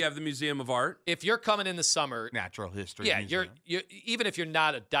to. Yeah, you have the Museum of Art. If you're coming in the summer. Natural History Museum. you're even if you're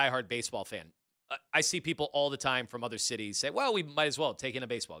not a diehard baseball fan, I see people all the time from other cities say, well, we might as well take in a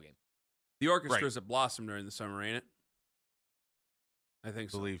baseball game. The orchestras at Blossom during the summer, ain't it? I think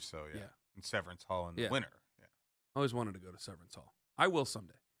so. I believe so, yeah. In Severance Hall in the winter. Yeah. I always wanted to go to Severance Hall. I will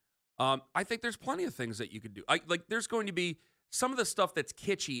someday. I think there's plenty of things that you could do. Like, there's going to be some of the stuff that's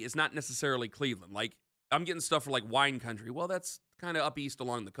kitschy is not necessarily Cleveland. Like, I'm getting stuff for like wine country. Well, that's kind of up east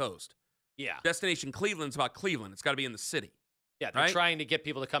along the coast. Yeah. Destination Cleveland's about Cleveland. It's got to be in the city. Yeah, they're right? trying to get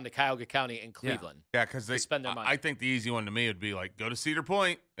people to come to Cuyahoga County and Cleveland. Yeah, because they spend their money. I think the easy one to me would be like, go to Cedar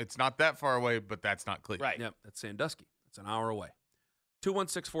Point. It's not that far away, but that's not Cleveland. Right. Yep, that's Sandusky. It's an hour away.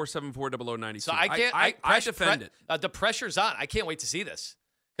 216-474-0092. So I can't. I defend it. The pressure's on. I can't wait to see this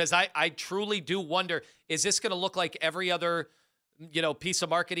because I truly do wonder: is this going to look like every other, piece of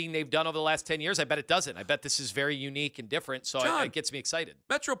marketing they've done over the last 10 years? I bet it doesn't. I bet this is very unique and different. So John, it gets me excited.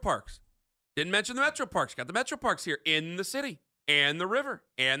 Metro Parks. Didn't mention the Metro Parks. Got the Metro Parks here in the city and the river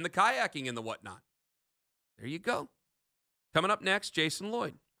and the kayaking and the whatnot. There you go. Coming up next, Jason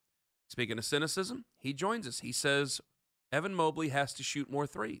Lloyd. Speaking of cynicism, he joins us. He says Evan Mobley has to shoot more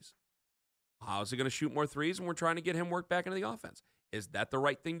threes. How's he going to shoot more threes? And we're trying to get him work back into the offense. Is that the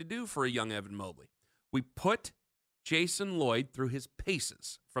right thing to do for a young Evan Mobley? We put Jason Lloyd through his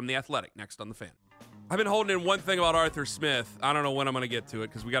paces from The Athletic next on The Fan. I've been holding in one thing about Arthur Smith. I don't know when I'm going to get to it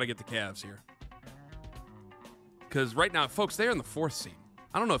because we got to get the Cavs here. Because right now, folks, they're in the 4th seed.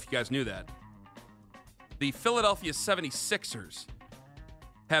 I don't know if you guys knew that. The Philadelphia 76ers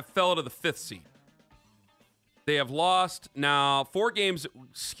have fell to the 5th seed. They have lost now 4 games.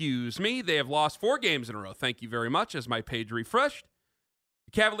 They have lost 4 games in a row. Thank you very much. As my page refreshed.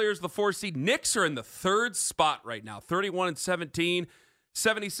 The Cavaliers, the 4th seed. Knicks are in the 3rd spot right now, 31-17.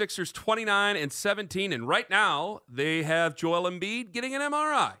 76ers 29-17. And right now, they have Joel Embiid getting an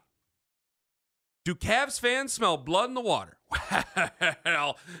MRI. Do Cavs fans smell blood in the water?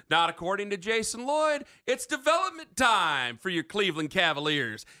 Well, not according to Jason Lloyd. It's development time for your Cleveland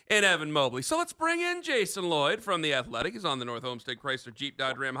Cavaliers and Evan Mobley. So let's bring in Jason Lloyd from The Athletic. He's on the North Homestead Chrysler Jeep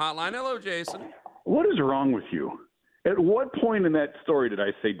Dodge Ram hotline. Hello, Jason. What is wrong with you? At what point in that story did I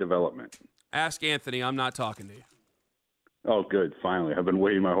say development? Ask Anthony. I'm not talking to you. Oh, good. Finally. I've been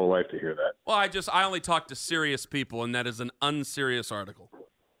waiting my whole life to hear that. Well, I only talk to serious people, and that is an unserious article.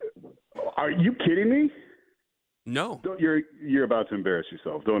 Are you kidding me? No. You're about to embarrass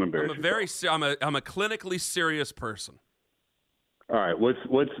yourself. Don't embarrass yourself. I'm a clinically serious person. All right. What's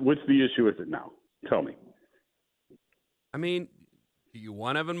the issue with it now? Tell me. I mean, do you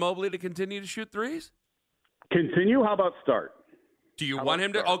want Evan Mobley to continue to shoot threes? Continue? How about start? Do you want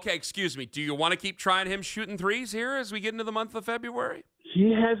him to? Okay, excuse me. Do you want to keep trying him shooting threes here as we get into the month of February?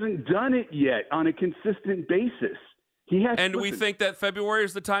 He hasn't done it yet on a consistent basis. We think that February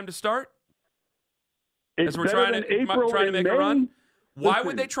is the time to start? As we're trying to make a run? Why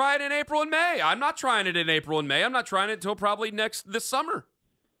would they try it in April and May? I'm not trying it in April and May. I'm not trying it until probably this summer.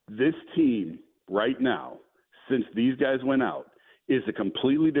 This team right now, since these guys went out, is a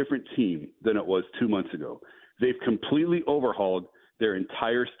completely different team than it was 2 months ago. They've completely overhauled their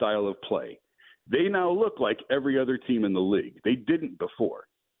entire style of play. They now look like every other team in the league. They didn't before.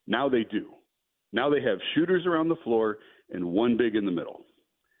 Now they do. Now they have shooters around the floor and one big in the middle.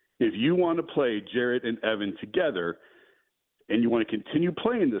 If you want to play Jarrett and Evan together and you want to continue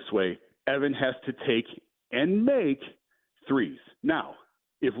playing this way, Evan has to take and make threes. Now,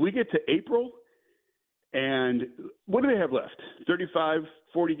 if we get to April and what do they have left? 35,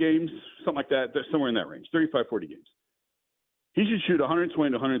 40 games, something like that. They're somewhere in that range, 35, 40 games. He should shoot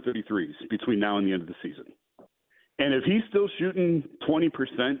 120 to 133s between now and the end of the season. And if he's still shooting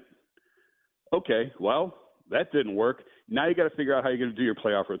 20%, okay, well, that didn't work. Now you got to figure out how you're going to do your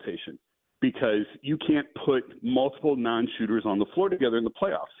playoff rotation because you can't put multiple non-shooters on the floor together in the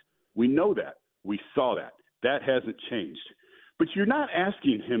playoffs. We know that. We saw that. That hasn't changed. But you're not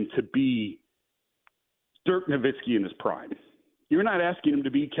asking him to be Dirk Nowitzki in his prime. You're not asking him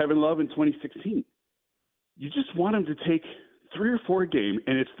to be Kevin Love in 2016. You just want him to take 3 or 4 a game,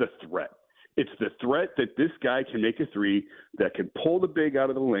 and it's the threat. It's the threat that this guy can make a three, that can pull the big out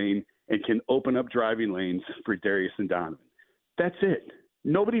of the lane, and can open up driving lanes for Darius and Donovan. That's it.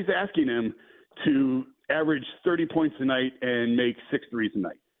 Nobody's asking him to average 30 points a night and make 6 threes a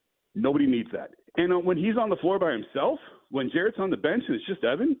night. Nobody needs that. And when he's on the floor by himself, when Jarrett's on the bench and it's just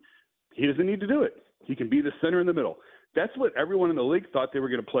Evan, he doesn't need to do it. He can be the center in the middle. That's what everyone in the league thought they were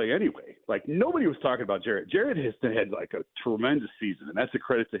going to play anyway. Like, nobody was talking about Jarrett. Jarrett has had like a tremendous season, and that's a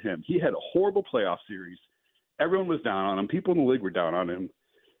credit to him. He had a horrible playoff series. Everyone was down on him. People in the league were down on him.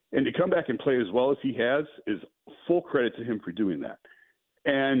 And to come back and play as well as he has is full credit to him for doing that.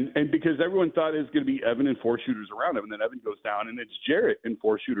 And because everyone thought it was going to be Evan and 4 shooters around him, and then Evan goes down, and it's Jarrett and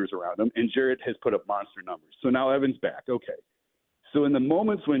 4 shooters around him, and Jarrett has put up monster numbers. So now Evan's back. Okay. So in the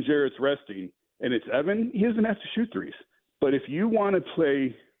moments when Jarrett's resting and it's Evan, he doesn't have to shoot threes. But if you want to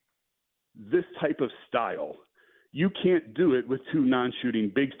play this type of style, you can't do it with 2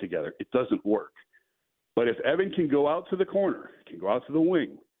 non-shooting bigs together. It doesn't work. But if Evan can go out to the corner, can go out to the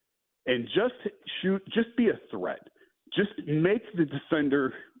wing, and just shoot, just be a threat. Just make the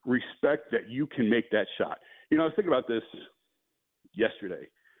defender respect that you can make that shot. You know, I was thinking about this yesterday,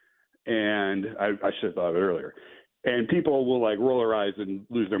 and I should have thought of it earlier. And people will like roll their eyes and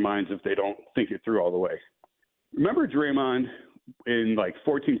lose their minds if they don't think it through all the way. Remember Draymond in like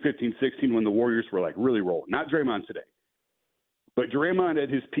 14, 15, 16 when the Warriors were like really rolling? Not Draymond today, but Draymond at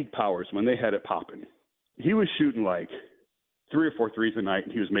his peak powers when they had it popping. He was shooting like 3 or 4 threes a night,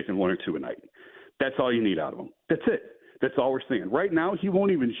 and he was making 1 or 2 a night. That's all you need out of him. That's it. That's all we're saying. Right now, he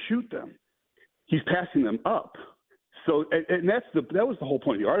won't even shoot them. He's passing them up. So, and that was the whole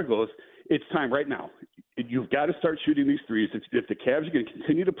point of the article is it's time right now. You've got to start shooting these threes. If the Cavs are going to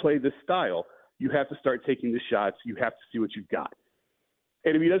continue to play this style, you have to start taking the shots. You have to see what you've got.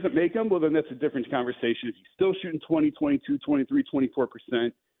 And if he doesn't make them, well, then that's a different conversation. If he's still shooting 20, 22, 23,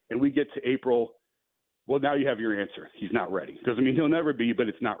 24%, and we get to April, well, now you have your answer. He's not ready. Doesn't mean he'll never be, but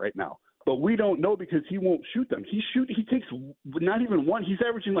it's not right now. But we don't know because he won't shoot them. He takes not even one. He's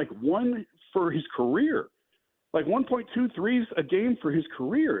averaging like 1 for his career. Like 1.2 threes a game for his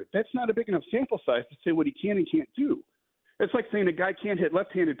career. That's not a big enough sample size to say what he can and can't do. It's like saying a guy can't hit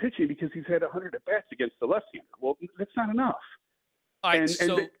left-handed pitching because he's had 100 at-bats against the left-hander. Well, that's not enough. All right,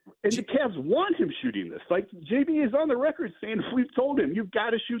 and the Cavs want him shooting this. Like, JB is on the record saying, we've told him, you've got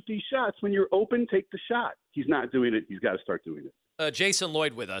to shoot these shots. When you're open, take the shot. He's not doing it. He's got to start doing it. Jason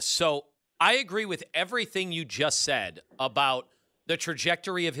Lloyd with us. So I agree with everything you just said about the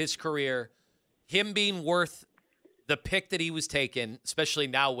trajectory of his career, him being worth the pick that he was taken, especially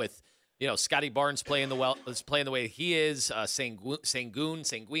now with, Scotty Barnes playing the way he is,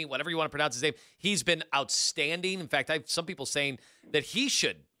 Sanguine, whatever you want to pronounce his name. He's been outstanding. In fact, I have some people saying that he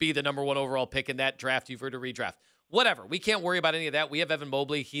should be the number 1 overall pick in that draft. You've heard a redraft. Whatever. We can't worry about any of that. We have Evan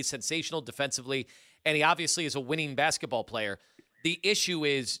Mobley. He's sensational defensively, and he obviously is a winning basketball player. The issue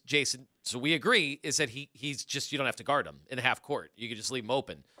is, Jason, so we agree, is that he's just, you don't have to guard him in the half court. You can just leave him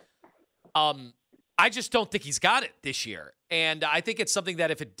open. I just don't think he's got it this year. And I think it's something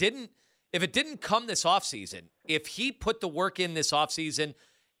that if it didn't come this offseason, if he put the work in this offseason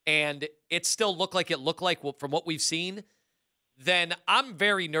and it still looked like from what we've seen, then I'm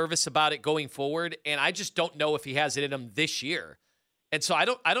very nervous about it going forward. And I just don't know if he has it in him this year. And so I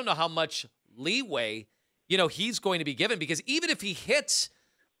don't know how much leeway, he's going to be given, because even if he hits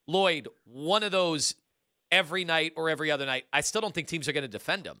Lloyd one of those every night or every other night, I still don't think teams are going to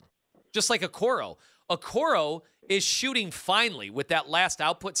defend him. Just like Okoro. Okoro is shooting finely with that last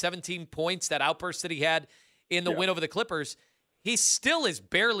output, 17 points, that outburst that he had in the win over the Clippers. He still is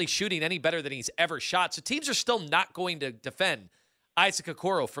barely shooting any better than he's ever shot. So teams are still not going to defend Isaac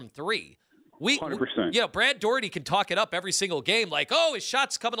Okoro from 3. 100%. Brad Daugherty can talk it up every single game like, oh, his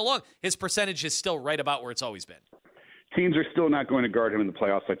shot's coming along. His percentage is still right about where it's always been. Teams are still not going to guard him in the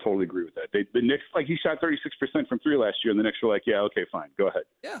playoffs. I totally agree with that. The Knicks, he shot 36% from 3 last year, and the Knicks were like, yeah, okay, fine, go ahead.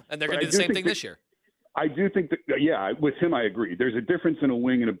 Yeah, and they're going to do the same thing this year. I do think that, with him, I agree. There's a difference in a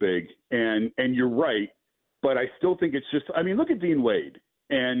wing and a big, and you're right, but I still think it's just, look at Dean Wade.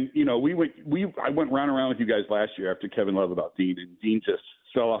 And, I went round and round with you guys last year after Kevin Love about Dean, and Dean just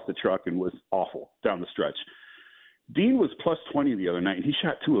fell off the truck and was awful down the stretch. Dean was plus 20 the other night, and he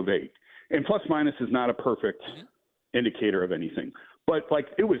shot 2 of 8. And plus minus is not a perfect indicator of anything. But,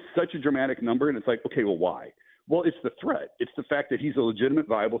 it was such a dramatic number, and it's like, okay, well, why? Well, it's the threat. It's the fact that he's a legitimate,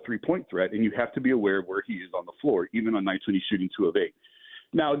 viable 3-point threat, and you have to be aware of where he is on the floor, even on nights when he's shooting 2 of 8.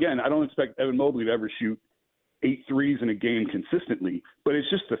 Now, again, I don't expect Evan Mobley to ever shoot 8 threes in a game consistently, but it's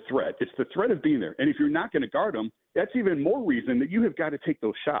just the threat. It's the threat of being there. And if you're not going to guard him, that's even more reason that you have got to take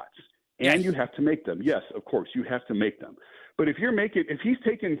those shots, and you have to make them. Yes, of course, you have to make them. But if he's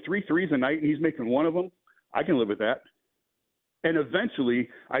taking 3 threes a night and he's making 1 of them, I can live with that. And eventually,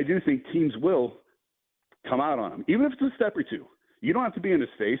 I do think teams will come out on him, even if it's a step or 2. You don't have to be in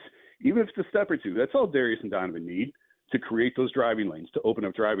his face, even if it's a step or 2. That's all Darius and Donovan need to create those driving lanes, to open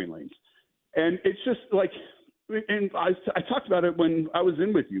up driving lanes. And it's just and I talked about it when I was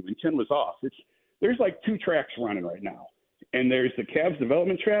in with you and Ken was off. There's 2 tracks running right now. And there's the Cavs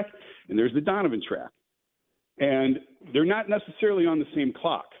development track and there's the Donovan track. And they're not necessarily on the same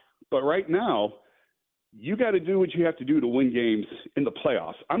clock. But right now, you got to do what you have to do to win games in the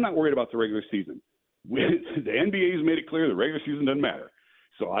playoffs. I'm not worried about the regular season. The NBA has made it clear the regular season doesn't matter.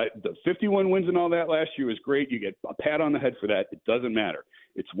 So the 51 wins and all that last year was great. You get a pat on the head for that. It doesn't matter.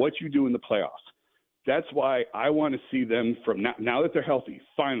 It's what you do in the playoffs. That's why I want to see them from now that they're healthy.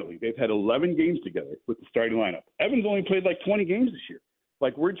 Finally, they've had 11 games together with the starting lineup. Evans only played 20 games this year.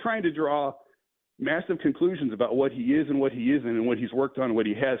 We're trying to draw massive conclusions about what he is and what he isn't and what he's worked on and what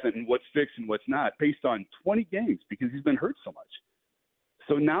he hasn't and what's fixed and what's not based on 20 games because he's been hurt so much.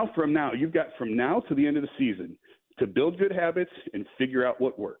 So you've got from now to the end of the season to build good habits and figure out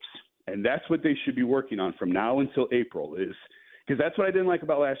what works. And that's what they should be working on from now until April is Because that's what I didn't like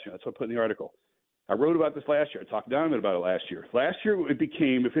about last year. That's what I put in the article. I wrote about this last year. I talked to Donovan about it last year. Last year it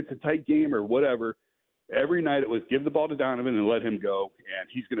became, if it's a tight game or whatever, every night it was give the ball to Donovan and let him go, and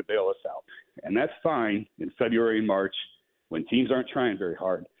he's going to bail us out. And that's fine in February and March when teams aren't trying very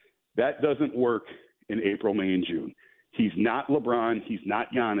hard. That doesn't work in April, May, and June. He's not LeBron. He's not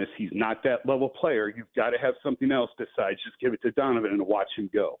Giannis. He's not that level player. You've got to have something else besides just give it to Donovan and watch him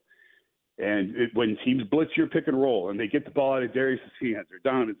go. And when teams blitz your pick and roll and they get the ball out of Darius's hands or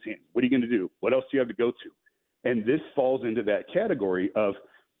Donovan's hands, what are you going to do? What else do you have to go to? And this falls into that category of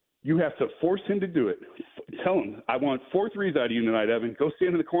you have to force him to do it. Tell him, I want 4 threes out of you tonight, Evan. Go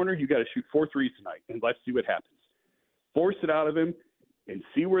stand in the corner. You got to shoot 4 threes tonight, and let's see what happens. Force it out of him and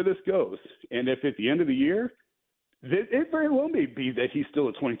see where this goes. And if at the end of the year, it very well may be that he's still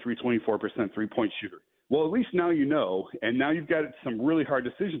a 23, 24% three-point shooter. Well, at least now you know, and now you've got some really hard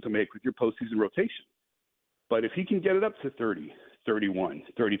decisions to make with your postseason rotation. But if he can get it up to 30, 31,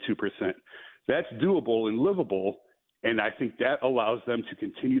 32%, that's doable and livable, and I think that allows them to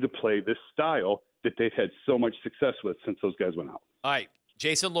continue to play this style that they've had so much success with since those guys went out. All right,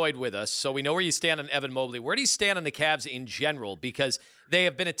 Jason Lloyd with us. So we know where you stand on Evan Mobley. Where do you stand on the Cavs in general? Because they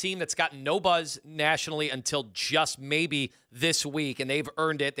have been a team that's gotten no buzz nationally until just maybe this week, and they've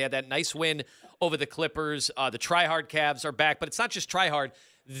earned it. They had that nice win over the Clippers. The try-hard Cavs are back, but it's not just try-hard.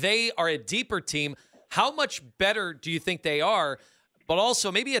 They are a deeper team. How much better do you think they are? But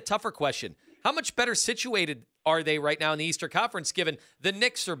also, maybe a tougher question, how much better situated are they right now in the Eastern Conference, given the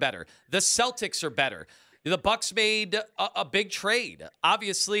Knicks are better, the Celtics are better, the Bucks made a big trade.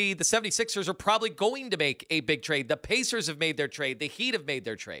 Obviously, the 76ers are probably going to make a big trade. The Pacers have made their trade. The Heat have made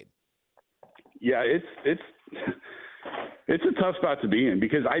their trade. Yeah, it's a tough spot to be in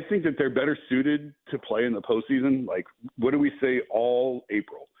because I think that they're better suited to play in the postseason. Like, what do we say all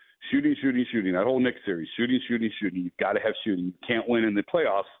April? Shooting, shooting, shooting. That whole Knicks series, shooting, shooting, shooting. You've got to have shooting. You can't win in the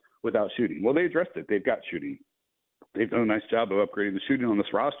playoffs without shooting. Well, they addressed it. They've got shooting. They've done a nice job of upgrading the shooting on this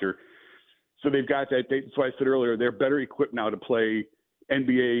roster. So they've got that. That's why I said earlier, they're better equipped now to play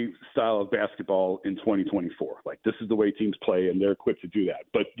NBA style of basketball in 2024. Like, this is the way teams play, and they're equipped to do that.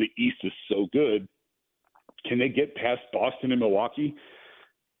 But the East is so good. Can they get past Boston and Milwaukee?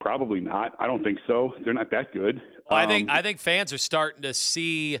 Probably not. I don't think so. They're not that good. Well, I think fans are starting to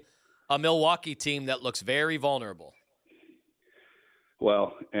see a Milwaukee team that looks very vulnerable.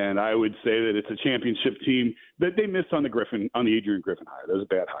 Well, and I would say that it's a championship team that they missed on the Adrian Griffin hire. That was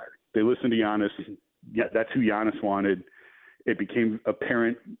a bad hire. They listened to Giannis. Yeah, that's who Giannis wanted. It became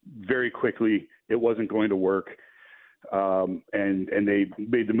apparent very quickly it wasn't going to work, and they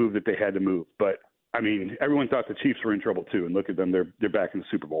made the move that they had to move. But I mean, everyone thought the Chiefs were in trouble too, and look at them; they're back in the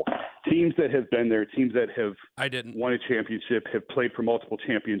Super Bowl. Teams that have been there, teams that have won a championship, have played for multiple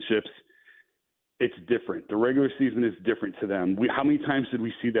championships. It's different. The regular season is different to them. How many times did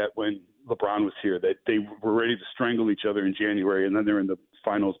we see that when LeBron was here, that they were ready to strangle each other in January, and then they're in the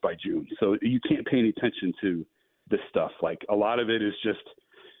finals by June? So you can't pay any attention to this stuff. Like, a lot of it is just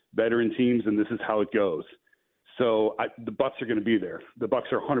veteran teams, and this is how it goes. So the Bucks are going to be there. The Bucks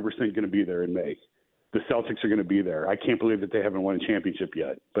are 100% going to be there in May. The Celtics are going to be there. I can't believe that they haven't won a championship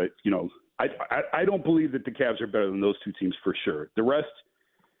yet. But, you know, I don't believe that the Cavs are better than those two teams for sure. The rest,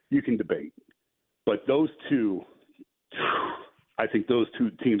 you can debate. But those two, I think those two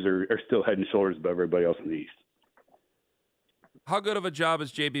teams are still head and shoulders above everybody else in the East. How good of a job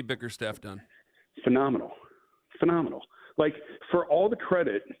has J.B. Bickerstaff done? Phenomenal. Like, for all the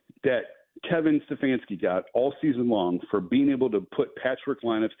credit that Kevin Stefanski got all season long for being able to put patchwork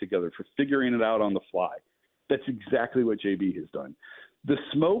lineups together, for figuring it out on the fly, that's exactly what JB has done. The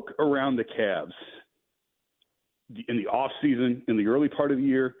smoke around the Cavs in the offseason, in the early part of the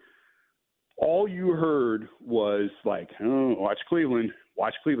year, all you heard was like, oh, watch Cleveland.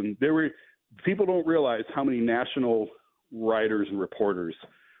 People don't realize how many national writers and reporters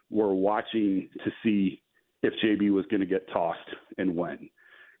were watching to see if JB was going to get tossed and when.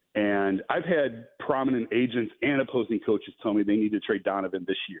 And I've had prominent agents and opposing coaches tell me they need to trade Donovan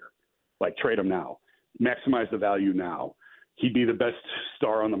this year. Like, trade him now. Maximize the value now. He'd be the best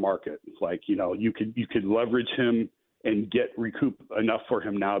star on the market. Like, you know, you could leverage him and recoup enough for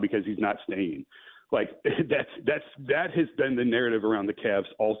him now because he's not staying. Like, that has been the narrative around the Cavs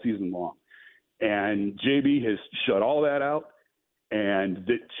all season long. And JB has shut all that out and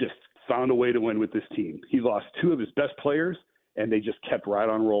just found a way to win with this team. He lost 2 of his best players, and they just kept right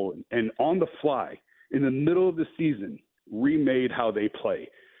on rolling. And on the fly, in the middle of the season, remade how they play.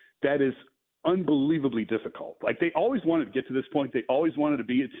 That is unbelievably difficult. Like, they always wanted to get to this point. They always wanted to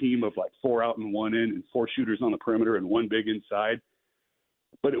be a team of like 4 out and 1 in and 4 shooters on the perimeter and 1 big inside.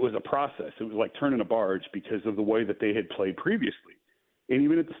 but it was a process. It was like turning a barge because of the way that they had played previously. And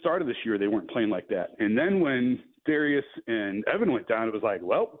even at the start of this year, they weren't playing like that. And then when Darius and Evan went down, it was like,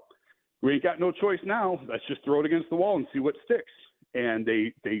 well, we ain't got no choice now. Let's just throw it against the wall and see what sticks. And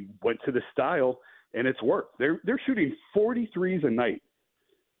they went to the style, and it's worked. They're shooting 43s a night.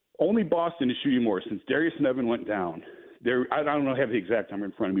 Only Boston is shooting more since Darius and Evan went down. I don't know, I have the exact number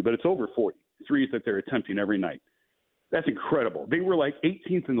in front of me, but it's over 40 threes that they're attempting every night. That's incredible. They were like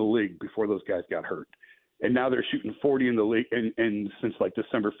 18th in the league before those guys got hurt. And now they're shooting 40 in the league and since like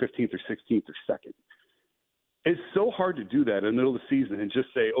December 15th or 16th or 2nd. It's so hard to do that in the middle of the season and just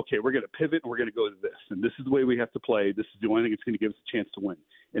say, okay, we're going to pivot and we're going to go to this. And this is the way we have to play. This is the only thing that's going to give us a chance to win.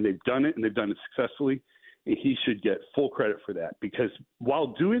 And they've done it, and they've done it successfully. And he should get full credit for that because while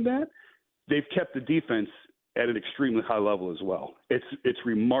doing that, they've kept the defense at an extremely high level as well. It's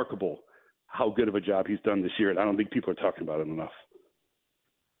remarkable how good of a job he's done this year, and I don't think people are talking about it enough.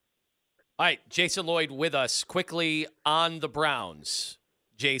 All right, Jason Lloyd with us. Quickly on the Browns.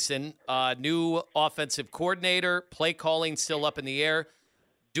 Jason, new offensive coordinator, play calling still up in the air.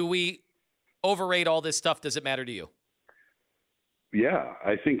 Do we overrate all this stuff? Does it matter to you? Yeah,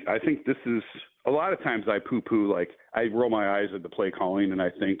 I think this is a lot of times I poo-poo, like I roll my eyes at the play calling and I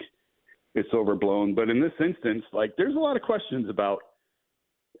think it's overblown. But in this instance, like there's a lot of questions about,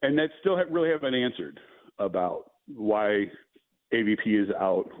 and that still really haven't been answered about why AVP is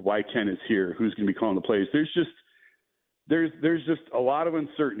out, why Ken is here, who's going to be calling the plays. There's just a lot of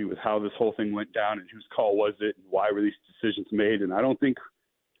uncertainty with how this whole thing went down and whose call was it and why were these decisions made. And I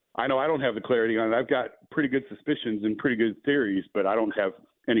know I don't have the clarity on it. I've got pretty good suspicions and pretty good theories, but I don't have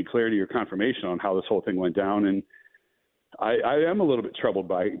any clarity or confirmation on how this whole thing went down. And I am a little bit troubled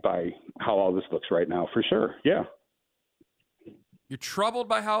by how all this looks right now, for sure. Yeah. You're troubled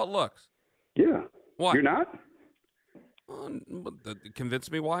by how it looks? Yeah. Why? You're not?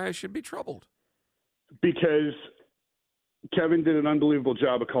 Convince me why I should be troubled. Because Kevin did an unbelievable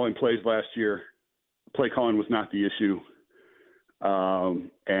job of calling plays last year. Play calling was not the issue.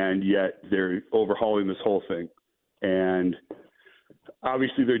 And yet they're overhauling this whole thing. And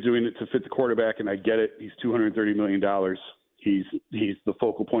obviously they're doing it to fit the quarterback, and I get it. He's $230 million. He's the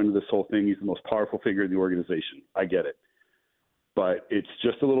focal point of this whole thing. He's the most powerful figure in the organization. I get it. But it's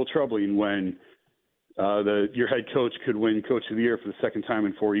just a little troubling when your head coach could win Coach of the Year for the second time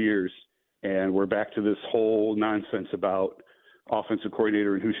in 4 years, and we're back to this whole nonsense about offensive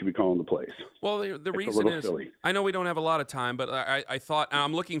coordinator and who should be calling the plays. Well, the reason is, silly. I know we don't have a lot of time, but I thought, and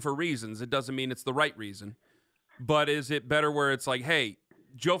I'm looking for reasons. It doesn't mean it's the right reason. But is it better where it's like, hey,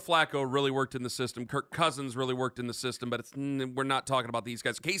 Joe Flacco really worked in the system. Kirk Cousins really worked in the system, but we're not talking about these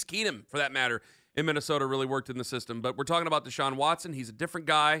guys. Case Keenum, for that matter, in Minnesota really worked in the system. But we're talking about Deshaun Watson. He's a different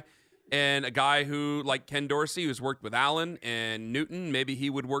guy. And a guy who, like Ken Dorsey, who's worked with Allen and Newton, maybe he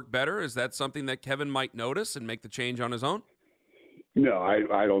would work better. Is that something that Kevin might notice and make the change on his own? No,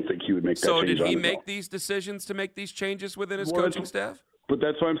 I don't think he would make that change. So did he make these decisions to make these changes within his coaching staff? But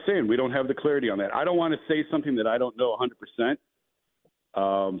that's what I'm saying. We don't have the clarity on that. I don't want to say something that I don't know 100%.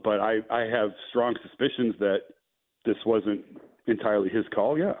 But I have strong suspicions that this wasn't entirely his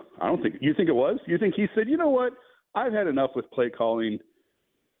call. Yeah, I don't think. You think it was? You think he said, you know what? I've had enough with play calling.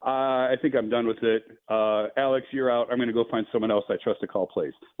 I think I'm done with it. Alex, you're out. I'm going to go find someone else I trust to call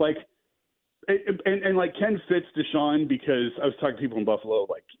plays. Like, and like Ken fits Deshaun because I was talking to people in Buffalo.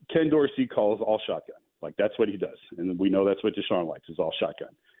 Like Ken Dorsey calls all shotgun. Like that's what he does, and we know that's what Deshaun likes is all shotgun.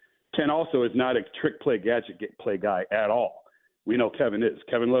 Ken also is not a trick play gadget play guy at all. We know Kevin is.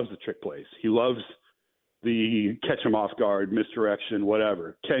 Kevin loves the trick plays. He loves the catch him off guard, misdirection,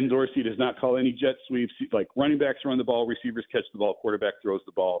 whatever. Ken Dorsey does not call any jet sweeps. Like running backs run the ball, receivers catch the ball, quarterback throws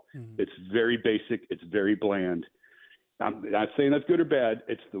the ball. Mm-hmm. It's very basic. It's very bland. I'm not saying that's good or bad.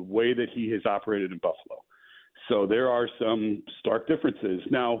 It's the way that he has operated in Buffalo. So there are some stark differences.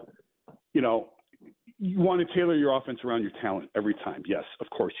 Now, you want to tailor your offense around your talent every time. Yes, of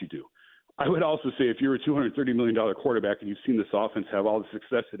course you do. I would also say if you're a $230 million quarterback and you've seen this offense have all the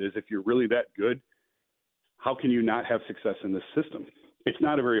success it is, if you're really that good, how can you not have success in this system? It's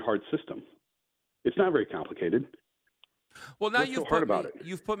not a very hard system. It's not very complicated. Well, now you've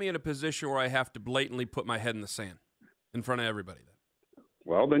put me in a position where I have to blatantly put my head in the sand in front of everybody. Then.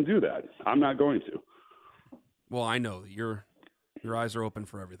 Well, then do that. I'm not going to. Well, I know that your eyes are open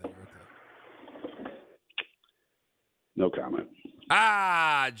for everything. Okay. No comment.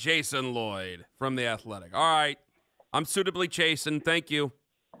 Jason Lloyd from The Athletic. All right. I'm suitably chastened. Thank you.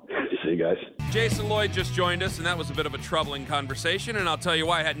 See you guys. Jason Lloyd just joined us, and that was a bit of a troubling conversation, and I'll tell you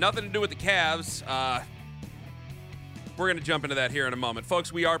why. It had nothing to do with the Cavs. We're going to jump into that here in a moment.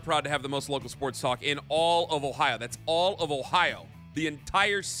 Folks, we are proud to have the most local sports talk in all of Ohio. That's all of Ohio the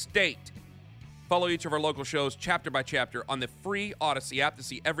entire state. Follow each of our local shows chapter by chapter on the free Odyssey app to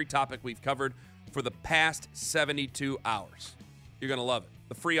see every topic we've covered for the past 72 hours. You're going to love it.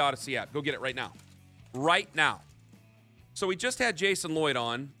 The free Odyssey app. Go get it right now. Right now. So we just had Jason Lloyd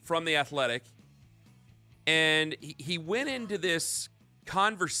on from The Athletic, and he went into this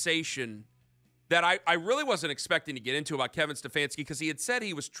conversation that I really wasn't expecting to get into about Kevin Stefanski, because he had said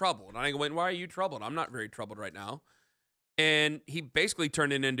he was troubled. And I went, why are you troubled? I'm not very troubled right now. And he basically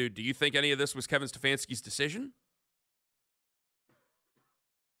turned it into, do you think any of this was Kevin Stefanski's decision?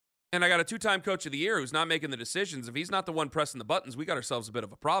 And I got a 2-time coach of the year who's not making the decisions. If he's not the one pressing the buttons, we got ourselves a bit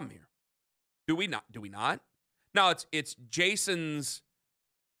of a problem here. Do we not? Now it's Jason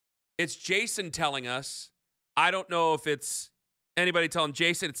telling us. I don't know if it's anybody telling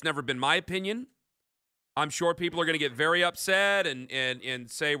Jason. It's never been my opinion. I'm sure people are going to get very upset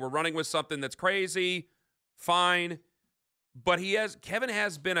and say we're running with something that's crazy. Fine. But Kevin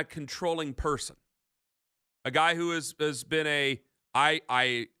has been a controlling person. A guy who has been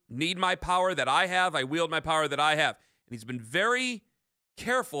I need my power that I have. I wield my power that I have. And he's been very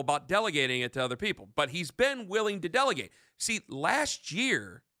careful about delegating it to other people. But he's been willing to delegate. See, last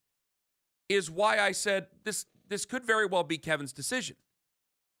year is why I said this could very well be Kevin's decision.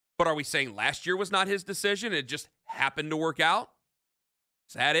 But are we saying last year was not his decision? It just happened to work out?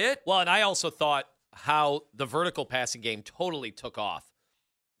 Is that it? Well, and I also thought how the vertical passing game totally took off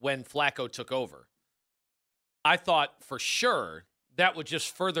when Flacco took over. I thought for sure that would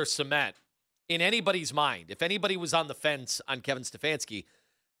just further cement in anybody's mind, if anybody was on the fence on Kevin Stefanski,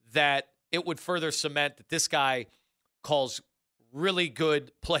 that it would further cement that this guy calls really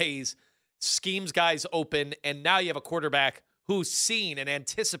good plays, schemes guys open, and now you have a quarterback who's seen and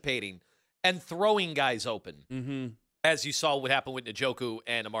anticipating and throwing guys open, as you saw what happened with Njoku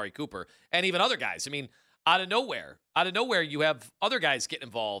and Amari Cooper, and even other guys. I mean, out of nowhere, you have other guys getting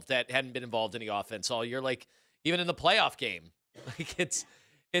involved that hadn't been involved in the offense all year, like even in the playoff game. Like it's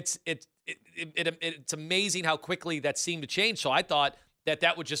amazing how quickly that seemed to change. So I thought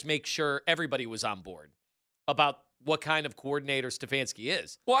that would just make sure everybody was on board about what kind of coordinator Stefanski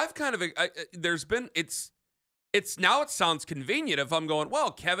is. Well, I've kind of it's now it sounds convenient if I'm going,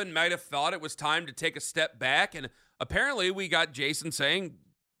 well, Kevin might have thought it was time to take a step back, and apparently we got Jason saying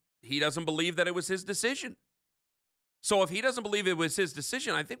he doesn't believe that it was his decision. So if he doesn't believe it was his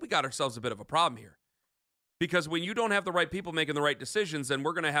decision, I think we got ourselves a bit of a problem here. Because when you don't have the right people making the right decisions, then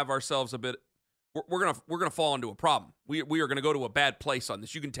we're going to have ourselves we're going to fall into a problem. We are going to go to a bad place on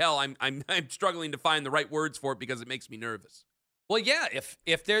this. You can tell I'm struggling to find the right words for it because it makes me nervous. Well, yeah,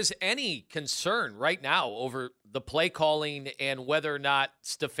 if there's any concern right now over the play calling and whether or not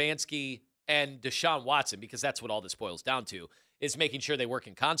Stefanski and Deshaun Watson, because that's what all this boils down to, is making sure they work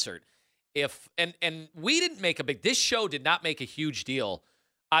in concert. And we didn't make this show did not make a huge deal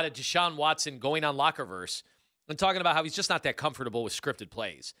out of Deshaun Watson going on Lockerverse and talking about how he's just not that comfortable with scripted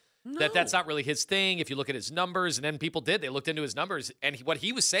plays. No. That's not really his thing. If you look at his numbers, and then people they looked into his numbers, and what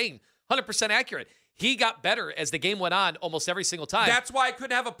he was saying, 100% accurate. He got better as the game went on almost every single time. That's why I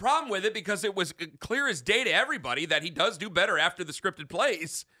couldn't have a problem with it, because it was clear as day to everybody that he does do better after the scripted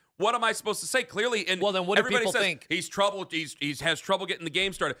plays. What am I supposed to say? Clearly, and well, then what do people think? He's troubled. He has trouble getting the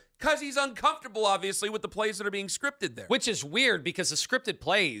game started because he's uncomfortable, obviously, with the plays that are being scripted there. Which is weird, because the scripted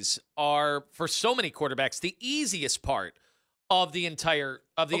plays are, for so many quarterbacks, the easiest part of the entire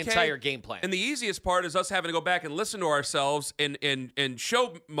game plan. And the easiest part is us having to go back and listen to ourselves in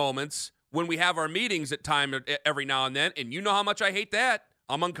show moments when we have our meetings at time every now and then. And you know how much I hate that.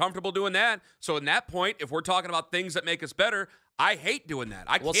 I'm uncomfortable doing that. So in that point, if we're talking about things that make us better, I hate doing that.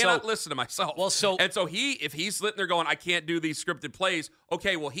 I cannot listen to myself. If he's sitting there going, I can't do these scripted plays,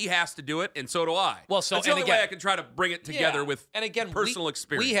 okay, well, he has to do it, and so do I. That's the only way I can try to bring it together with personal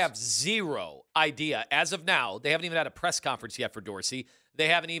experience. We have zero idea. As of now, they haven't even had a press conference yet for Dorsey. They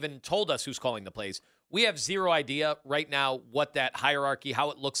haven't even told us who's calling the plays. We have zero idea right now what that hierarchy, how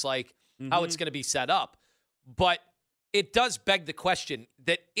it looks like, how it's going to be set up. But it does beg the question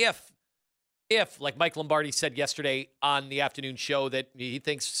that if, like Mike Lombardi said yesterday on the afternoon show, that he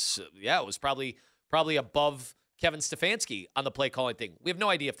thinks, it was probably above Kevin Stefanski on the play calling thing. We have no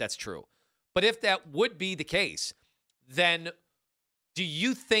idea if that's true. But if that would be the case, then do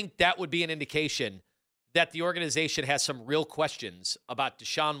you think that would be an indication that the organization has some real questions about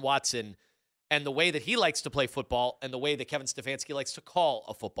Deshaun Watson and the way that he likes to play football and the way that Kevin Stefanski likes to call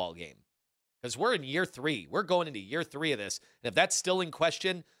a football game? Because we're in year 3. We're going into year 3 of this. And if that's still in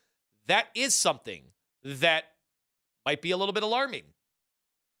question, that is something that might be a little bit alarming.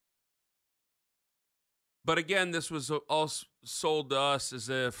 But again, this was all sold to us as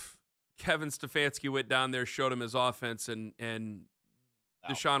if Kevin Stefanski went down there, showed him his offense, and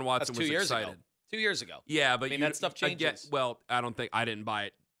Deshaun Watson That's 2 was years excited. ago. 2 years ago. Yeah, but I mean, that stuff changes. I didn't buy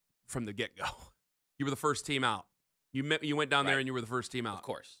it from the get-go. You were the first team out. You went down there and you were the first team out. Of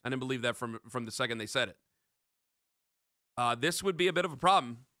course. I didn't believe that from the second they said it. This would be a bit of a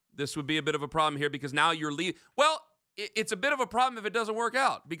problem. This would be a bit of a problem here because now you're leaving. Well, it's a bit of a problem if it doesn't work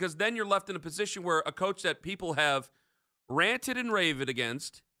out because then you're left in a position where a coach that people have ranted and raved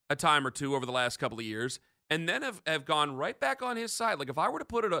against a time or two over the last couple of years and then have gone right back on his side. Like if I were to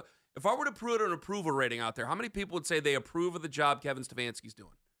put an approval rating out there, how many people would say they approve of the job Kevin Stefanski's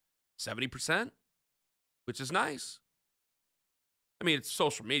doing? 70%, which is nice. I mean, it's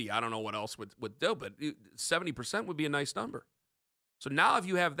social media. I don't know what else would do, but 70% would be a nice number. So now if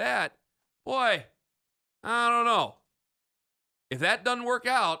you have that, boy, I don't know. If that doesn't work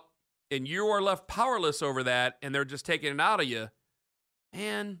out and you are left powerless over that and they're just taking it out of you,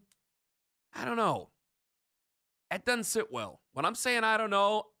 man, I don't know. That doesn't sit well. When I'm saying I don't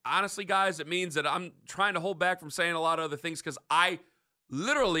know, honestly, guys, it means that I'm trying to hold back from saying a lot of other things because I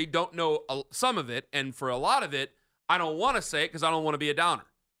literally don't know some of it. And for a lot of it, I don't want to say it because I don't want to be a downer.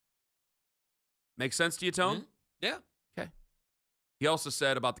 Make sense to you, Tone? Mm-hmm. Yeah. Okay. He also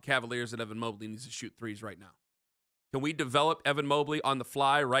said about the Cavaliers that Evan Mobley needs to shoot threes right now. Can we develop Evan Mobley on the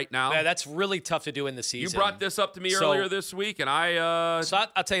fly right now? Yeah, that's really tough to do in the season. You brought this up to me earlier this week, and So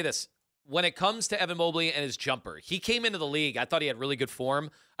I'll tell you this. When it comes to Evan Mobley and his jumper, he came into the league. I thought he had really good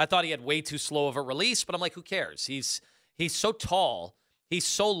form. I thought he had way too slow of a release, but I'm like, who cares? He's so tall. He's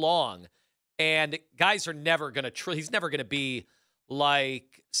so long. And guys are never going to he's never going to be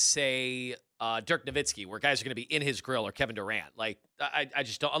like, say, Dirk Nowitzki, where guys are going to be in his grill, or Kevin Durant. Like, I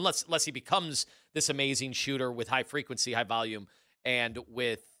just don't, unless he becomes this amazing shooter with high frequency, high volume, and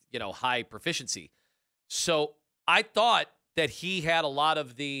with, high proficiency. So I thought that he had a lot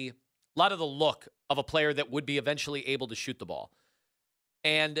of the look of a player that would be eventually able to shoot the ball.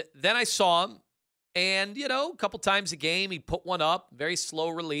 And then I saw him, and, a couple times a game, he put one up, very slow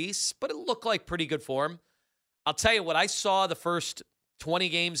release, but it looked like pretty good form. I'll tell you what I saw the first 20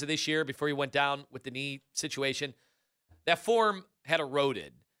 games of this year before he went down with the knee situation, that form had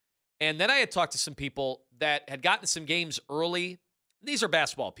eroded. And then I had talked to some people that had gotten some games early. These are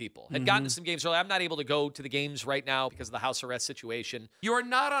basketball people. Had gotten to some games early. I'm not able to go to the games right now because of the house arrest situation. You are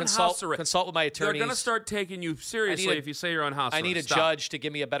not on house arrest. Consult with my attorneys. They're going to start taking you seriously if you say you're on house arrest. I need a judge to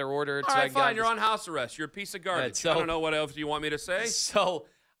give me a better order. All right, fine. You're on house arrest. You're a piece of garbage. I don't know what else you want me to say. So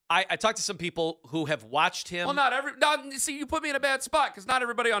I talked to some people who have watched him. Well, see, you put me in a bad spot because not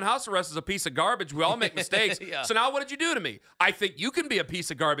everybody on house arrest is a piece of garbage. We all make mistakes. Yeah. So now what did you do to me? I think you can be a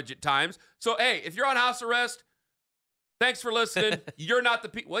piece of garbage at times. So, hey, if you're on house arrest, thanks for listening. You're not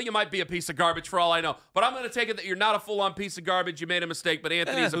well, you might be a piece of garbage for all I know. But I'm going to take it that you're not a full-on piece of garbage. You made a mistake, but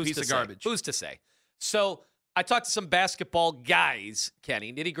Anthony's a piece of garbage. Who's to say? So I talked to some basketball guys,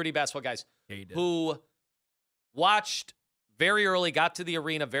 Kenny, nitty-gritty basketball guys, who watched very early, got to the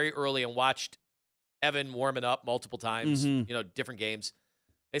arena very early and watched Evan warming up multiple times, different games.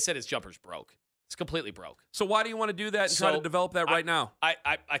 They said his jumper's broke. It's completely broke. So why do you want to do that and try to develop that right now?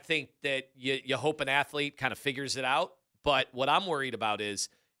 I think that you hope an athlete kind of figures it out. But what I'm worried about is,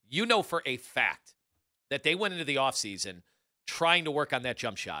 for a fact that they went into the offseason trying to work on that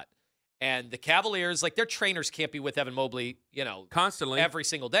jump shot. And the Cavaliers, their trainers can't be with Evan Mobley, constantly every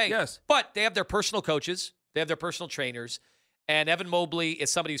single day. Yes. But they have their personal coaches. They have their personal trainers. And Evan Mobley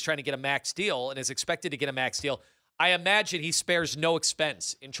is somebody who's trying to get a max deal and is expected to get a max deal. I imagine he spares no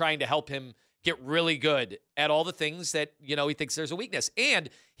expense in trying to help him get really good at all the things that, he thinks there's a weakness. And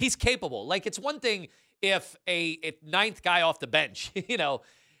he's capable. It's one thing if a ninth guy off the bench,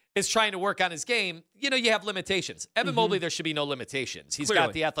 is trying to work on his game, you have limitations. Evan Mobley, there should be no limitations. He's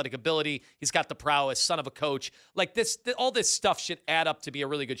got the athletic ability. He's got the prowess, son of a coach. All this stuff should add up to be a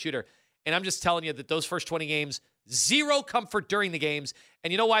really good shooter. And I'm just telling you that those first 20 games, zero comfort during the games.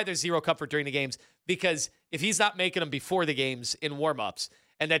 And you know why there's zero comfort during the games? Because if he's not making them before the games in warm-ups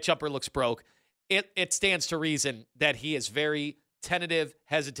and that jumper looks broke, it stands to reason that he is very tentative,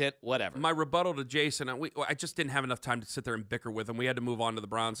 hesitant, whatever. My rebuttal to Jason, I just didn't have enough time to sit there and bicker with him. We had to move on to the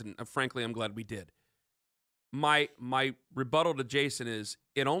Browns, and frankly, I'm glad we did. My rebuttal to Jason is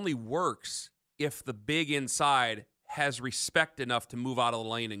it only works if the big inside has respect enough to move out of the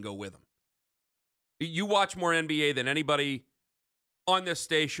lane and go with him. You watch more NBA than anybody on this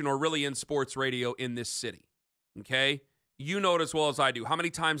station or really in sports radio in this city, okay? You know it as well as I do. How many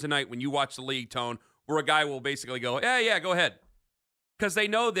times a night when you watch the league, Tone, where a guy will basically go, yeah, go ahead. Because they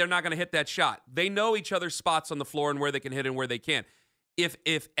know they're not going to hit that shot. They know each other's spots on the floor and where they can hit and where they can't.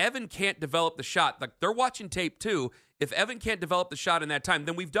 If Evan can't develop the shot, they're watching tape too. If Evan can't develop the shot in that time,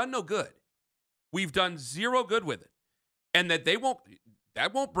 then we've done no good. We've done zero good with it. And that they won't,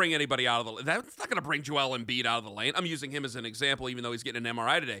 That won't bring anybody out of the lane. That's not going to bring Joel Embiid out of the lane. I'm using him as an example, even though he's getting an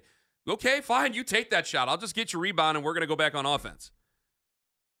MRI today. Okay, fine. You take that shot. I'll just get your rebound, and we're going to go back on offense.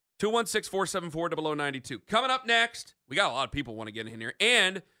 216-474-0092. Coming up next, we got a lot of people want to get in here.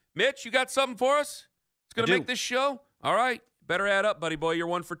 And, Mitch, you got something for us? It's going to make this show? All right. Better add up, buddy boy. You're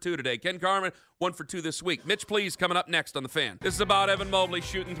 1 for 2 today. Ken Carman, 1 for 2 this week. Mitch, please, coming up next on The Fan. This is about Evan Mobley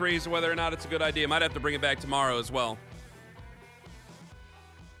shooting threes, whether or not it's a good idea. Might have to bring it back tomorrow as well.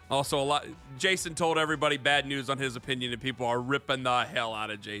 Also, Jason told everybody bad news on his opinion, and people are ripping the hell out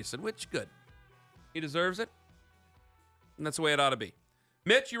of Jason, which, good. He deserves it, and that's the way it ought to be.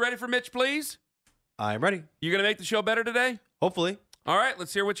 Mitch, you ready for Mitch, please? I'm ready. You going to make the show better today? Hopefully. All right,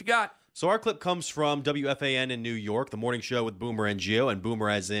 let's hear what you got. So our clip comes from WFAN in New York, the morning show with Boomer and Gio, and Boomer,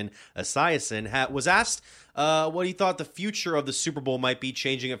 as in Esiason, was asked what he thought the future of the Super Bowl might be,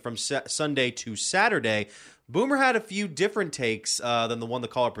 changing it from Sunday to Saturday. Boomer had a few different takes than the one the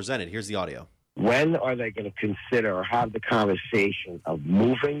caller presented. Here's the audio. When are they going to consider or have the conversation of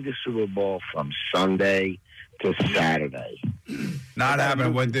moving the Super Bowl from Sunday to Saturday? Not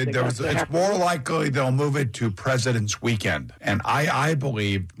happening. It's more likely they'll move it to President's Weekend. And I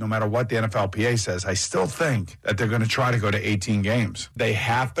believe, no matter what the NFLPA says, I still think that they're going to try to go to 18 games. They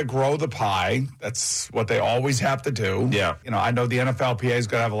have to grow the pie. That's what they always have to do. Yeah. I know the NFLPA is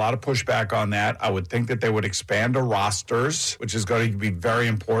going to have a lot of pushback on that. I would think that they would expand the rosters, which is going to be very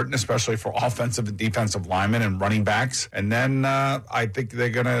important, especially for offensive and defensive linemen and running backs. And then I think they're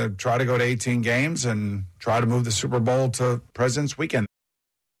going to try to go to 18 games and try to move the Super Bowl to President's Weekend.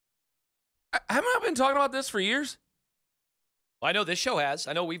 Haven't I been talking about this for years? Well, I know this show has.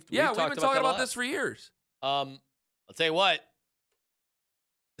 I know we've been talking about this for years. I'll tell you what.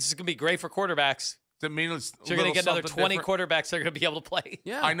 This is going to be great for quarterbacks. Does it mean it's you're going to get another 20 quarterbacks that are going to be able to play?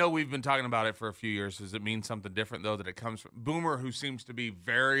 Yeah. I know we've been talking about it for a few years. Does it mean something different, though, that it comes from Boomer, who seems to be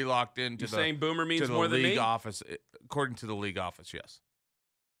very locked into You're saying Boomer means more than league me? Office, according to the league office, yes.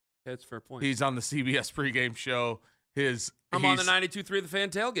 That's a fair point. He's on the CBS pregame show. I'm on the 92.3 The Fan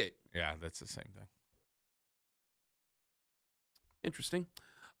tailgate. Yeah, that's the same thing. Interesting.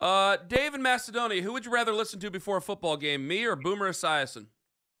 Dave in Macedonia, who would you rather listen to before a football game, me or Boomer Esiason?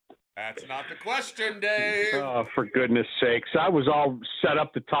 That's not the question, Dave. Oh, for goodness sakes. I was all set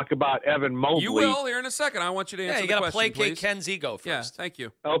up to talk about Evan Mobley. You will here in a second. I want you to answer the question, you got to placate please. Ken's ego first. Yeah, thank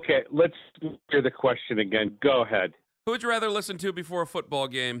you. Okay, let's hear the question again. Go ahead. Who would you rather listen to before a football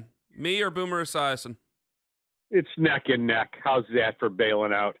game, me or Boomer Esiason? It's neck and neck. How's that for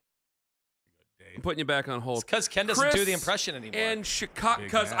bailing out? I'm putting you back on hold. Because Ken doesn't do the impression anymore. And Chicago,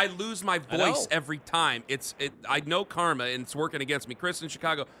 because I lose my voice every time. I know karma, and it's working against me. Chris in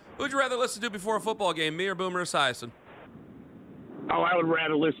Chicago, who would you rather listen to before a football game, me or Boomer Esiason? Oh, I would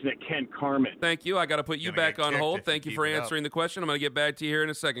rather listen to Ken Carman. Thank you. I got to put you back on hold. Thank you for answering the question. I'm going to get back to you here in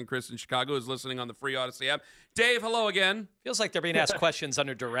a second. Chris in Chicago is listening on the free Odyssey app. Dave, hello again. Feels like they're being asked questions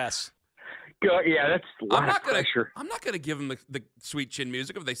under duress. Yeah, that's a lot of pressure. I'm not going to give them the sweet chin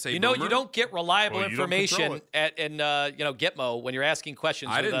music if they say Boomer. you don't get reliable information at Gitmo when you're asking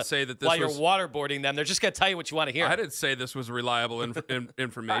questions. I didn't say that this while you're waterboarding them. They're just going to tell you what you want to hear. I didn't say this was reliable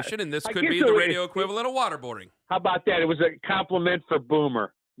information, and this could be the radio equivalent of waterboarding. How about that? It was a compliment for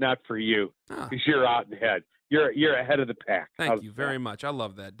Boomer, not for you, because you're out ahead. You're ahead of the pack. Thank you very much. I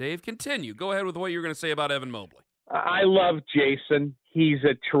love that. Dave, continue. Go ahead with what you're going to say about Evan Mobley. I love Jason. He's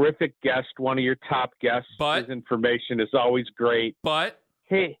a terrific guest, one of your top guests. His information is always great. But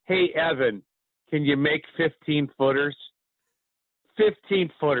hey, Evan, can you make 15-footers?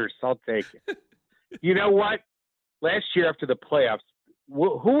 15-footers, I'll take it. You know what? Last year after the playoffs,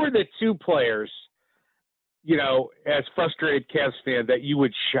 who were the two players, as frustrated Cavs fan, that you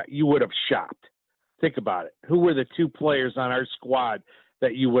would have shopped? Think about it. Who were the two players on our squad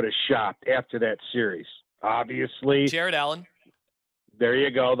that you would have shopped after that series? Obviously, Jared Allen. There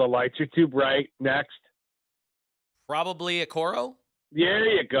you go. The lights are too bright. Next. Probably Okoro. There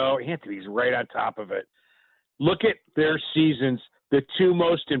you go. Anthony's right on top of it. Look at their seasons. The two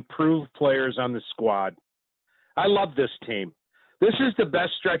most improved players on the squad. I love this team. This is the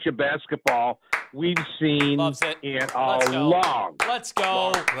best stretch of basketball we've seen in a long. Let's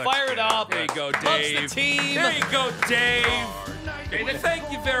go. Fire it up. There you go, Dave. Loves the team. There you go, Dave.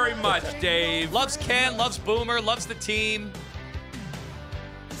 Thank you very much, Dave. Loves Ken, loves Boomer, loves the team.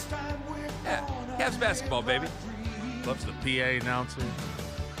 Yeah, Cavs basketball, baby. Loves the PA announcer.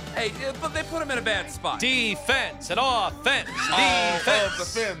 Hey, but they put him in a bad spot. Defense and offense.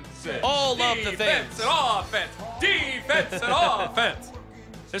 Defense. All of the things. Defense and offense. Defense and offense.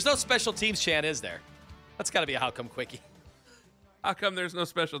 There's no special teams chant, is there? That's got to be a how come quickie. How come there's no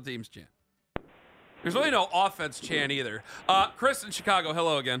special teams chant? There's really no offense chant either. Chris in Chicago,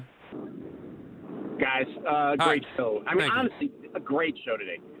 hello again. Guys, great show. I mean, Thank you. honestly, a great show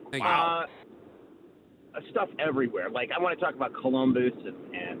today. Thank you. Stuff everywhere. Like, I want to talk about Columbus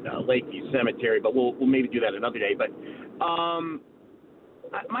and Lakeview Cemetery, but we'll maybe do that another day. But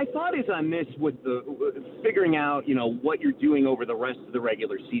my thought is on this with figuring out, what you're doing over the rest of the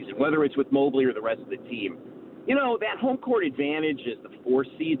regular season, whether it's with Mobley or the rest of the team. That home court advantage is the 4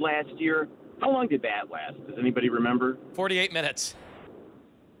 seed last year. How long did that last? Does anybody remember? 48 minutes.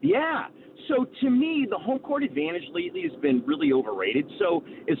 Yeah. So to me, the home court advantage lately has been really overrated. So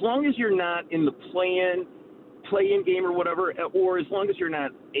as long as you're not in the play-in game or whatever, or as long as you're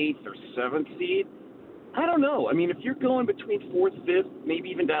not 8th or 7th seed, I don't know. I mean, if you're going between 4th, 5th, maybe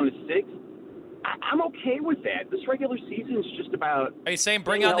even down to 6th, I'm okay with that. This regular season is just about... Are you saying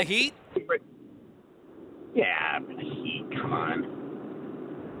bring on the Heat? Yeah, Heat, come on.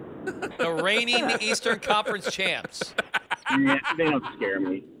 The reigning Eastern Conference champs. Yeah, they don't scare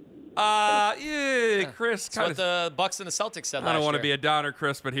me. Yeah, Chris. That's what the Bucks and the Celtics said last year. I don't want to be a downer,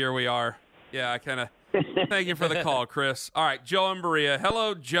 Chris, but here we are. Yeah, I kind of... Thank you for the call, Chris. All right, Joe and Berea.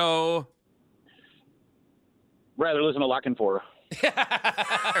 Hello, Joe. Rather listen to Lockin' For.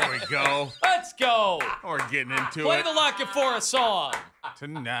 There we go. Let's go. We're getting into Play it. the Lockin' For a song.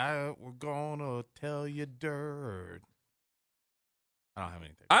 Tonight we're gonna tell you dirt. I don't have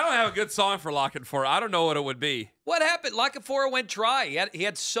anything. I don't have a good song for Lockin' For. I don't know what it would be. What happened? Lockin' For went dry. He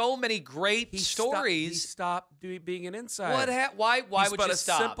had so many great stories. He stopped being an insider. Why He's would but you a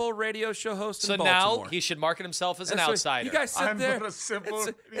stop? simple radio show host So in Baltimore. now he should market himself as an That's what- outsider. You guys sit there.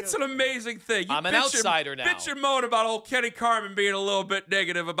 It's an amazing thing. You I'm an bitch outsider and, now. Bitch and moan about old Kenny Carmen being a little bit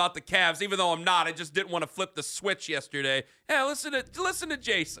negative about the Cavs, even though I'm not. I just didn't want to flip the switch yesterday. Yeah, listen to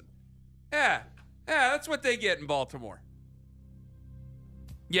Jason. Yeah, that's what they get in Baltimore.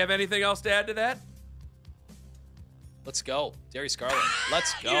 You have anything else to add to that? Let's go. Darius Garland.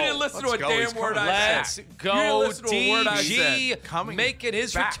 Let's go. You didn't listen to a damn word I said. Let's go. You didn't listen to a word I DG said. making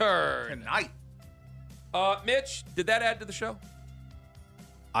his back return. tonight. Mitch, did that add to the show?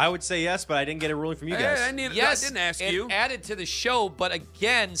 I would say yes, but I didn't get a ruling from you guys. I Yes, didn't ask it you. added to the show, but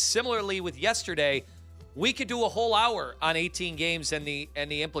again, similarly with yesterday, we could do a whole hour on 18 games and the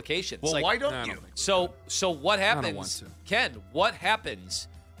implications. Well, why don't you? So what don't want happens, to. Ken? What happens?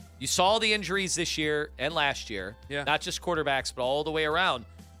 You saw the injuries this year and last year, not just quarterbacks, but all the way around.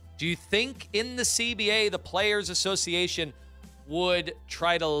 Do you think in the CBA, the Players Association would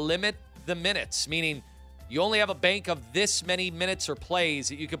try to limit the minutes, meaning you only have a bank of this many minutes or plays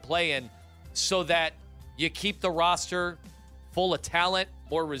that you could play in so that you keep the roster full of talent,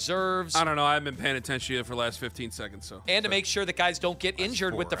 more reserves? I don't know. I haven't been paying attention to you for the last 15 seconds. And to make sure that guys don't get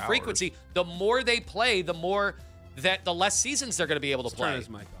injured with the frequency. The more they play, the more that the less seasons they're going to be able to play. Turn his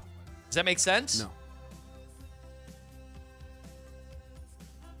mic off. Does that make sense? No.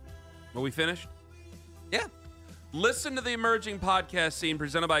 Are we finished? Yeah. Listen to the emerging podcast scene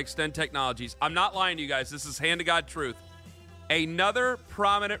presented by Extend Technologies. I'm not lying to you guys. This is hand-to-God truth. Another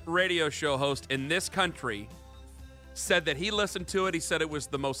prominent radio show host in this country said that he listened to it. He said it was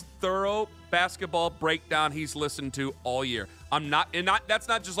the most thorough basketball breakdown he's listened to all year. That's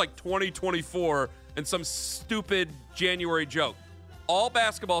not just like 2024 and some stupid January joke. All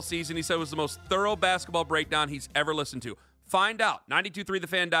basketball season, he said, was the most thorough basketball breakdown he's ever listened to. Find out.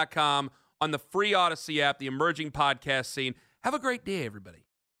 923thefan.com, on the free Odyssey app, the emerging podcast scene. Have a great day, everybody.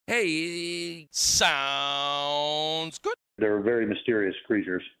 Hey. Sounds good. They're very mysterious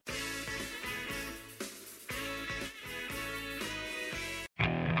creatures.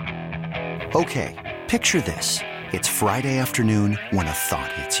 Okay, picture this. It's Friday afternoon when a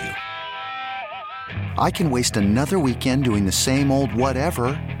thought hits you. I can waste another weekend doing the same old whatever,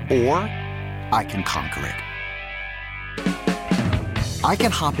 or I can conquer it. I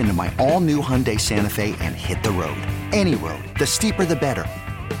can hop into my all-new Hyundai Santa Fe and hit the road. Any road. The steeper, the better.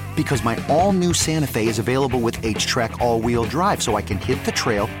 Because my all-new Santa Fe is available with H-Track all-wheel drive, so I can hit the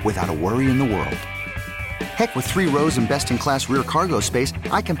trail without a worry in the world. Heck, with 3 rows and best-in-class rear cargo space,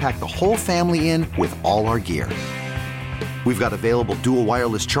 I can pack the whole family in with all our gear. We've got available dual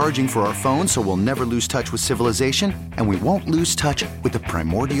wireless charging for our phones, so we'll never lose touch with civilization, and we won't lose touch with the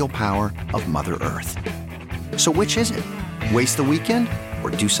primordial power of Mother Earth. So which is it? Waste the weekend or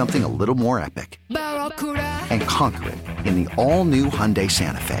do something a little more epic? And conquer it in the all-new Hyundai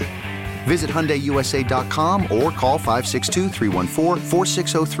Santa Fe. Visit HyundaiUSA.com or call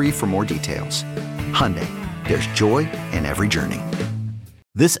 562-314-4603 for more details. Hyundai, there's joy in every journey.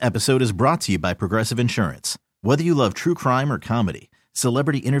 This episode is brought to you by Progressive Insurance. Whether you love true crime or comedy,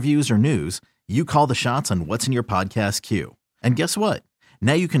 celebrity interviews or news, you call the shots on what's in your podcast queue. And guess what?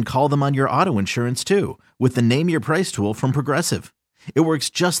 Now you can call them on your auto insurance too with the Name Your Price tool from Progressive. It works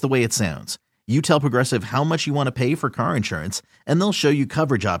just the way it sounds. You tell Progressive how much you want to pay for car insurance, and they'll show you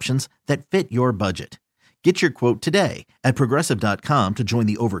coverage options that fit your budget. Get your quote today at Progressive.com to join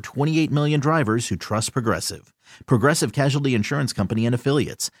the over 28 million drivers who trust Progressive. Progressive Casualty Insurance Company and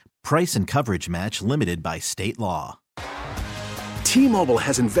Affiliates. Price and coverage match limited by state law. T-Mobile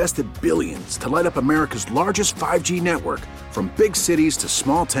has invested billions to light up America's largest 5G network, from big cities to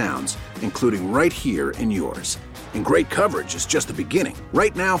small towns, including right here in yours. And great coverage is just the beginning.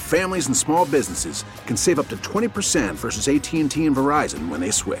 Right now, families and small businesses can save up to 20% versus AT&T and Verizon when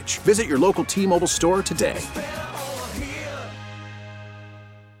they switch. Visit your local T-Mobile store today.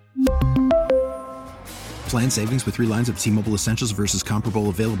 Plan savings with 3 lines of T-Mobile Essentials versus comparable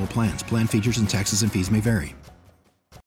available plans. Plan features and taxes and fees may vary.